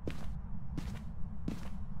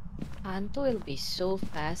 Hantu will be so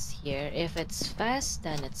fast here. If it's fast,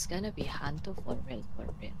 then it's gonna be Hantu for real, for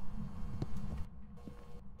real.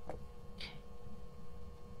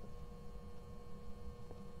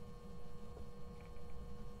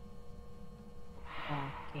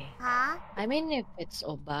 Okay. Huh? I mean, if it's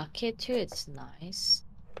Obake too, it's nice.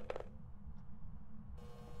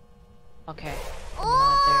 Okay.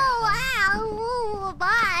 Oh, wow. Ooh,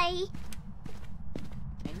 bye.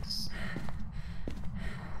 Thanks.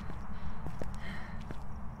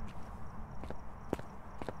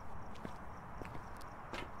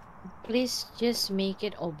 Please just make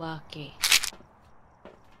it Obake.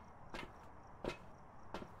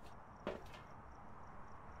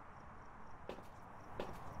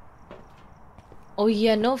 Oh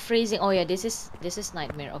yeah, no phrasing. Oh yeah, this is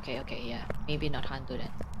nightmare. Okay, yeah. Maybe not Hantu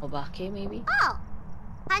then. Obake maybe? Oh,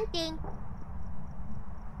 hunting.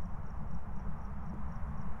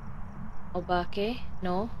 Obake?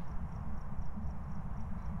 No?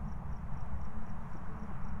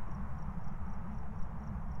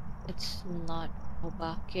 It's not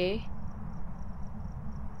Obake.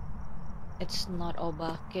 It's not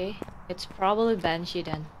Obake. It's probably Banshee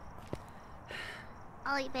then.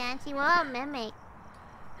 Holy Banshee, what about Mimic?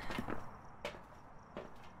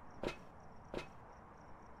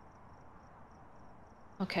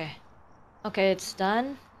 Okay. Okay, it's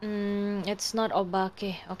done. It's not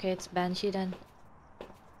Obake. Okay, it's Banshee then.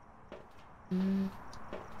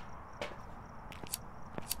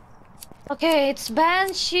 Okay, it's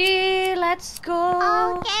Banshee. Let's go.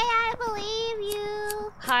 Okay, I believe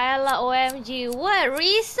you. Hyla OMG. What,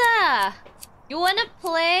 Risa? You wanna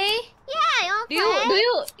play? Yeah, you wanna play?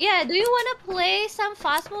 Do you wanna play some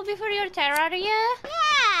Phasmophobia for your Terraria?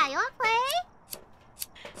 Yeah, you wanna play?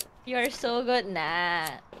 You're so good, nah.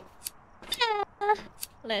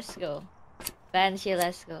 Let's go. Banshee,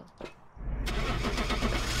 let's go.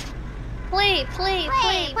 Play.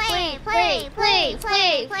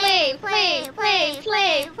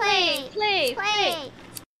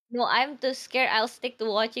 No, I'm too scared. I'll stick to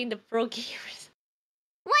watching the pro gamers.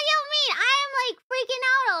 What do you mean? I am like freaking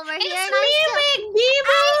out over here. It's And Mimic,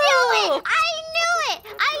 Bibo! I knew it!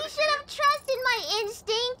 I should have trusted my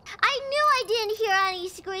instinct. I knew I didn't hear any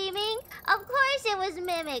screaming. Of course it was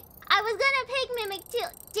Mimic. I was gonna pick Mimic too.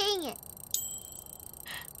 Dang it.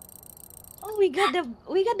 Oh, we got the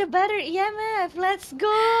better EMF. Let's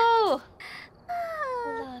go.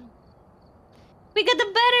 Hold on. We got the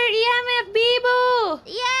better EMF, Bibo.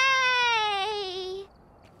 Yay!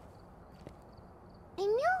 I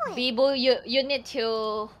knew it. Bibo, you need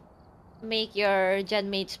to make your gen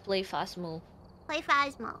mates play Phasmo. Play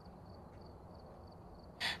Phasmo.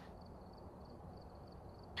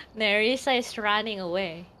 Nerissa is running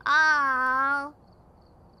away. Oh.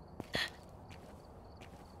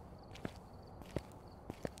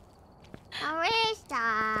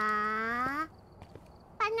 Nerissa.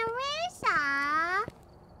 But Nerissa,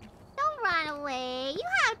 don't run away. You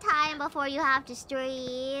have time before you have to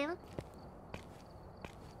stream.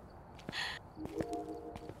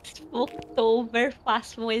 October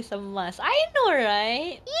Phasmo is a must. I know,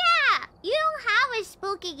 right? Yeah! You don't have a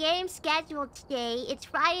spooky game scheduled today. It's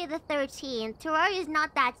Friday the 13th. Terraria is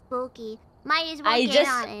not that spooky. Might as well get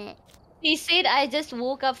on it. He said I just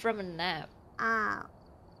woke up from a nap. Oh.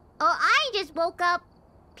 Oh, I just woke up,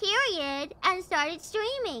 period, and started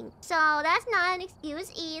streaming. So that's not an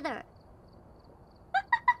excuse either.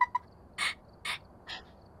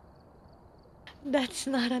 That's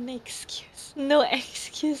not an excuse. No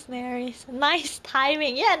excuse, Nerissa. Nice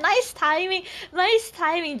timing. Yeah, nice timing. Nice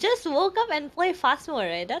timing. Just woke up and play Phasmo,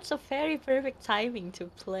 right? That's a very perfect timing to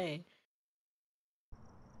play.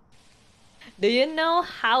 Do you know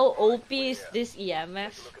how OP is this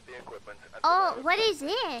EMF? Oh, what is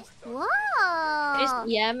this? Whoa! This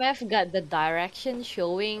EMF got the direction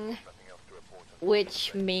showing,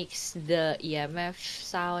 which makes the EMF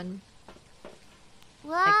sound.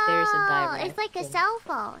 Whoa! Like there's a direction. It's like a cell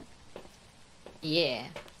phone. Yeah.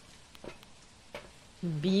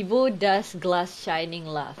 Bibo does glass shining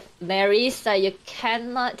laugh. Nerissa, you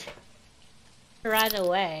cannot run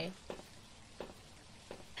away.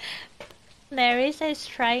 Nerissa is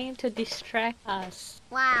trying to distract us.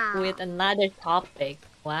 Wow. With another topic.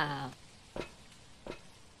 Wow.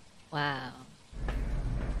 Wow.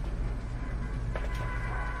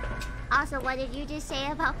 Also, what did you just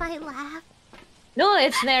say about my laugh? No,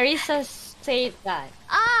 it's Nerissa said that.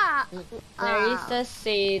 Ah! Nerissa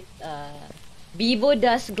said, Bibo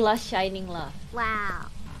does glass shining laugh. Wow.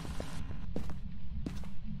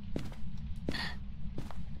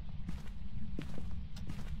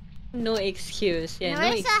 No excuse. Yeah,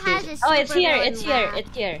 Nerissa no has excuse. a Oh, it's here. supervillain It's here. laugh.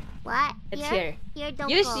 It's here. What? It's here. Here, don't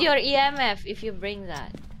Use go. your EMF if you bring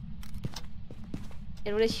that.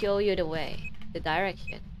 It will show you the way, the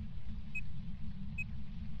direction.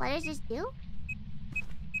 What does this do?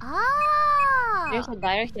 Oh! There's a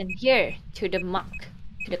direction here to the mug,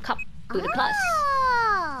 to the cup, to the glass.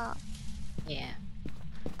 Oh! Yeah.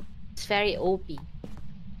 It's very OP.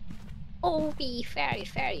 OP, very,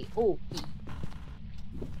 very OP.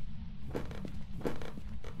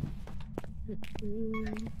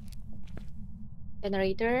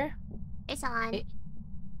 Generator. It's on.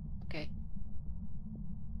 Okay.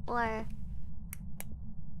 Or...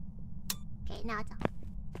 Okay, now it's on.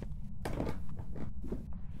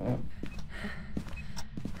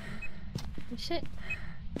 Is it?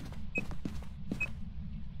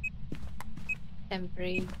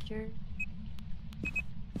 Temperature.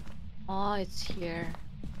 Oh, it's here.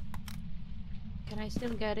 Can I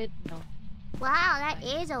still get it? No. Wow, that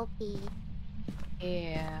is OP.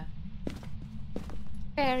 Yeah.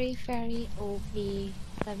 Very, very OP.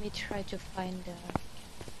 Let me try to find the...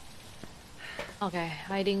 Okay,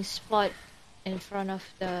 hiding spot in front of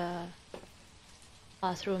the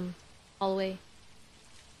bathroom hallway.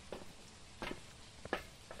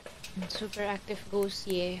 Super active ghost,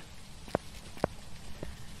 yeah.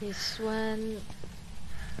 This one...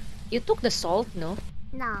 You took the salt, no?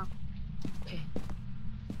 No. Okay.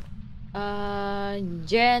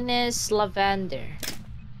 Janice Lavender.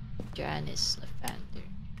 Janice Lavender.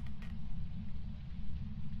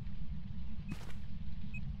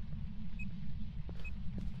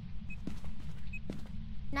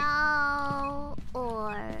 No.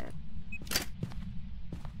 Or...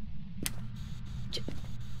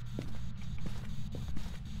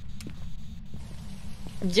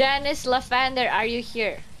 Janice Lavender, are you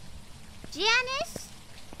here? Janice?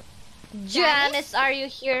 Janice, are you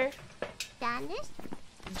here? Janice?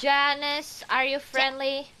 Janice, are you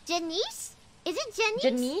friendly? Janice? Is it Janice?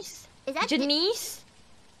 Janice? Is that Janice?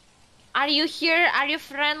 Are you here? Are you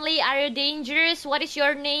friendly? Are you dangerous? What is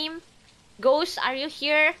your name? Ghost, are you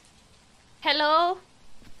here? Hello?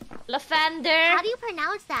 Lavender? How do you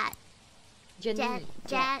pronounce that? Janice.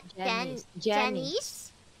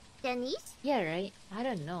 Janice? Janice? Yeah, right? I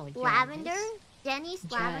don't know. Lavender? Janice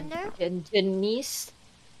Lavender? Janice?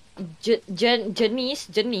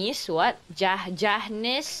 Janice? What?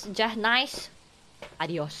 Janice?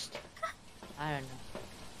 Adios. I don't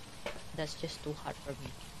know. That's just too hard for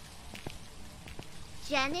me.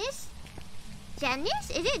 Janice? Janice?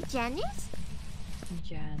 Is it Janice?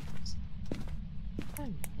 Janice. I don't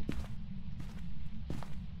know.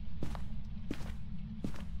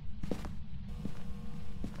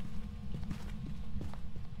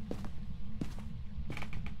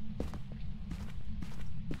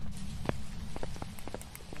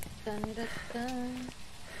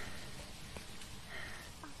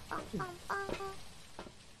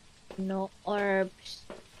 No orbs.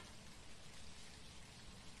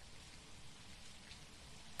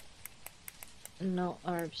 No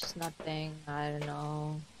orbs, nothing. I don't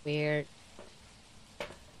know. Weird.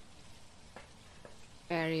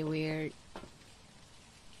 Very weird.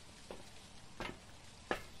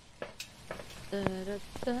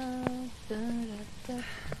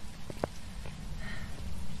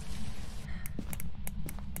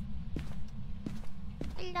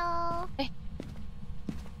 Hello? Hey.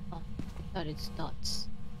 Oh, I thought it's dots.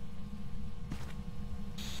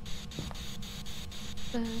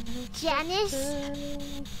 Janice?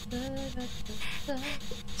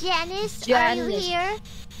 Janice, are you here?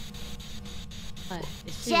 What?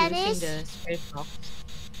 Is she Janice? using the spirit box?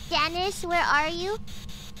 Janice, where are you?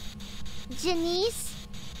 Janice?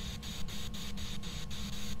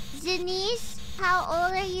 Janice, how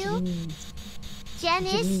old are you?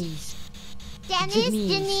 Janice?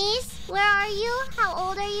 Janice, where are you? How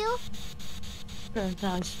old are you?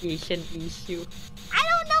 Pronunciation issue. I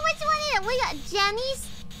don't know which one it is. We got Janice,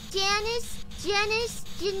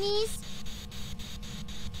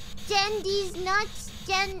 Jendy's nuts,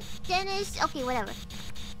 Janice. Okay, whatever.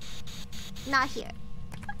 Not here.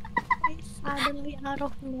 Suddenly out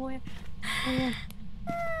of nowhere.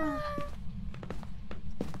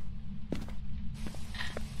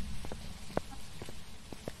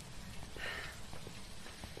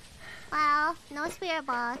 Well, no spirit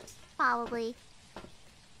box, probably.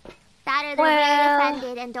 That or they're Well, really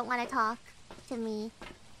offended and don't want to talk to me.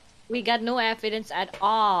 we got no evidence at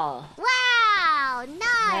all. Wow,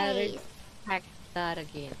 Better nice. check that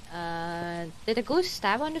again. Did the ghost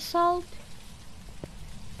stab on the salt?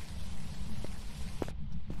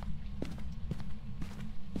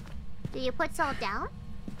 Do you put salt down?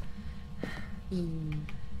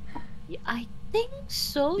 Yeah, I think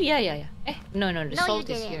so. Yeah. Eh, no, the No, salt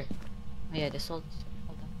you is didn't. here. Oh, yeah, the salt is here.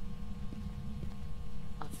 Hold on.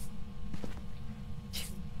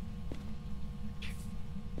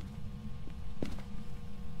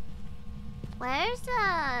 Where's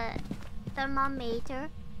the thermometer?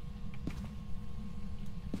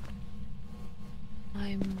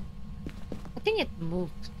 I think it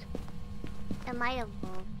moved. It might have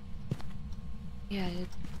moved. Yeah, the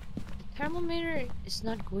thermometer is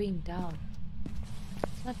not going down.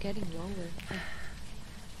 It's not getting lower. Eh.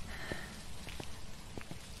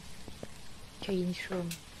 Change room.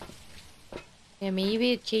 Yeah,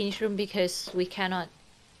 maybe it changed room because we cannot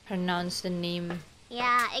pronounce the name.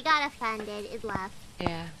 Yeah, it got offended. It left.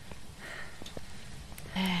 Yeah.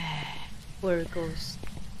 Poor ghost.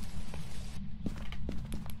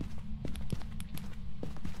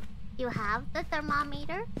 You have the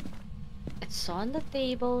thermometer? It's on the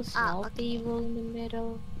table, small okay. table in the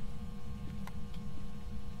middle.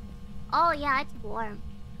 Oh yeah, it's warm.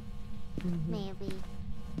 Mm-hmm. Maybe.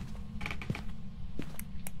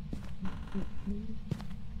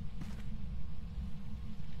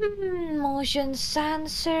 Motion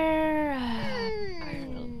sensor. I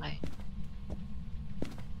don't know why.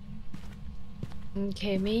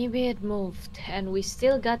 Okay, maybe it moved and we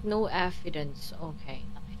still got no evidence. Okay.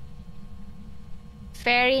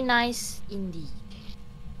 Very nice indeed.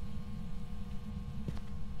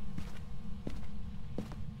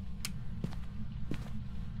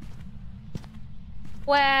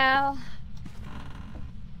 Well,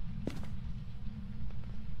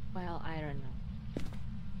 I don't know.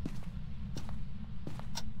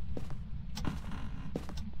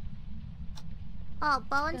 Oh,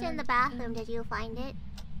 Bowen's in the bathroom. Did you find it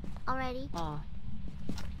already?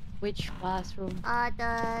 Which bathroom?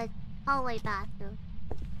 The hallway bathroom.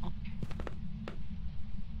 Okay.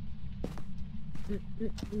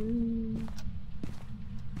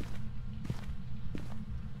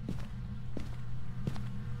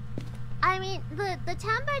 mean, the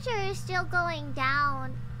temperature is still going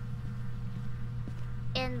down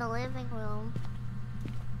in the living room.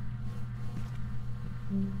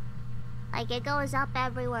 Like, it goes up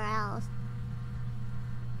everywhere else.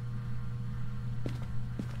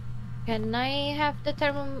 Can I have the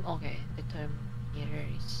thermom? Okay, the thermometer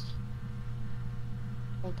is.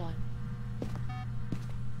 Hold on.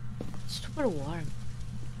 It's super warm.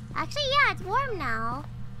 Actually, yeah, it's warm now.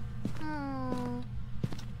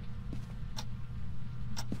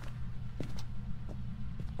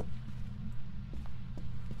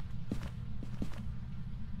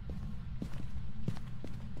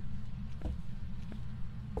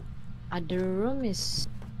 The room is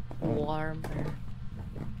warmer.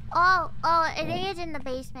 Oh, I think it's in the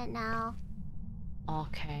basement now.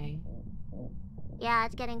 Okay. Yeah,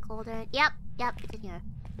 it's getting colder. Yep, it's in here.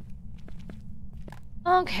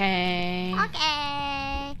 Okay.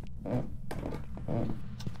 Okay.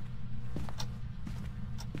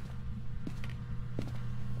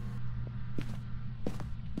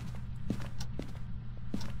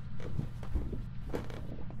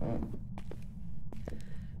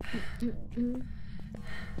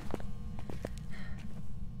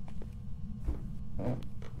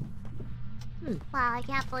 Wow, I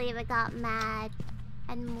can't believe it got mad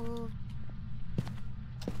and moved.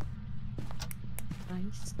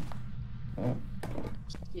 Nice.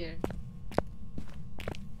 Here.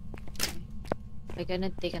 Okay. I'm gonna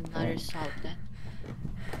take another salt then.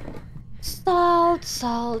 Salt,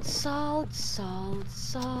 salt, salt, salt,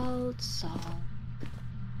 salt, salt.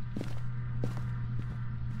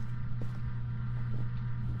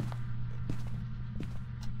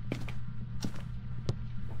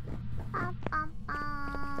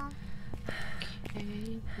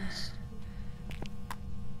 Okay, this.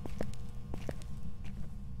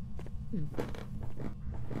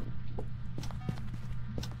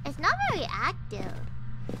 It's not very active.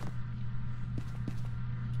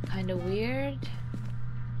 Kinda weird.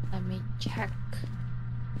 Let me check.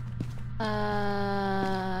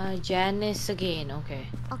 Janice again, okay.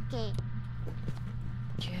 Okay.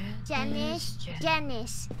 Janice.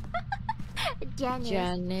 Janice.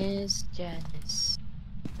 Janice.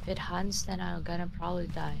 If it hunts, then I'm gonna probably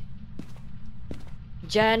die.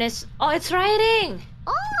 Janice. Oh, it's riding!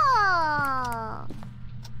 Oh!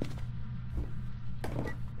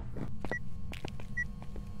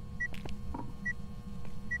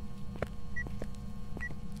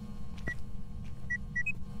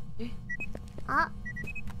 Eh?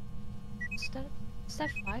 Is that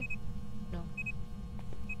 5? No.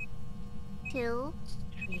 2,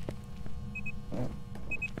 3.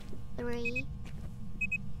 3.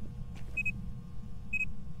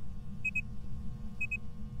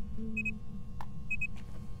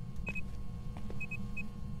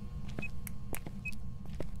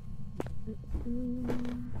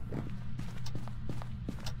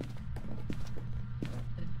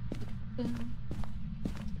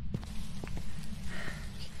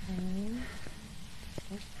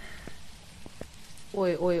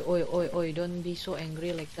 Oi, don't be so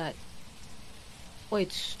angry like that. Oh,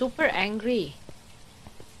 it's super angry.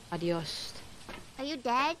 Adios. Are you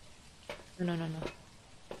dead? No.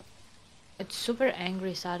 It's super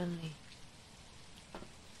angry suddenly.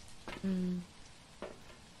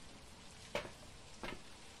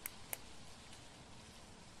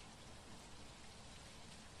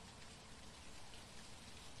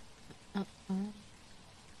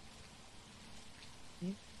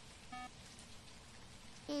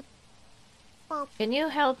 Can you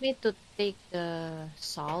help me to take the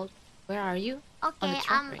salt? Where are you? Okay,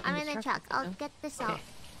 truck, right? I'm in the truck. I'll get the salt.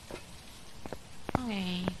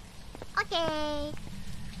 Okay. Okay.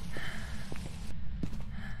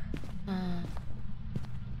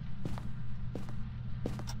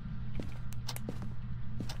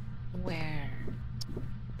 Where?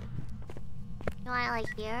 You want it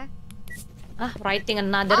like here? Writing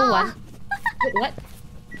another one. Wait, what?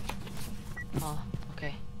 Oh,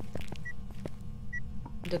 okay.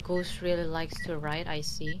 The ghost really likes to write, I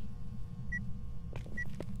see.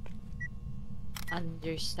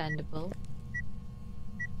 Understandable.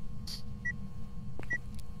 It's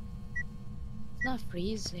not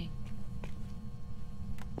freezing.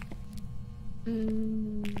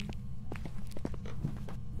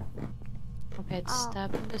 Okay, let's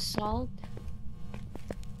step in the salt.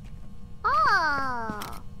 Oh!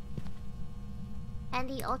 And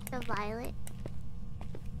the ultraviolet?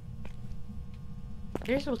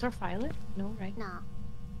 There's ultraviolet? No, right? No.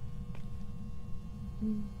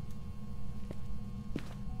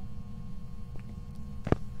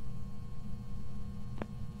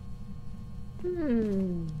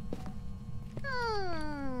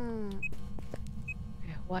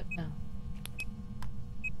 What now?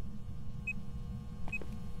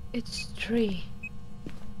 It's 3.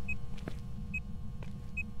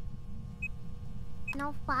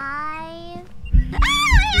 No 5.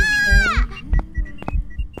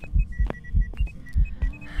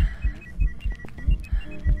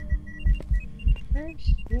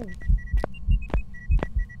 Where's you?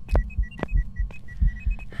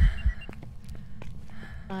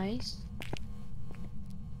 Nice.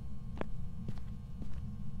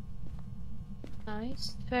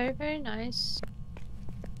 Nice. Very, very nice.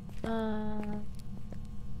 I'm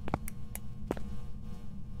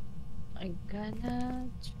gonna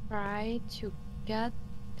try to get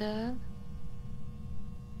the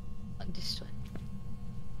this one.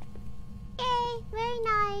 Yay! Very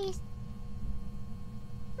nice.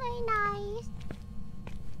 Very nice.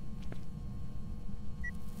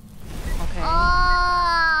 Okay.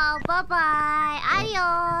 Oh, bye bye.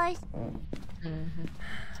 Adios.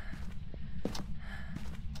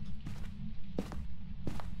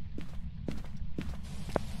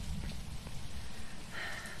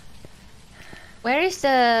 Where is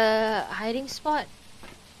the hiding spot?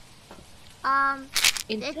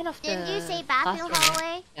 In front of the. Didn't you say bathroom classroom, hallway?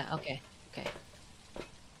 right? Yeah. Okay. Okay.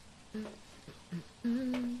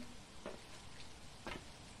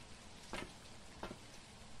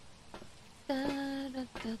 Da, da,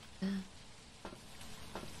 da, da.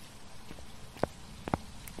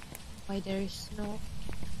 Why there is no.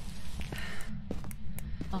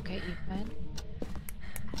 Okay, event.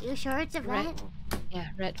 You sure it's a Red. vent? Yeah,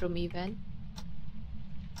 red room event.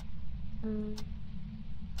 I'm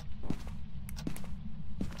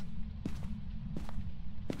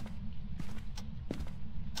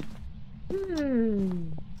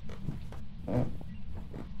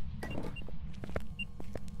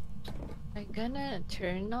gonna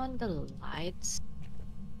turn on the lights.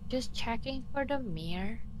 Just checking for the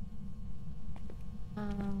mirror.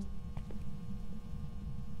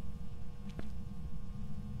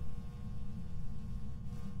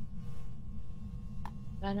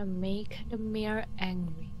 Gonna make the mirror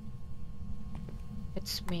angry.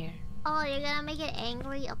 It's mirror. Oh, you're gonna make it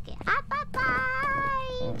angry? Okay. Ah, bye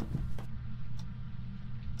bye!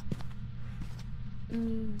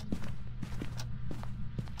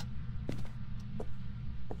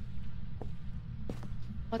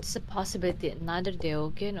 What's the possibility? Another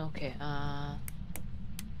Deogen? Okay,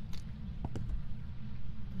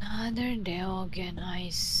 another Deogen, I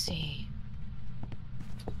see.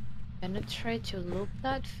 Gonna try to look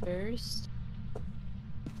that first.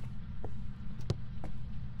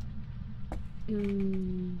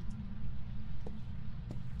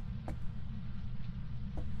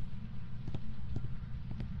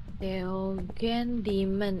 Deogen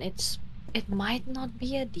demon. It might not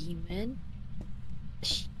be a demon.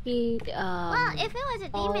 Well, if it was a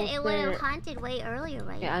demon, it would have Walter. haunted way earlier,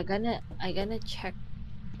 right? Yeah, I gonna check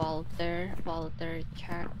Walter,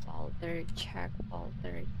 check, Walter, check,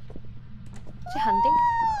 Walter. Is it hunting?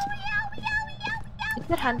 Is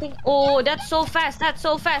it hunting? Oh, that's so fast! That's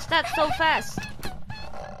so fast! That's so fast!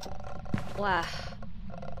 Wow.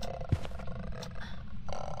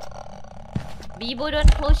 Bibo,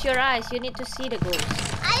 don't close your eyes. You need to see the ghost.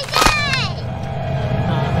 I did!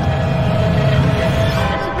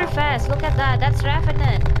 That's super fast. Look at that. That's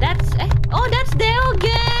Revenant. That's oh, that's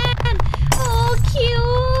Deogen. Oh,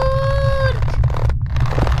 cute.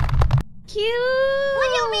 Cute. What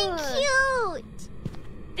do you mean cute?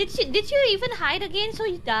 Did you even hide again? So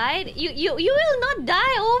you died. You will not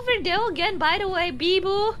die over Deogen. By the way,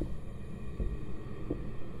 Bibo.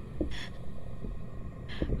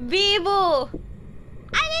 Bibo.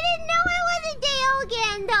 I didn't know it was a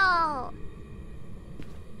Deogen though.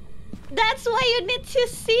 That's why you need to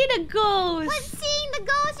see the ghost. But seeing the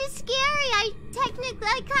ghost is scary. I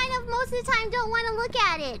kind of most of the time don't want to look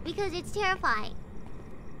at it because it's terrifying.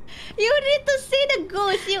 You need to see the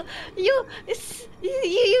ghost. You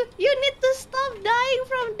need to stop dying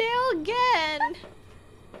from Deogen.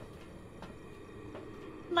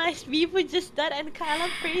 Nice, people just died and Kyla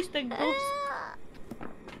praised the ghost.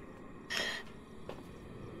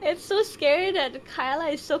 It's so scary that Kyla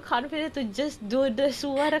is so confident to just do this.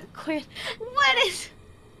 What a queen. What is...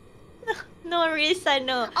 No, Risa,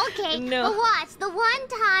 no. Okay, no. but watch. The one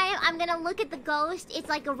time I'm gonna look at the ghost, it's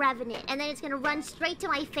like a revenant, and then it's gonna run straight to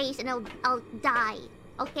my face, and I'll die.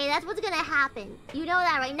 Okay, that's what's gonna happen. You know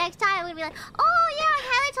that, right? Next time I'm gonna be like, oh yeah,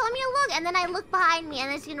 Hannah told me to look, and then I look behind me,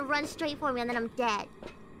 and it's gonna run straight for me, and then I'm dead.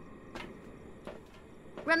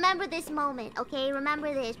 Remember this moment, okay?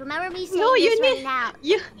 Remember this. Remember me saying this right now.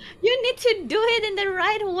 You need to do it in the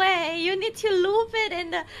right way. You need to loop it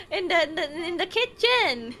in the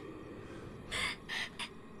kitchen.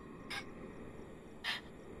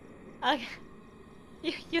 Okay.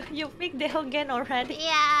 You picked the again already.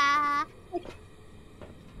 Yeah.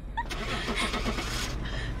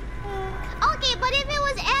 Okay, but if it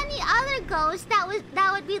was any other ghost, that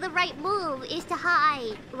would be the right move, is to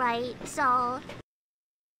hide, right? So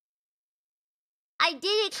I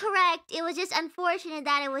did it correct. It was just unfortunate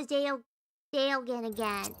that it was Daogen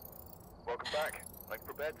again. Welcome back. I've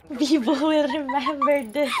prepared some People will remember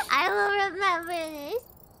this. I will remember this.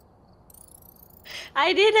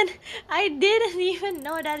 I didn't even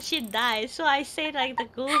know that she died, so I say like the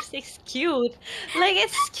ghost is cute. Like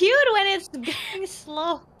it's cute when it's getting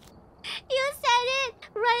slow. You said it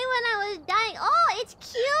right when I was dying. Oh, it's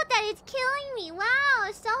cute that it's killing me.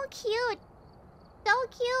 Wow, so cute. So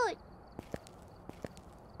cute.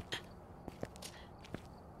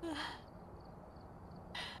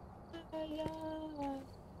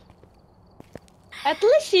 At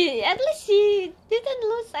least she didn't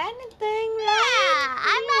lose anything, right? Yeah,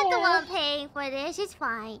 I'm not the one paying for this. It's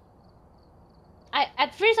fine.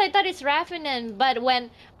 At first I thought it's Raffinen, but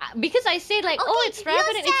when because I said like, Okay, oh, it's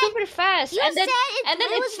Raffinen, it's super fast, you and then said it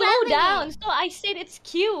it was slowed Revenant. down, so I said it's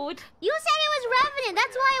cute. You said it was Revenant.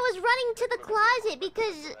 That's why I was running to the closet,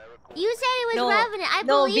 because you said it was Revenant. I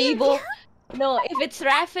believed Bibo. you. No, if it's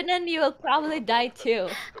Raffinen, you will probably die too.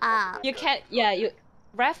 You can't. Yeah, you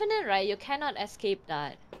Raffinen, right? You cannot escape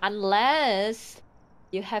that unless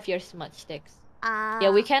you have your smudge sticks. Yeah,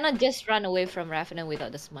 we cannot just run away from Raffinen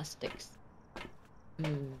without the smudge sticks.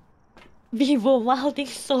 Vivo mouthing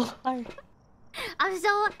so hard. I'm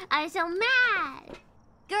so mad.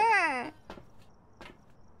 Grr.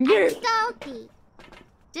 Grr. I'm salty.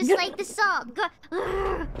 Just Grr. like the salt.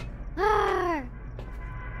 Grr. Grr.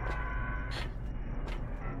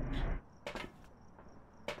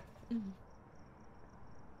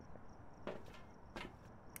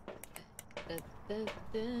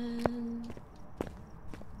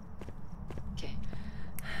 Okay.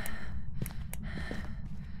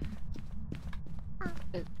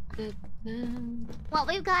 Well,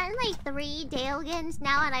 we've gotten like 3 Daogans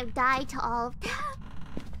now, and I've died to all of them.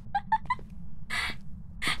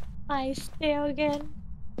 Nice, Daogen.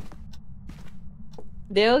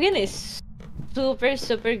 Daogen is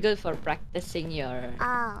super good for practicing your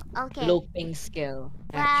looping skill,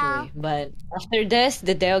 actually. But after this,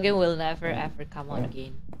 the Daogen will never ever come out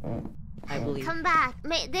again. I believe. Come back.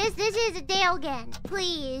 This is a Daogen.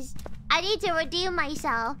 Please. I need to redeem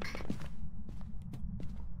myself.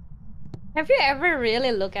 Have you ever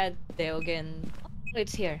really looked at Daogen? Oh,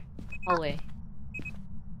 it's here. Hallway.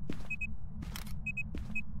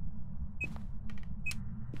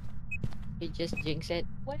 You just jinx it.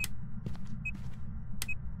 What?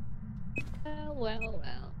 Well.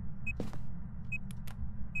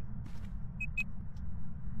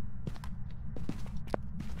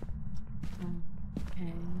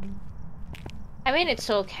 Okay. I mean, it's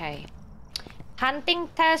okay. Hunting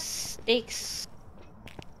test takes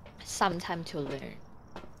some time to learn.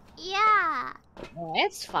 Yeah.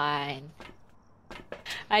 It's fine.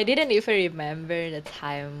 I didn't even remember the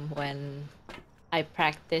time when I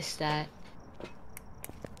practiced that.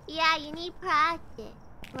 Yeah, you need practice,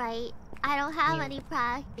 right? I don't have any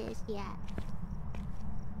practice yet.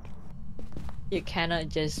 You cannot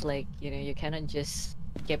just like, you cannot just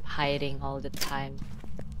keep hiding all the time.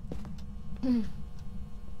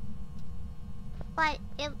 But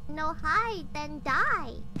if no hide, then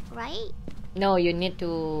die, right? No, you need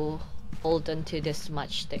to hold on to the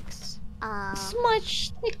smudge sticks.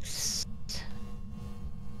 Smudge sticks.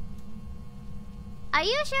 Are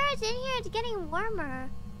you sure it's in here? It's getting warmer.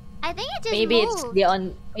 I think it just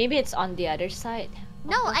moved. Maybe it's on the other side.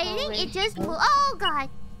 No, I think it just moved. Oh god.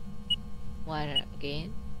 What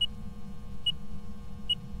again?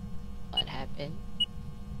 What happened?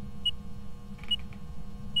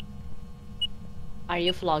 Are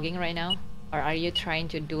you vlogging right now? Or are you trying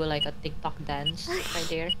to do like a TikTok dance right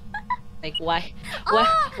there? Like why?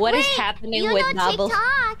 What is happening with Double?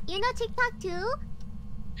 TikTok? You know TikTok too?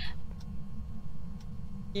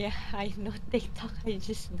 Yeah, I know TikTok. I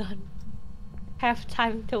just don't have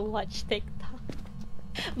time to watch TikTok.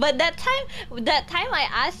 But that time I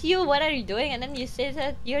asked you what are you doing, and then you said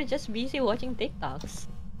that you're just busy watching TikToks.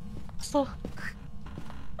 So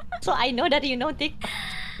I know that you know TikTok.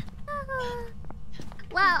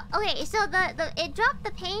 Well, okay, so it dropped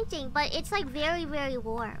the painting, but it's like very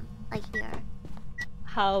warm, like here.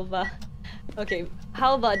 How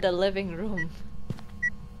about the living room?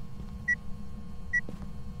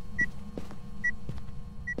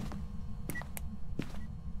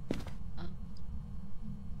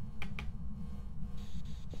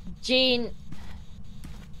 Jane,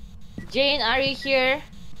 are you here?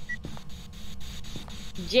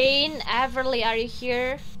 Jane, Everly, are you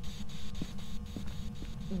here?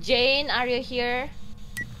 Jane, are you here?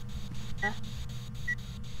 Huh?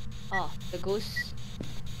 Oh, the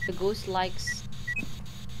ghost likes.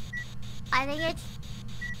 I think it's...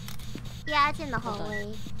 Yeah, it's in the Hold on.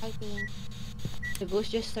 hallway, I think. The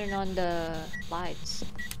ghost just turned on the lights.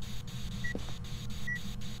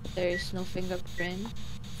 There is no fingerprint.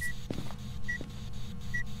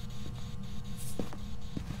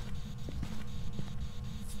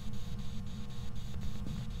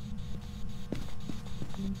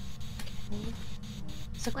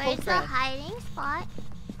 It's a Where's the culprit. hiding spot?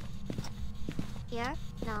 Here?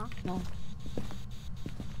 No. No.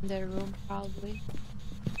 In the room, probably.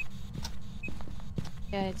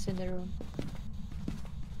 Yeah, it's in the room.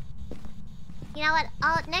 You know what?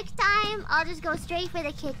 Next time, I'll just go straight for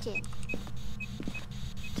the kitchen.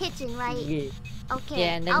 Kitchen, right? Yeah. Okay,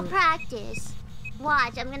 Yeah, and then... I'll practice.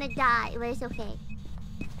 Watch, I'm gonna die, but it's okay.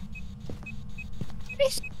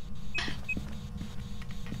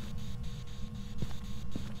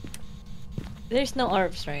 There's no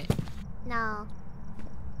orbs, right? No.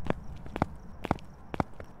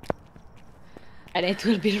 And it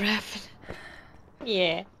will be Raven.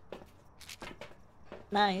 Yeah.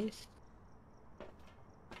 Nice.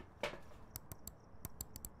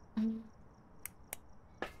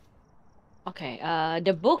 Okay,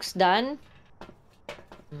 the book's done.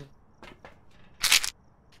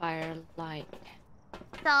 Firelight.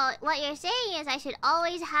 So, what you're saying is I should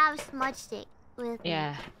always have smudge stick with me.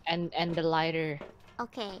 Yeah, and the lighter.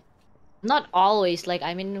 Okay. Not always, like,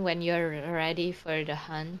 I mean when you're ready for the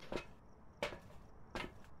hunt.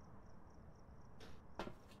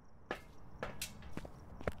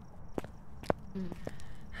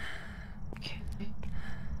 Okay.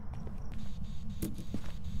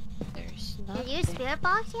 There's nothing. Did you spirit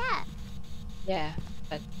box yet? Yeah,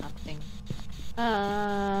 but nothing.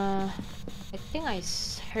 I think I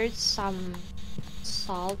heard some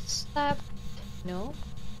salt step. No?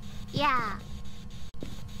 Yeah.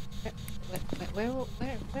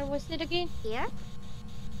 Where was it again? Here?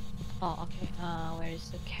 Oh, okay. Where's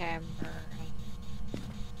the camera?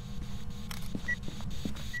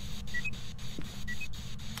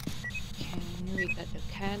 Okay, we got the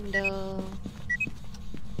candle.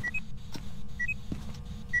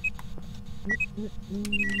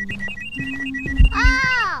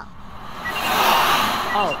 Oh!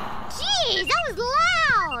 Oh. Jeez, that was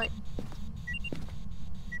loud!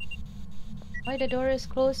 Why the door is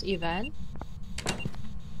closed, Ivan?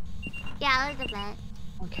 Yeah, look at that.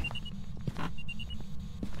 Okay.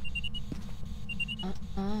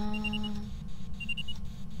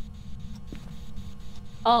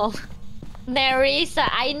 Oh, Nerissa,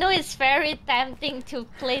 I know it's very tempting to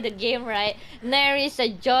play the game, right? Nerissa,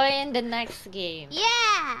 join the next game.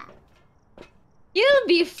 Yeah! You'll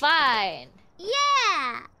be fine.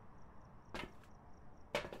 Yeah!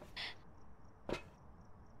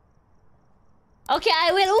 Okay,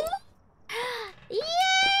 I will. Yay!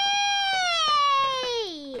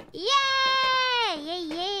 Yay! Yay!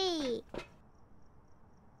 Yay!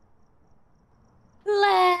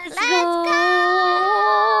 Let's Let's go.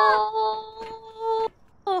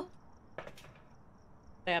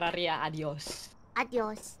 Terraria, adios.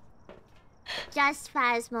 Adios. Just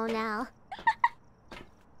Phasmo now.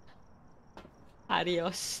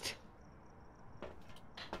 Adios.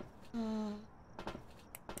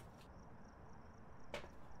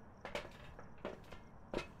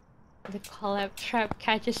 The collab trap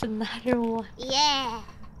catches another one. Yeah.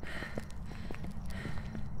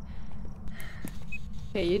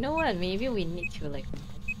 Okay, you know what? Maybe we need to like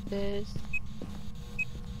move this.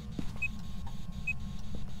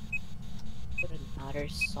 Put another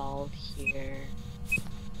salt here.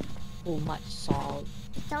 Too much salt.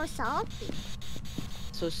 So salty.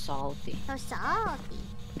 So salty. So salty.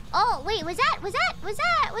 Oh, wait, was that What?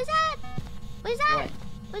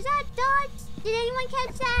 dots? Did anyone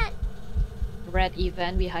catch that? Red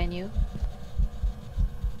event behind you.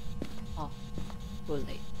 Oh, too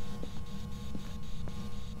late.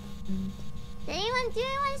 Did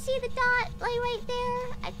anyone see the dot like right there?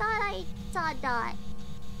 I thought I saw a dot.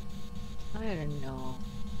 I don't know.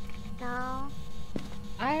 No.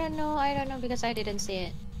 I don't know because I didn't see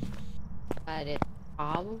it. But it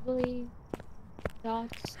probably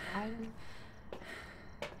dots. I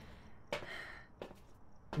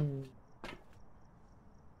don't know.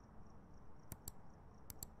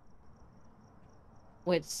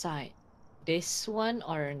 Which side? This one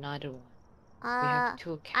or another one? We have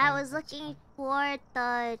two I was cameras looking on for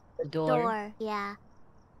the the door. door. Yeah.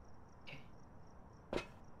 Okay.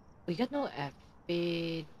 We got no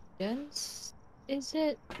evidence, is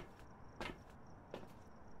it?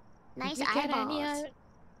 Nice Did we get any eyeballs.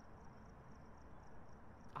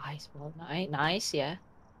 eyes? Well, nice, yeah.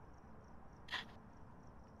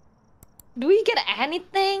 Do we get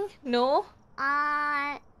anything? No?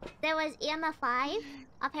 There was EMF 5,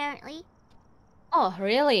 apparently. Oh,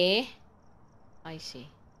 really? I see.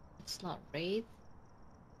 It's not Wraith.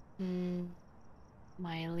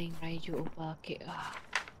 Smiling Raiju Obake.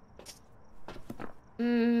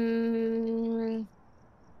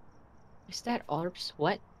 Is that orbs?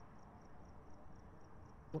 What?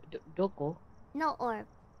 Doko? No orb.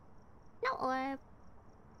 No orb.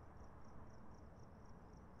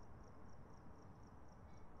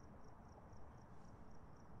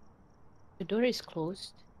 The door is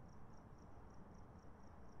closed.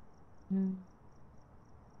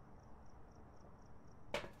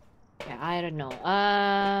 Yeah, I don't know.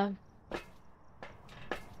 I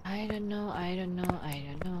don't know.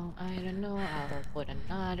 I'll put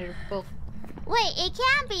another book. Wait, it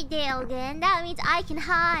can't be Dale then. That means I can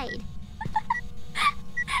hide.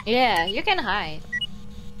 Yeah, you can hide.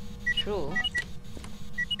 True.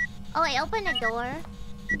 Oh wait, open the door.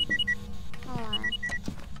 Hold on.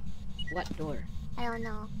 What door? I don't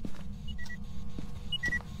know.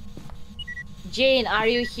 Jane, are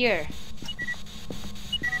you here?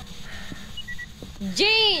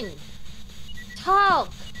 Jane! Talk!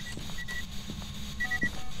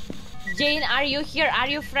 Jane, are you here? Are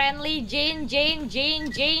you friendly? Jane. Dang.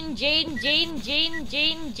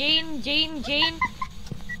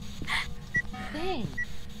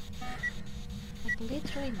 Like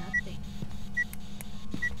literally nothing.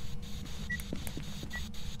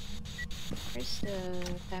 Where's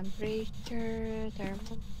the temperature?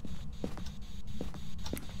 Thermal?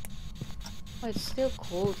 Oh, it's still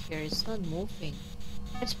cold here. It's not moving.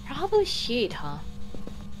 It's probably shade, huh?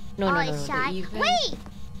 No, it's the shy. event. Wait!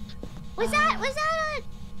 Was that a...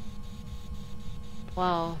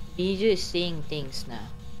 Wow, Biju is seeing things now.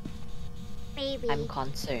 Maybe. I'm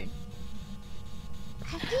concerned.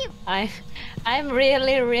 I keep... I'm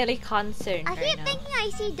really concerned I right keep now. thinking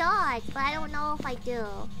I see dots, but I don't know if I do.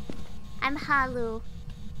 I'm Halu,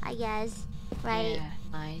 I guess. Right? Yeah,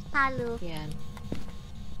 nice. Halu. Yeah.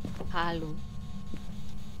 Halu.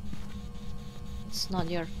 It's not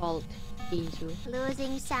your fault, Biju.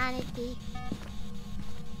 Losing sanity.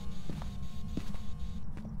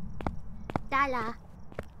 Dala.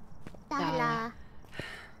 Dala.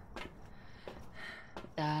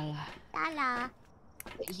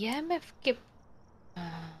 Yeah, EMF keep...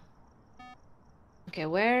 Okay,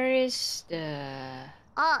 where is the...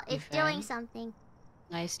 Oh, it's event? doing something.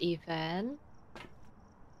 Nice event.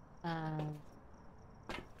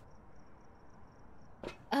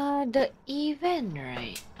 The event,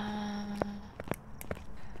 right?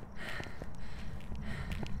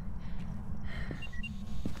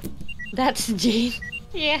 That's Jane.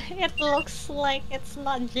 Yeah, it looks like it's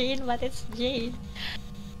not Jane, but it's Jane.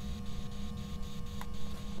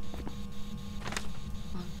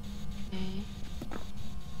 Okay.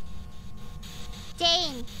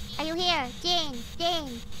 Jane, are you here? Jane.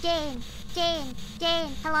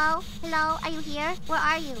 Hello? Are you here? Where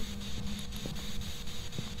are you?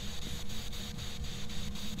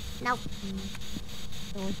 Nope.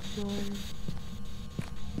 No door.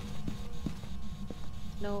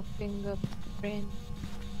 No fingerprint.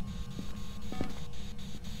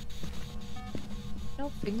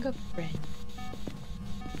 No fingerprint.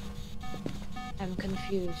 I'm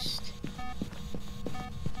confused.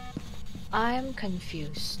 I'm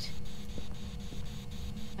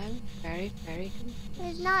very confused.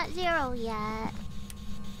 It's not 0 yet.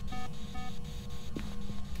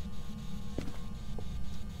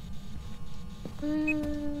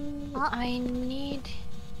 I need...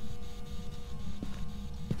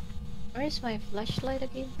 Where's my flashlight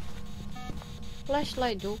again?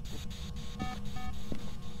 Flashlight Doku.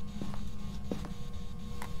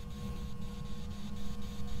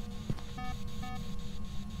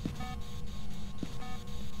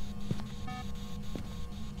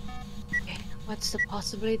 Okay, what's the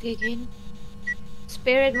possibility again?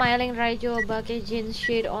 Spirit, Myling, Raijo, Obake, Jin,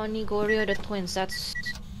 Shade, Oni, Goryo, the twins. That's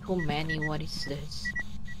too many. What is this?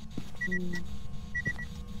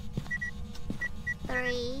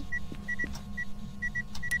 3.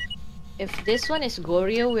 If this one is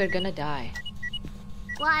Goryo, we're gonna die.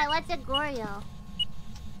 Why? What's a Goryo?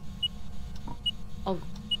 Oh,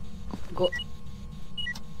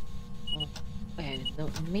 okay, no,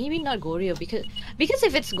 maybe not Goryo because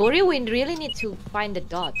if it's Goryo, we really need to find the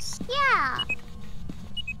dots. Yeah.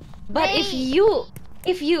 But Wait.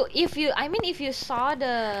 if you saw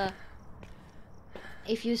the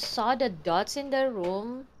dots in the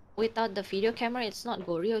room without the video camera, it's not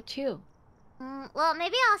Goryo too. Well,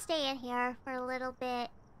 maybe I'll stay in here for a little bit.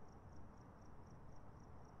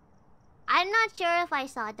 I'm not sure if I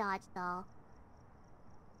saw dots though.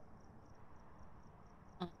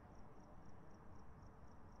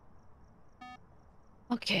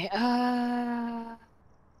 Okay, and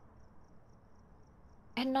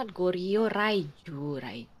not Goryo, Raiju,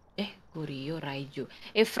 right? Goryo, Raiju.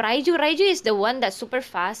 If Raiju is the one that's super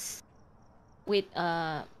fast with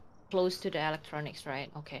close to the electronics,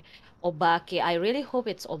 right? Okay. Obake, I really hope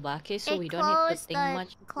it's Obake, so we don't need to Closed think the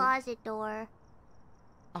much. closet door.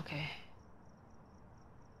 Okay.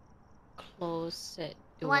 Close it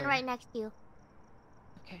The door. one right next to you.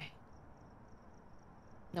 Okay.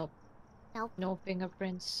 Nope. Nope. No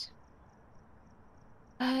fingerprints.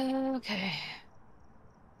 Okay.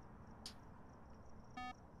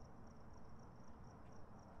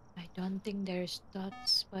 I don't think there's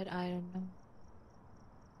dots, but I don't know.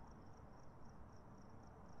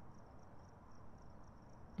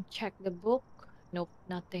 Check the book. Nope,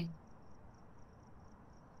 nothing.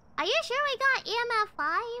 Are you sure we got EMF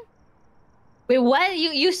 5? Wait, what?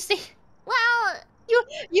 You say? Well, you're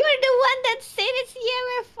the one that said it's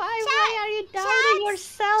EMF 5. Why are you doubting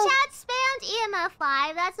yourself? Chat spammed EMF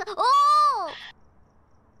 5. That's oh.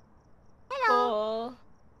 Hello. Oh,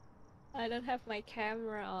 I don't have my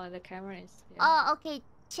camera. Oh, the camera is there. Oh, okay.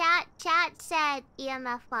 Chat said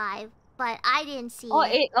EMF 5, but I didn't see Oh,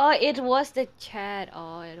 it. it was the chat.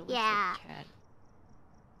 Oh, it was the chat.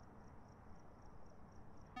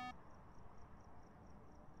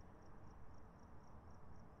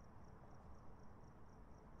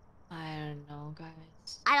 I don't know,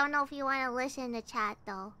 guys. I don't know if you want to listen to chat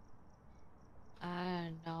though. I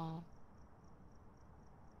don't know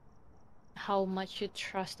how much you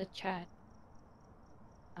trust the chat.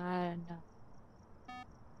 I don't know.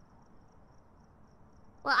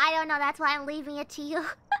 Well, I don't know. That's why I'm leaving it to you.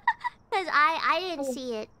 Because I didn't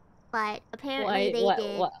see it. But apparently they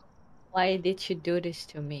did. Why did you do this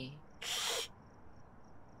to me?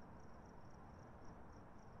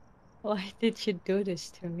 Why did you do this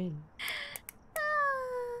to me?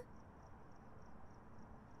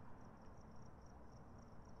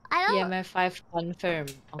 I don't... EMF 5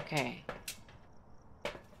 confirmed. Okay.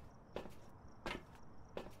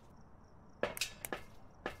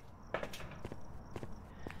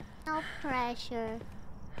 No pressure.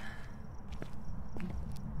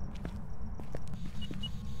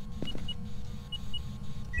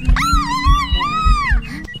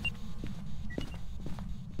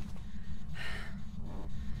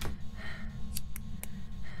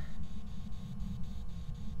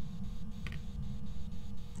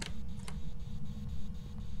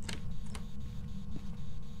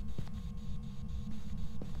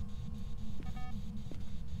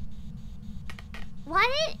 Why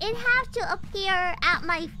did it have to appear at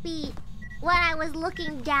my feet when I was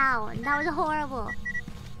looking down? That was horrible.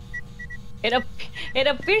 It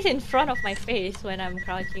appears in front of my face when I'm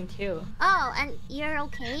crouching too. Oh, and you're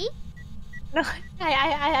okay? No,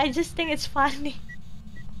 I just think it's funny.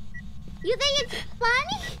 You think it's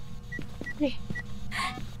funny?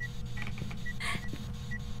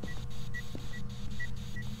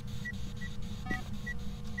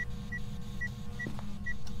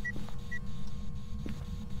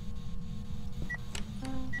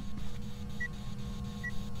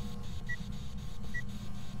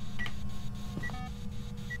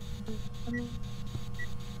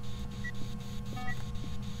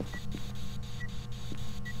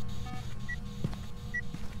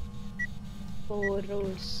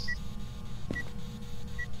 Photos.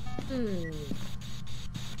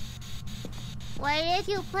 Why did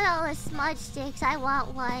you put all the smudge sticks? I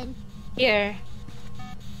want one. Here.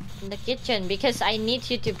 In the kitchen, because I need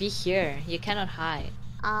you to be here. You cannot hide.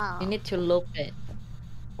 Oh. You need to look it.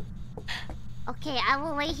 Okay, I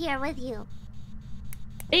will wait here with you.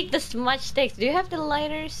 Take the smudge sticks. Do you have the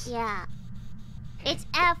lighters? Yeah. It's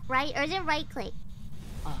F, right? Or is it right click?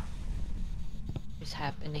 Oh. What's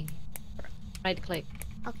happening? Right click.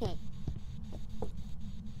 Okay.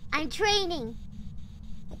 I'm training.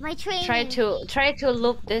 My training. Try to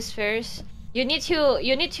loop this first. You need to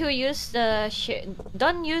use the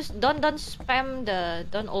don't spam the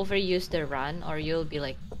don't overuse the run, or you'll be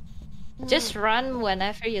like just run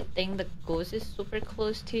whenever you think the ghost is super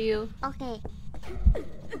close to you. Okay.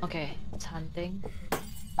 Okay, it's hunting.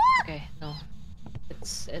 Okay, no.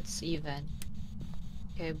 It's even.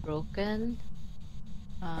 Okay, broken.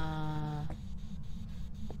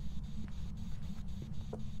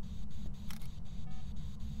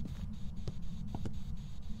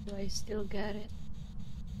 Do I still get it?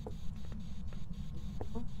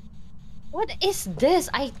 What is this?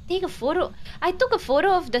 I take a photo. I took a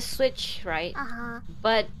photo of the switch, right?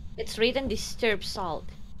 But it's written disturb salt.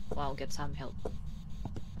 Wow, get some help.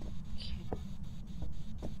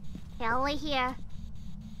 Okay, I'll wait here.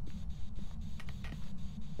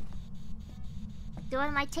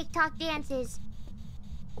 Doing my TikTok dances.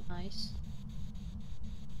 Nice.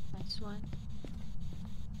 Nice one.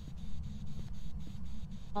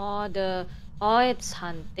 Oh, it's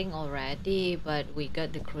hunting already, but we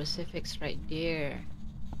got the crucifix right there.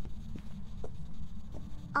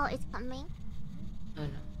 Oh, it's coming. Oh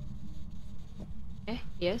no. Eh,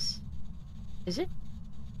 yes. Is it?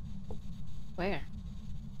 Where?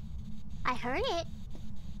 I heard it.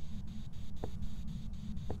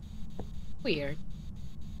 Weird.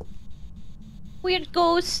 Weird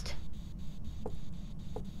ghost.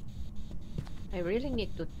 I really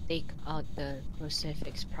need to take out the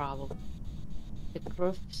crucifix, probably. The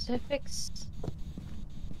crucifix?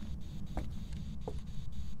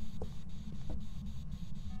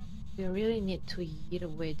 We really need to eat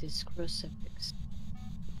away this crucifix.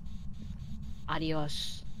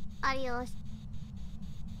 Adios. Adios.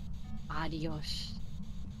 Adios.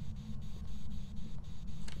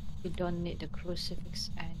 We don't need the crucifix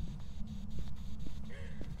and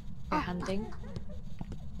we're hunting.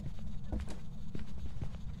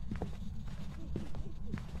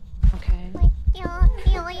 Okay.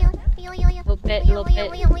 Loop it, loop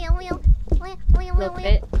it. Loop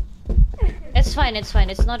it. It's fine, it's fine.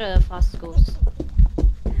 It's not a fast ghost.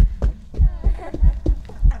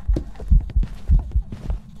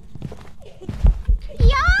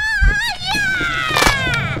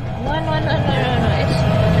 No. It's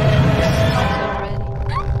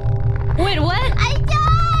already. Wait, what? I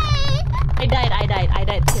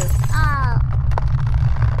died too. Oh.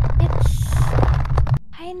 It's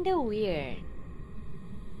kinda weird.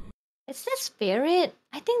 Is that spirit?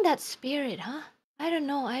 I think that's spirit, huh? I don't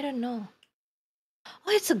know.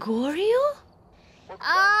 Oh, it's a Goryo?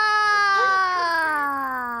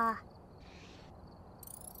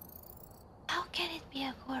 How can it be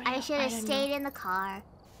a Goryo? I should have stayed in the car.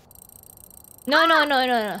 No. Hi,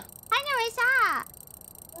 Narissa.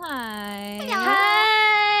 Hi. Hello.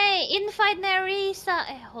 Hi! Invite Narissa.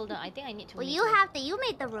 Hold on. I think I need to. Well, make you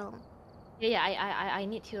made the room. Yeah. I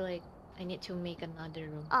need to make another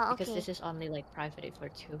room. Oh, because okay. this is only like private for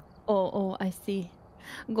 2. Oh, I see.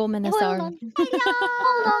 Gomenasar. Hold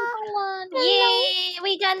on. Yay!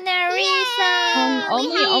 We got Narissa.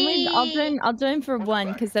 Only I'll join for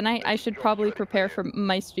 1 because then I should probably prepare for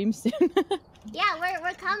my stream soon. Yeah,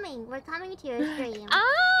 we're coming. We're coming to your stream.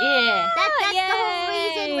 Yeah. That's the whole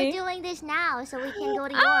reason we're doing this now, so we can go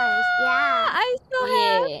to yours. Yeah. I'm so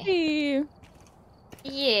happy.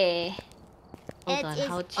 Yeah. Hold on,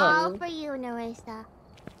 how It's to... all for you, Narissa.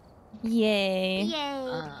 Yay.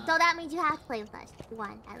 Yay. So that means you have to play with us.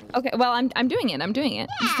 1 at least. Okay, well I'm doing it.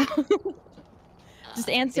 Yeah. Just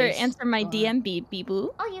answer my DM, bee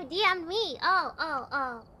boo. Oh, you DM'd me.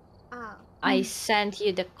 Oh. I sent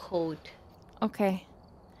you the code. Okay.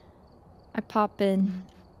 I pop in.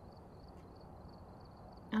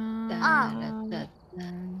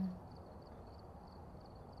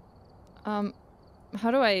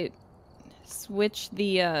 How do I switch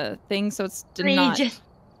the thing so it's not region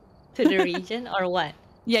to the region or what?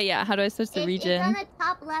 Yeah. How do I switch the region? It's on the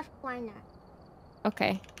top left corner.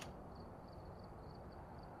 Okay.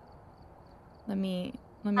 Let me.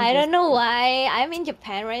 I don't know why I'm in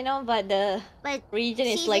Japan right now, but the region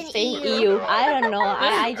is like saying EU. I don't know.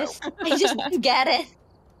 I just get it.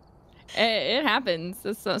 It happens.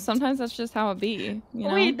 Sometimes that's just how it be. You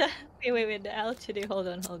know? Wait, the LTD. Hold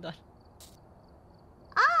on.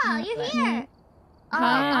 Oh, you're here.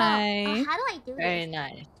 Hi. Oh, how do I do this? Very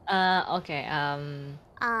nice. Okay.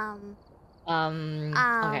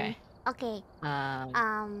 Okay. Okay.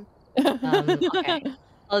 Okay.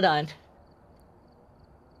 Hold on.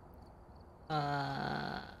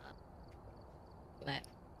 Let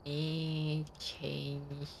me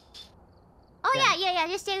change. Oh yeah.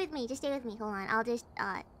 Just stay with me. Hold on. I'll just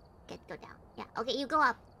go down. Yeah. Okay, you go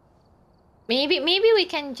up. Maybe we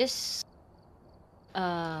can just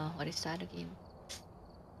what is that again?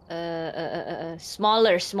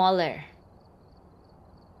 Smaller.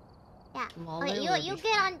 Yeah. Smaller Okay, you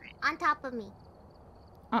get on top of me.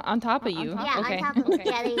 On top of you? Yeah, okay. on top of me.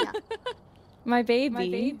 Yeah, there you go. My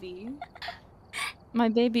baby. My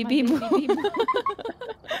baby bee boo.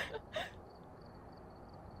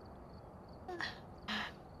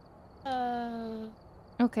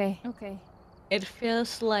 Okay. It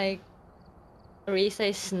feels like Risa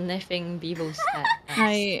is sniffing Bebo's hat.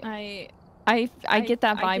 I I get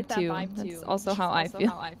that vibe too. That's also how I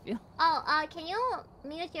feel. Oh, can you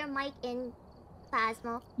mute your mic in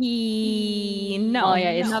Phasmo? No. Oh,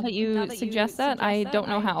 yeah, Now that you suggest that, I don't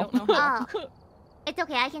know how. Oh, it's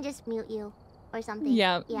okay. I can just mute you or something.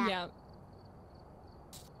 Yeah. Yeah.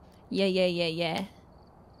 Yeah.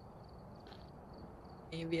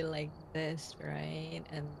 Maybe like this, right?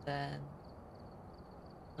 And then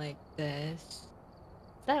like this.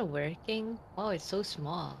 Is that working? Oh, it's so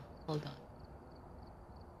small. Hold on.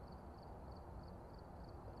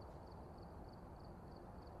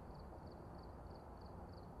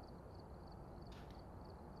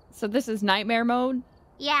 So this is nightmare mode?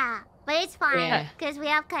 Yeah, but it's fine Yeah. because we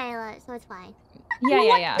have Kyla, so it's fine. Yeah.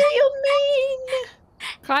 What do you mean?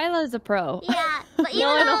 Kyla is a pro. Yeah, but even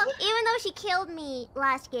though she killed me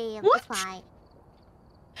last game, What? it's fine.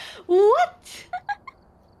 What?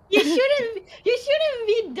 You shouldn't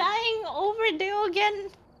be dying over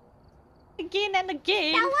Deogen again and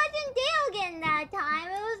again. That wasn't Deogen that time.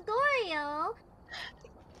 It was Goryo.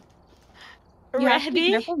 You have to be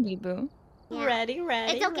Ready? careful, Mibu. Yeah. Ready.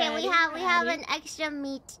 It's okay. ready, We have ready. an extra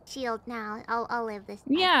meat shield now. I'll live this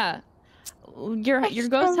time. Yeah. You're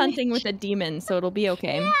ghost hunting with a demon, so it'll be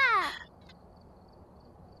okay. Yeah.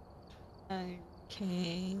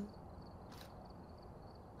 Okay.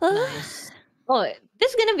 Nice. Oh, this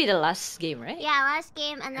is gonna be the last game, right? Yeah, last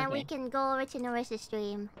game, and then we Okay. can go over to Noris's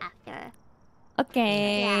stream after.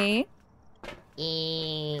 Okay.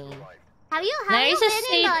 Have you Narissa been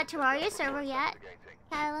in said- the Terraria server yet,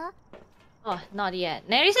 Kyla? Oh, not yet.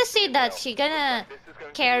 Narissa said that she gonna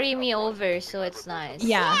carry me over, so it's nice.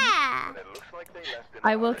 Yeah. Yeah. And it looks like they left in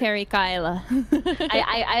I will underage. carry Kyla.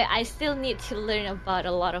 I still need to learn about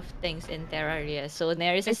a lot of things in Terraria. So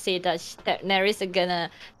Narissa said that Narissa gonna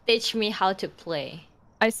teach me how to play.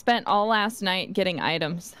 I spent all last night getting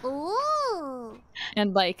items Ooh.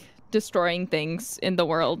 and like destroying things in the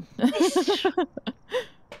world.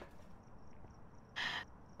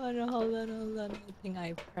 Oh no, hold on. I think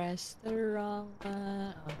I pressed the wrong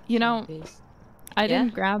one. Oh, You know, this. I Yeah?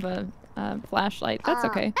 didn't grab a flashlight. That's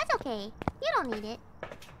okay. That's okay. You don't need it.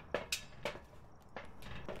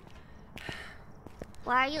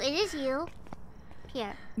 Where are you? It is you.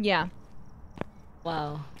 Here. Yeah.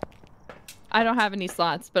 Wow. I don't have any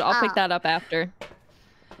slots, but I'll pick Oh. that up after.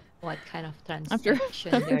 What kind of After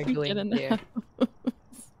transaction they're we get doing in the here? house.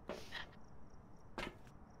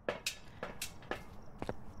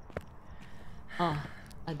 Oh,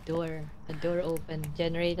 a door open.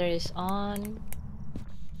 Generator is on.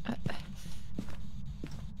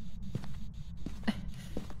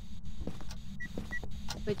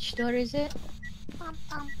 Which door is it? Bum,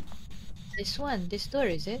 bum. This one. This door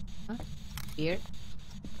is it? Huh? Here.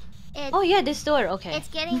 It's, Oh yeah, this door. Okay. it's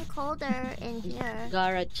getting colder in here.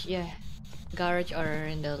 Garage. Yeah. Garage or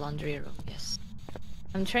in the laundry room. Yes.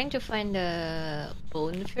 I'm trying to find the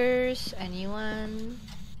bone first. Anyone?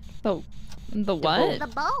 The what? The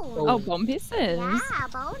bone. Oh, bone pieces. Yeah,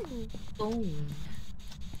 bone. Bone.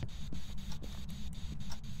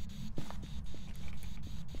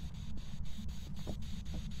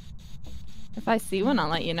 If I see one, I'll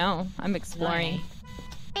let you know. I'm exploring.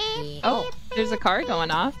 Okay. Oh, there's a car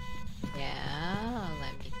going off. Yeah.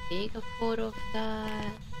 Let me take a photo of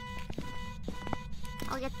that.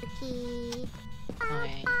 I'll get the key.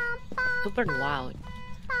 Okay. Super loud.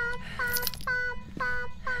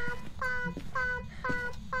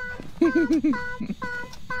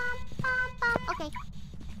 Okay.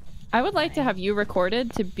 I would like to have you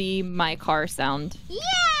recorded to be my car sound. Yeah.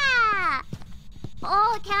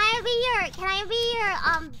 Oh, can I be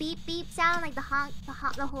your beep beep sound, like the honk,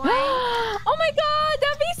 the horn? Oh my god,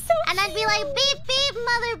 that'd be so And then be like beep beep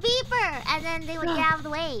mother beeper, and then they would get out of the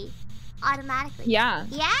way automatically. Yeah,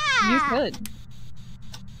 Yeah. you could.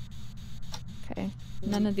 Okay.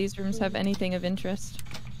 None of these rooms have anything of interest.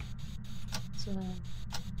 So,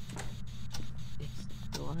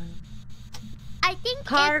 this one. I think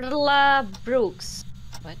Carla Brooks.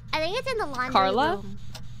 What? I think it's in the laundry Carla? room.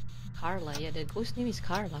 Carla. Yeah, the ghost name is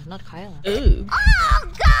Carla, not Kyla. Ooh.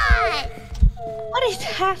 Oh God! What is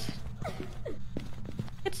that?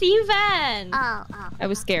 It's Ivan. Oh. I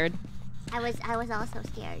was scared. I was also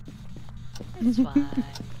scared. It's fine.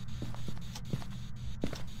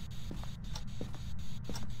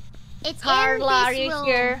 It's Carla, in this are you room.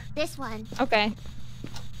 here? This one. Okay.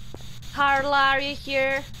 Carla, are you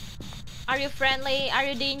here? Are you friendly? Are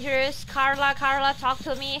you dangerous? Carla, talk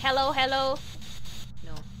to me. Hello.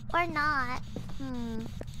 No. Or not.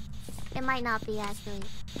 It might not be actually.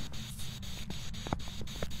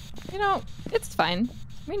 You know, it's fine.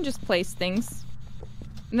 We can just place things.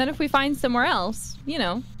 And then if we find somewhere else, you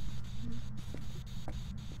know.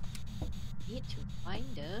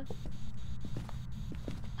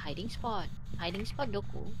 Hiding spot. Hiding spot,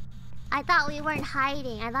 Doku. I thought we weren't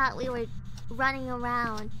hiding. I thought we were running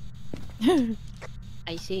around.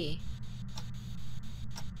 I see.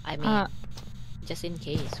 I mean, just in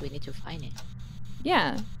case we need to find it.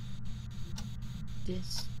 Yeah.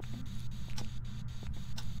 This.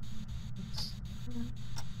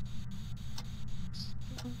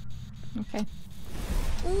 Okay.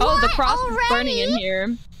 What? Oh, the cross is Already? burning in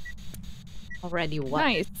here. Already what?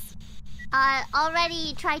 Nice.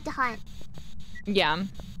 Already tried to hunt. Yeah.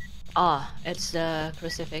 Oh, it's the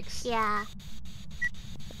crucifix. Yeah.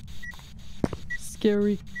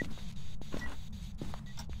 Scary.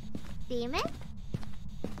 Demon?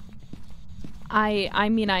 I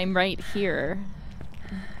mean, I'm right here.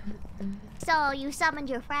 So you summoned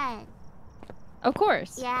your friend. Of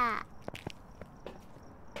course. Yeah.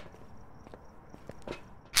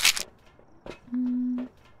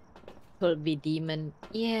 Could be demon.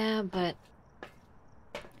 Yeah, but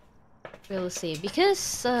we'll see.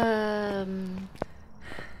 Because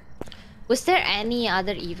was there any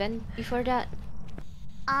other event before that?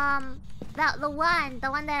 The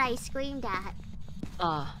one that I screamed at.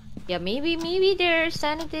 Yeah, maybe their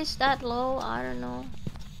sanity is that low. I don't know.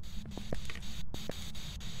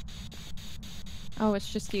 Oh,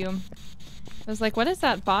 it's just you. I was like, what is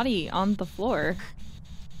that body on the floor?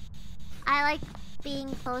 I like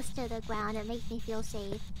being close to the ground. It makes me feel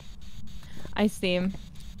safe. I see.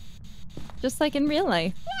 Just like in real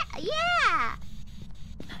life. Yeah.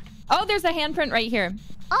 Oh, there's a handprint right here.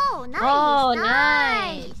 Oh, nice. Oh,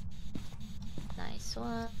 nice. nice. Nice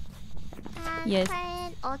one. Yes.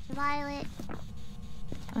 Handprint, ultraviolet.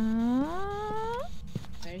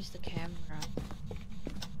 Where's the camera?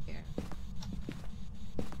 Here.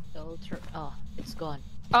 The ultra. Oh, it's gone.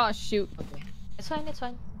 Oh, shoot. Okay. It's fine, it's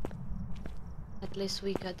fine. At least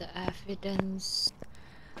we got the evidence.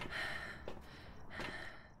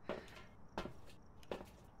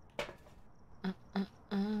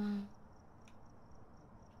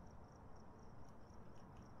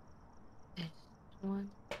 This one.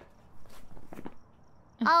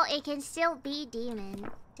 Oh, it can still be demon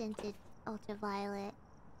since it's ultraviolet.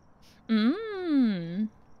 Mmm.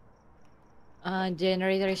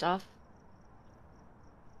 Generator is off.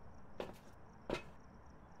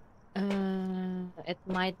 It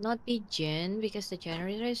might not be Jin because the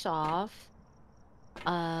generator is off.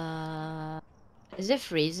 Is it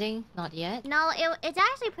freezing? Not yet? No, it's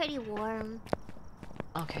actually pretty warm.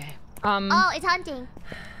 Okay. Oh, it's hunting.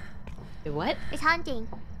 Wait, what? It's hunting.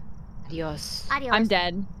 Adios. Adios. I'm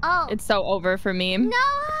dead. Oh. It's so over for me. No,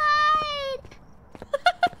 hide!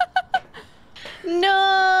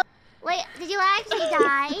 No! Wait, did you actually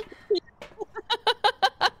die?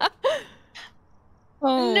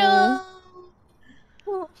 Oh. No!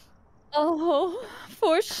 Oh,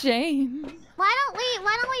 for shame. Why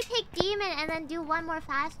don't we pick demon and then do one more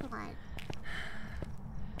fast one?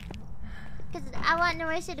 Because I want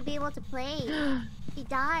Narissa to be able to play. She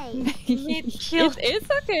died. It's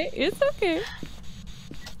okay. It's okay.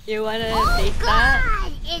 You wanna Oh take that?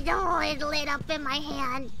 God! It lit up in my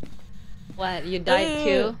hand. What? You died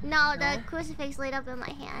too? No, the crucifix lit up in my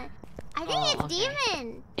hand. I think it's okay.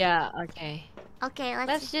 demon. Yeah, okay. Okay,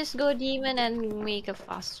 Let's just go demon and make a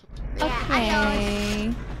fast one. Yeah, adios.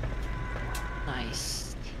 Okay.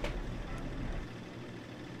 Nice.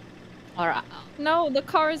 Alright. No, the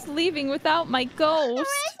car is leaving without my ghost.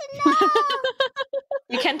 No!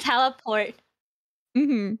 You can teleport.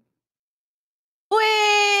 Mm-hmm.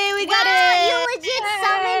 Wait, we got Wow, it! you legit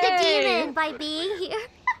summoned a Yay! demon by being here.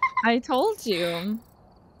 I told you.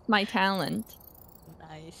 My talent.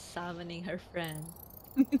 Nice, summoning her friend.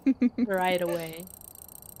 Right away.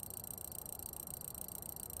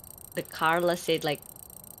 The Carla said like,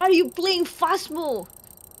 are you playing Phasmo?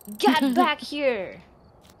 Get back here!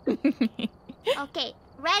 Okay,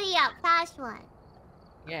 ready up, fast one.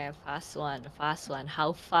 Yeah, fast one.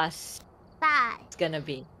 How fast Fast. it's gonna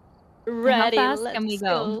be? Ready, fast let's can we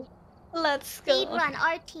go? Let's go. Speed run,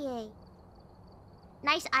 RTA.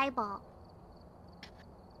 Nice eyeball.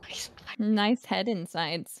 Nice head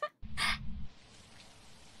insides.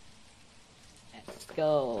 Let's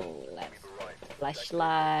go. Let's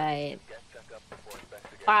flashlight.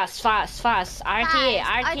 Fast. RTA.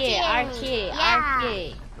 Yeah.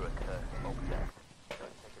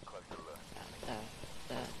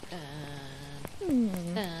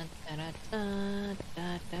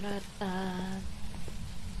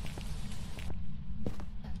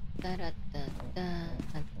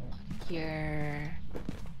 Here.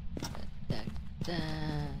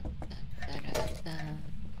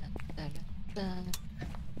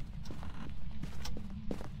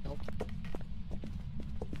 Nope.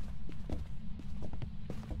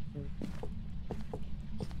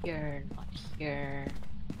 here, not here.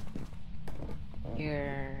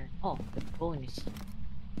 Here. Oh, the bone is.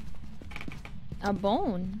 A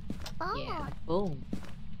bone. Oh. Yeah, a bone.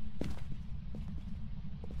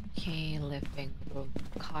 Okay, living room.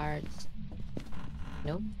 Cards.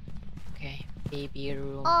 Nope. Okay, baby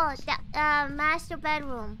room. Oh, the master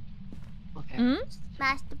bedroom. Okay. Hmm?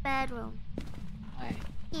 Master bedroom. Alright.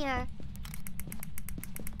 Here.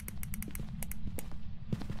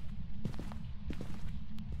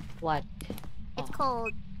 What? It's Oh.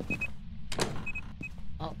 cold.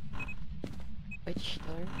 Oh. Which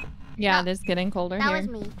door? Yeah, No, it is getting colder That here. was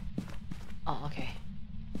me. Oh, okay.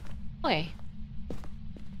 Okay.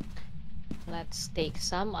 Let's take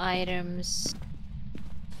some items.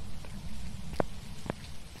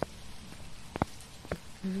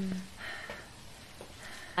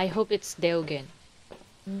 I hope it's Deogen.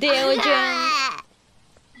 Deogen!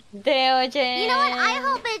 Deogen! You know what? I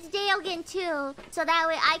hope it's Deogen too, so that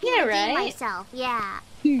way I can Yeah, redeem right? myself. Yeah.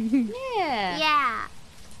 Yeah. Yeah.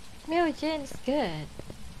 Deogen's good.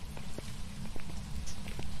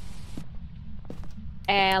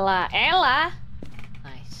 Ella. Ella!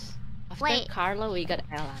 Nice. After Wait. Carla, we got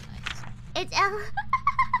Ella. Nice. It's Ella.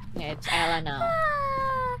 Yeah, it's Ella now.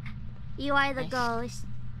 You are the Nice. ghost.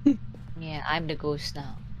 Yeah, I'm the ghost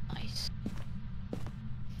now. Nice.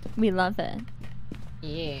 We love it.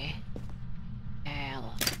 Yeah.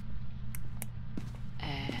 Ella.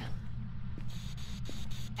 Ella.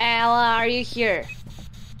 Ella, are you here?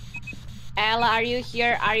 Ella, are you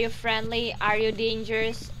here? Are you friendly? Are you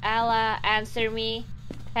dangerous? Ella, answer me.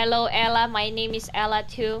 Hello, Ella. My name is Ella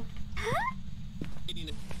too.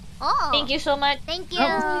 Oh. Thank you so much. Thank you.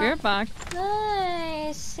 Oh, spirit box.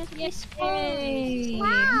 Nice. It is fun.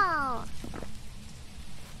 Wow.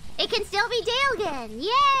 It can still be Deogen.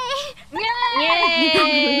 Yay!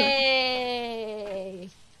 Yay!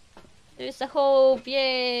 There's a hope.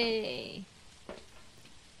 Yay!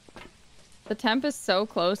 The temp is so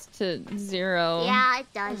close to 0. Yeah,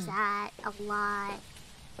 it does that a lot.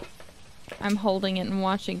 I'm holding it and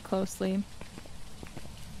watching closely.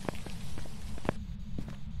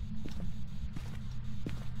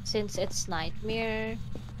 Since it's nightmare,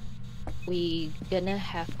 we gonna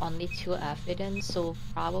have only 2 evidence, so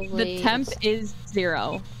probably The temp it's- is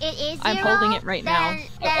 0. It is 0? I'm holding it right now.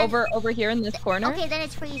 Then- Over here in this corner. Okay, then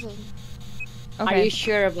it's freezing. Are you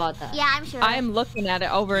sure about that? Yeah, I'm sure. I'm looking at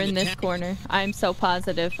it over in this corner. I'm so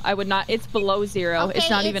positive. I would not. It's below 0. Okay, it's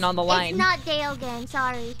not even on the line. It's not Deogen,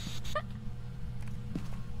 sorry.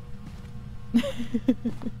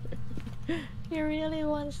 He really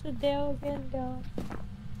wants the Deogen though.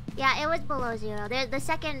 Yeah, it was below 0. The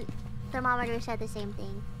second thermometer said the same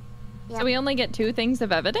thing. So we only get 2 things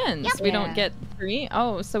of evidence. Yep. We Yeah. don't get 3.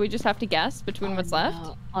 Oh, so we just have to guess between what's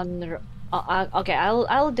left. Okay,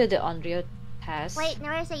 I'll do the Unreal test. Wait,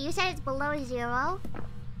 Narissa, you said it's below 0?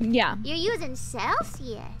 Yeah. You're using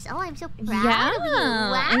Celsius. Oh, I'm so proud Yeah, of you.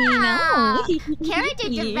 Wow. I know. Character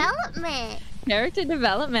development. Character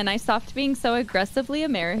development. I stopped being so aggressively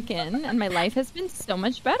American, and my life has been so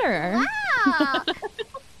much better. Wow.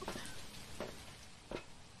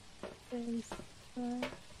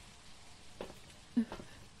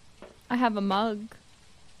 I have a mug.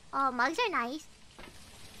 Oh, mugs are nice.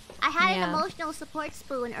 I had Yeah. an emotional support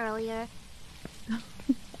spoon earlier.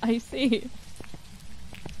 I see.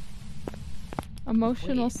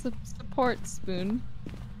 Emotional Wait. support spoon.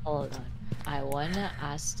 Hold on. I wanna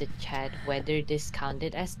ask the chat whether this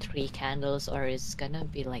counted as 3 candles or it's gonna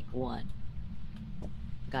be like 1.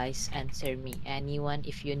 Guys, answer me. Anyone,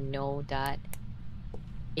 if you know that.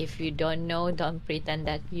 If you don't know, don't pretend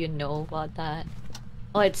that you know about that.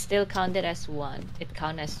 Oh, it's still counted as 1. It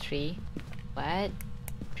counted as 3. What?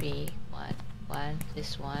 3, 1, 1.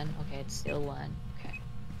 This 1. Okay, it's still 1. Okay.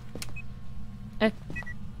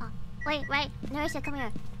 Wait, Narissa, come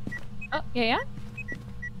here. Oh, yeah?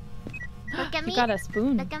 Look at You me. got a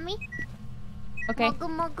spoon. Look at me. Okay. Mogu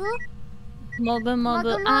mogu. Mogu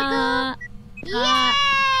mogu. Mogu, mogu. Ah.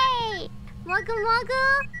 Yay! Mogu mogu.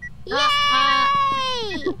 Yay!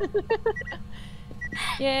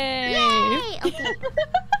 Yay! Yay! Okay.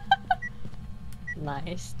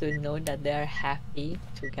 Nice to know that they're happy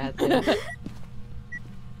together.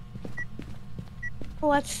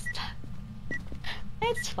 What's that?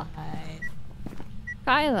 It's fine.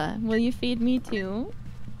 Kyla, will you feed me too?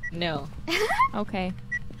 No. Okay.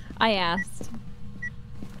 I asked.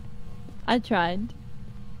 I tried.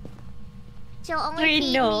 She'll only 3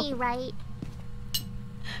 feed no. me, right?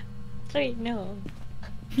 3 no.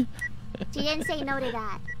 She didn't say no to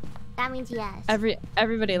that. That means yes.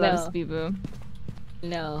 Everybody loves No. Bibu.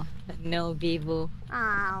 No. No, Bibu.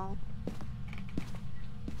 Oh.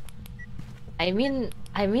 I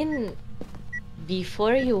mean,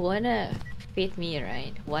 before you wanna feed me,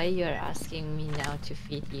 right? Why you're asking me now to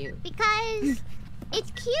feed you? Because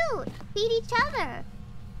it's cute. Feed each other.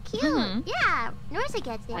 Cute. Mhm. Yeah, Norsa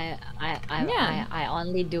gets it. Yeah. I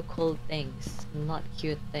only do cool things, not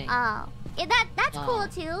cute things. Oh, yeah, that's Oh. cool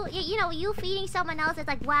too. You know, you feeding someone else, it's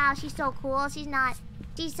like, wow, she's so cool. She's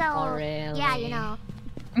so. Oh, really? Yeah, you know.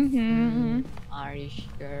 Mhm. Are you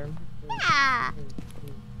sure? Yeah.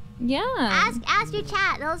 Yeah. Ask your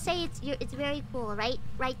chat. They'll say it's very cool, right?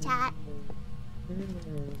 Right, chat.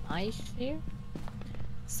 I see.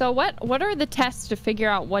 So what are the tests to figure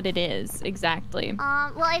out what it is exactly?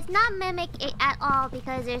 Well, it's not mimic it at all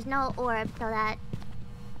because there's no orb, so that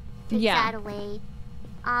takes that away.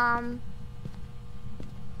 Kyla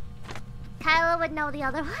would know the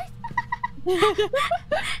other one.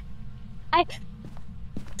 I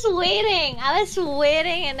was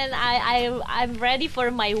waiting, and then I'm ready for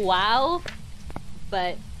my wow,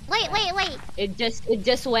 but Wait. it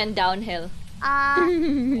just went downhill.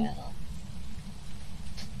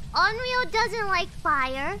 Unreal doesn't like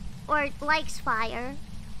fire, or likes fire,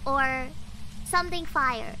 or something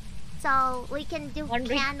fire. So we can do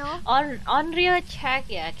candle. Unreal check,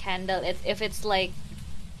 yeah, candle. If it's like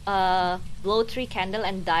blow 3 candle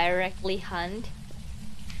and directly hunt,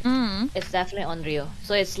 it's definitely Unreal.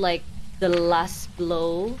 So it's like the last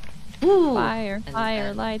blow. Woo! Fire,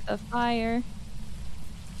 light the fire.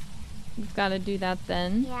 You've got to do that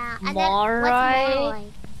then. Yeah, and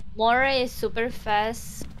Morai is super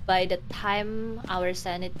fast by the time our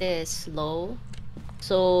sanity is low.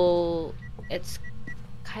 So it's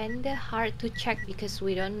kinda hard to check because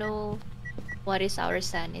we don't know what is our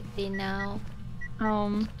sanity now.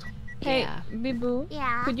 Hey, Yeah. Bibu.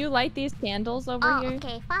 Yeah. Could you light these candles over here?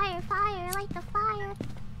 Okay. Fire, light the fire.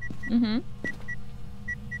 Mhm.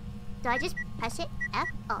 Do I just press it? F?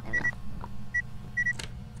 Oh, there we go.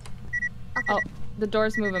 Okay. Oh, the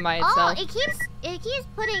door's moving by itself. Oh, it keeps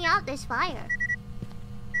putting out this fire.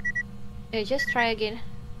 Hey, just try again.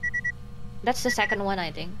 That's the second one,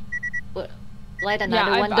 I think. Light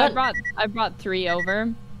another one. I brought 3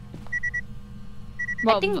 over.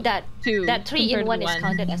 Well, I think that 2 that 3 in compared to 1 is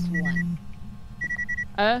counted as 1.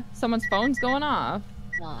 Someone's phone's going off.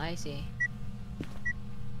 Oh, I see.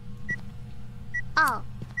 Oh.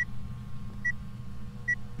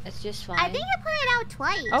 It's just fine. I think I put it out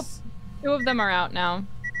twice. Oh, 2 of them are out now.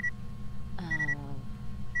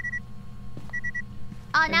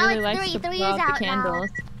 Oh, now really it's likes 3. to 3 is blow out out the candles.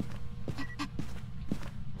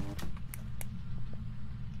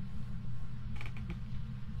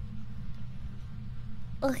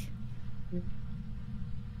 Ugh.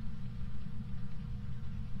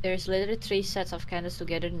 There's literally 3 sets of candles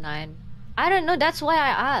together, 9. I don't know, that's why I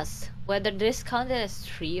asked whether this counted as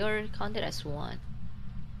 3 or counted as 1.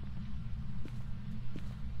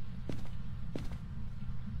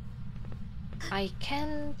 I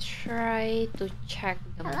can try to check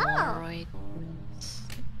the Moroid.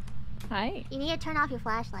 Hi. You need to turn off your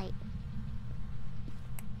flashlight.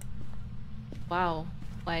 Wow.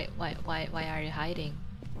 Why are you hiding?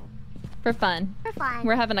 For fun. For fun.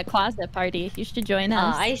 We're having a closet party. You should join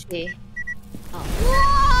us. Oh, I see. Oh.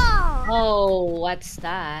 Whoa! Oh, what's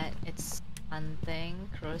that? It's hunting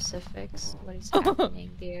crucifix. What is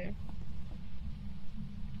happening there?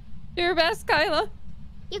 Do your best, Kyla.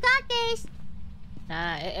 You got this.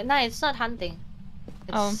 Nah, it's not hunting.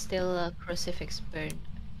 It's still a crucifix burn.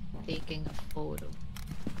 Taking a photo.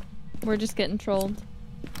 We're just getting trolled.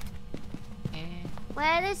 Where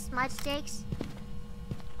are the smudge sticks?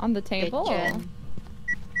 On the table. Kitchen.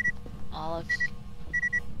 All of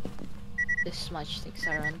the smudge sticks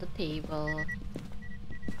are on the table.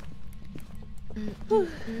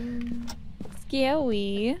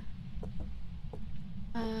 Scary.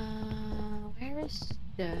 Where is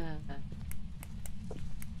the...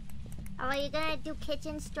 Are you gonna do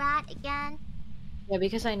kitchen strat again? Yeah,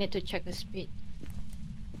 because I need to check the speed.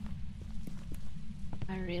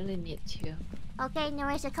 I really need to. Okay,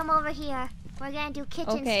 Narissa, come over here. We're gonna do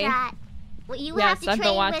kitchen Okay. strat. Well, you Yes, have to I've been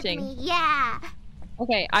train watching. with me. Yeah.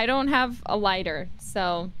 Okay, I don't have a lighter,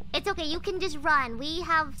 so... It's okay, you can just run. We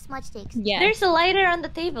have smudge sticks. Yeah. There's a lighter on the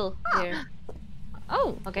table. Oh. Here.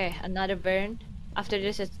 Oh. Okay, another burn. After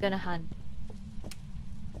this, it's gonna hunt.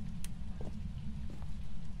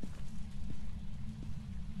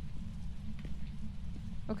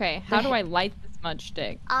 Okay, how do I light the smudge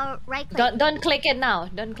stick? Right click. Don't click it now.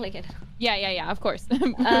 Don't click it. Yeah, of course.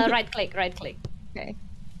 Right click. Okay.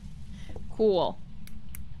 Cool.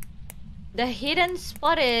 The hidden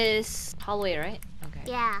spot is hallway, right? Okay.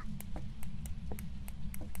 Yeah.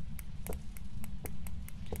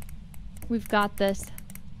 We've got this.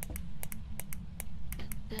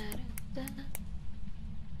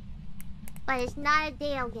 But it's not a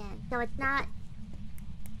day again, so it's not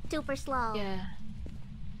super slow. Yeah.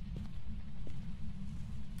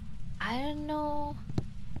 I don't know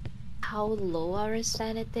how low our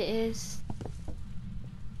sanity is.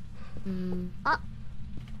 Oh.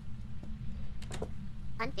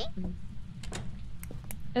 Hunting?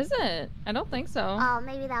 Is it? I don't think so. Oh,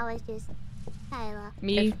 maybe that was just Kyla.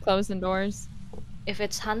 Me closing doors. If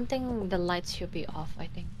it's hunting, the lights should be off, I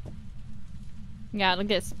think. Yeah, it'll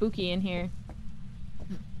get spooky in here.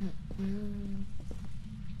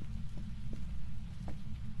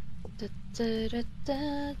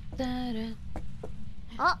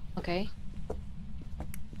 Oh! Okay.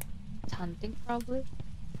 It's hunting, probably.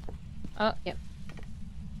 Oh. Yep.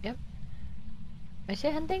 Yep. Is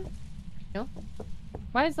it hunting? No?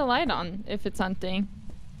 Why is the light on if it's hunting?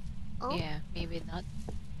 Oh. Yeah, maybe not.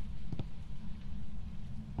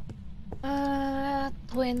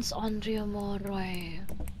 Twins Andrea Moroy.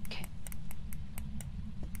 Okay.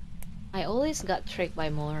 I always got tricked by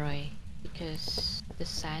Moroy because the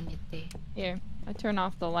sanity. Here, I turn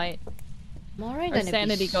off the light. Moroy Our gonna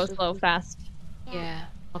sanity be goes super... low fast. Yeah.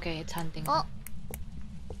 Okay, it's hunting. Oh.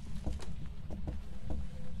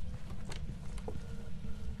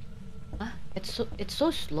 Huh? It's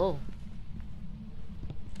so slow.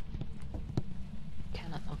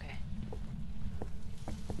 Cannot. Okay.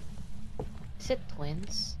 Is it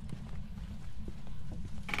twins?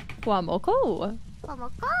 Guamoko.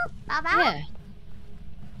 Komoko? Baba?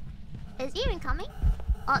 Yeah. Is he even coming?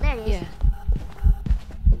 Oh, there it is. Yeah.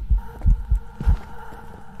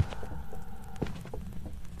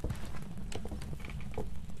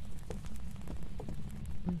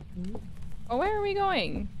 Oh, where are we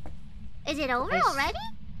going? Is it over Yes. already?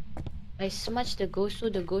 I smudged the ghost, so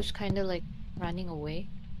the ghost kind of like running away.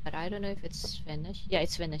 But I don't know if it's finished. Yeah,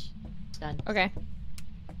 it's finished. It's done. Okay.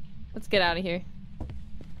 Let's get out of here.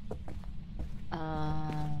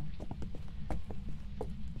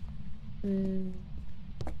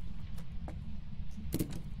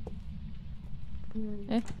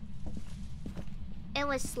 Eh? It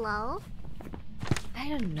was slow. I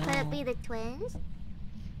don't know. Could it be the twins?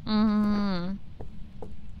 Mm.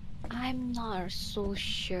 I'm not so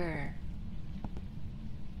sure.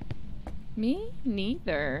 Me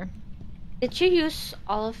neither. Did you use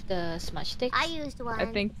all of the smudge sticks? I used one. I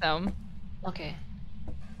think so. Okay.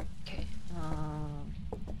 Okay.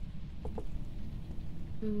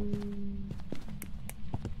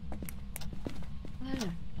 I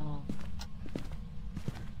don't know.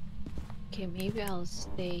 Okay, maybe I'll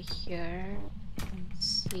stay here and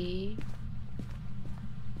see.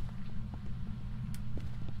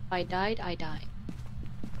 If I died, I died.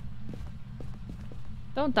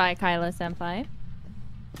 Don't die, Kyla senpai.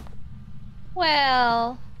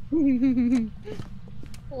 Well,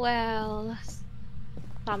 well,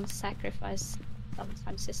 some sacrifice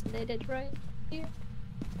sometimes is needed, right here.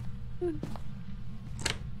 Can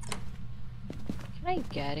I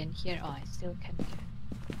get in here? Oh, I still can get.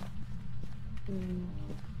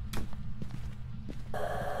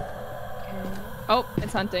 Okay. Oh,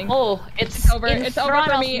 it's hunting. Oh, it's over. in It's over front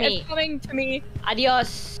for of me. me. It's coming to me.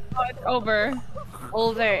 Adios. Oh, it's over.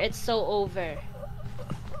 Over. It's so over.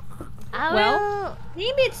 Well,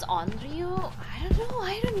 maybe it's Onryo. I don't know.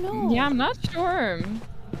 I don't know. Yeah, I'm not sure.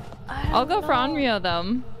 I I'll don't go for know. Onryo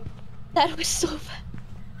though. That was so bad.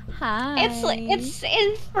 Hi. It's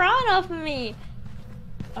in front of me.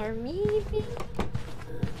 Or maybe.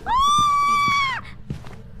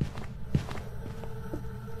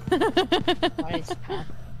 What is that?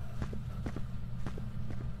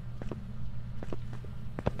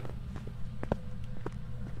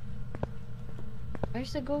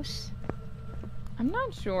 Where's the ghost? I'm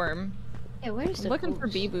not sure. Yeah, where's I'm the looking for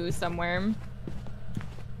ghost? Bibu somewhere.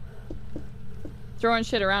 Throwing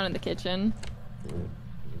shit around in the kitchen.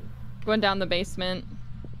 Going down the basement.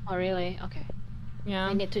 Oh, really? Okay. Yeah.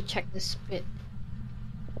 I need to check the spit.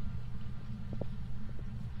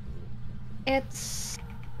 It's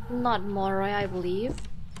not Moroy, I believe.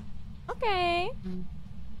 Okay.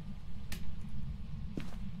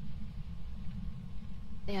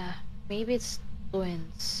 Yeah, maybe it's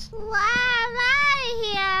twins. Wow, I'm out of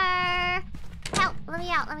here! Help! Let me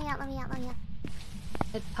out, let me out, let me out, let me out.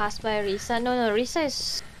 It passed by Risa. No, Risa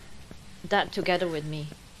is that together with me.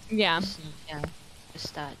 Yeah. Yeah,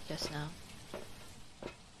 just that, just now.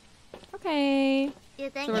 Okay. You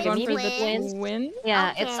think So we're it's going for the twins? twins?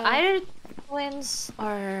 Yeah, it's Okay. either twins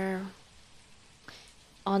or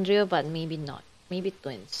Andrea, but maybe not. Maybe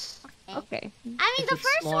twins. Okay. I mean, If the it's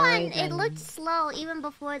first Moroy, one, it then- looked slow even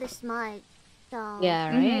before the smudge. So... Yeah,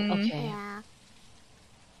 right? Mhm. Okay. Yeah.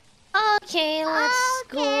 Okay, let's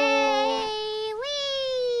go. Okay,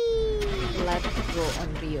 wee! let's go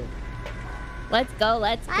on Rio. Let's go.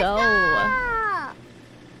 Let's Let's go. go!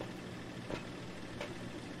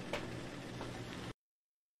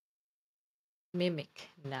 Mimic.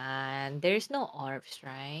 Nah, there's no orbs,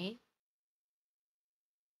 right?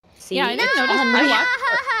 See, Yeah, I didn't notice. on I Rio. watched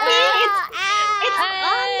It's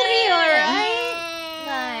on Rio, right? Nice.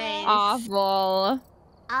 Nice. Awful.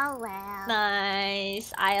 Oh well.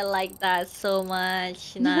 Nice. I like that so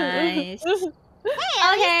much. Nice. Hey,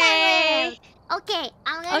 at least I Okay. lived. Okay,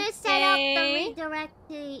 I'm gonna set up the Okay. redirect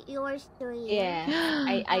to your stream. Yeah,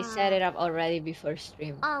 I set it up already before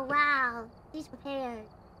stream. Oh wow, she's prepared.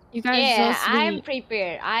 You guys Yeah, are so I'm sweet.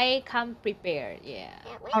 prepared. I come prepared. Yeah.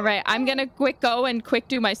 All right, I'm gonna quick go and quick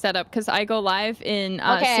do my setup because I go live in soon.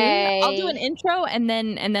 I'll do an Okay. intro and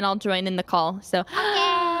then I'll join in the call. So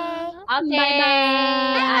Okay. Okay.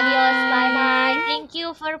 Bye-bye. Adios. Bye bye. Bye. Thank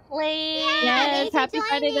you for playing. Yeah, yes, thanks for happy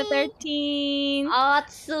Friday the joining. 13th.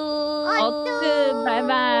 Otsu. Otsu. Bye Bye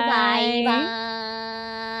bye. bye.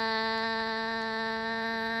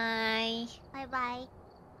 Bye bye.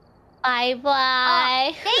 Bye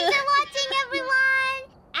bye. Thanks for watching, everyone.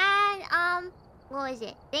 And what was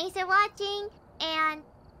it? Thanks for watching. And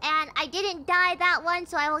I didn't die that one,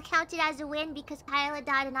 so I will count it as a win because Kyla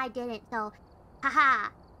died and I didn't. So, haha,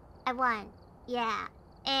 I won. Yeah.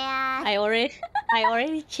 And I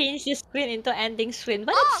already changed the screen into ending screen,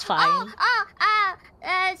 but it's fine.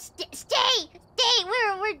 Stay.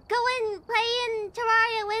 We're going playing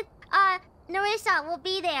Terraria with Narissa. We'll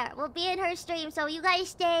be there. We'll be in her stream. So you guys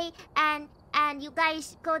stay and you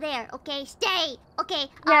guys go there. Okay, stay. Okay.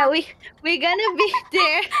 Yeah, we're gonna be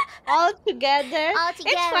there all together. All It's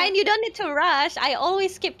together. fine. You don't need to rush. I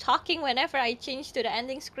always keep talking whenever I change to the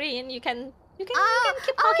ending screen. You can keep talking.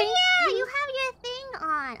 Oh yeah, you have your thing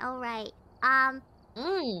on. All right.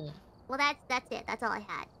 Well, that's it. That's all I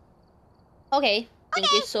had. Okay.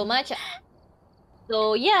 Thank you so much.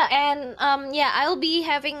 So yeah, and yeah, I'll be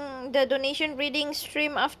having the donation reading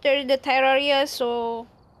stream after the Terraria. So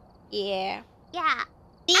yeah. Yeah.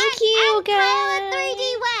 Thank you, Kyla guys.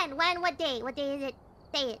 3D when? What day? What day is it?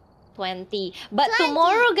 Say it. 20. But 20.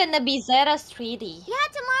 tomorrow gonna be Zera's 3D. Yeah,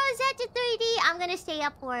 tomorrow's at the 3D. I'm gonna stay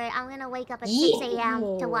up for it. I'm gonna wake up at 6 a.m.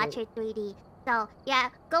 to watch her 3D. So, yeah,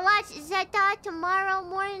 go watch Zeta tomorrow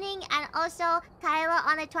morning and also Kyla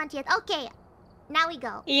on the 20th. Okay, now we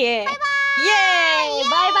go. Yeah. Bye-bye! Yay! Yay!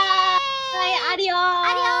 Bye-bye! Adios!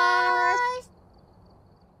 Adios!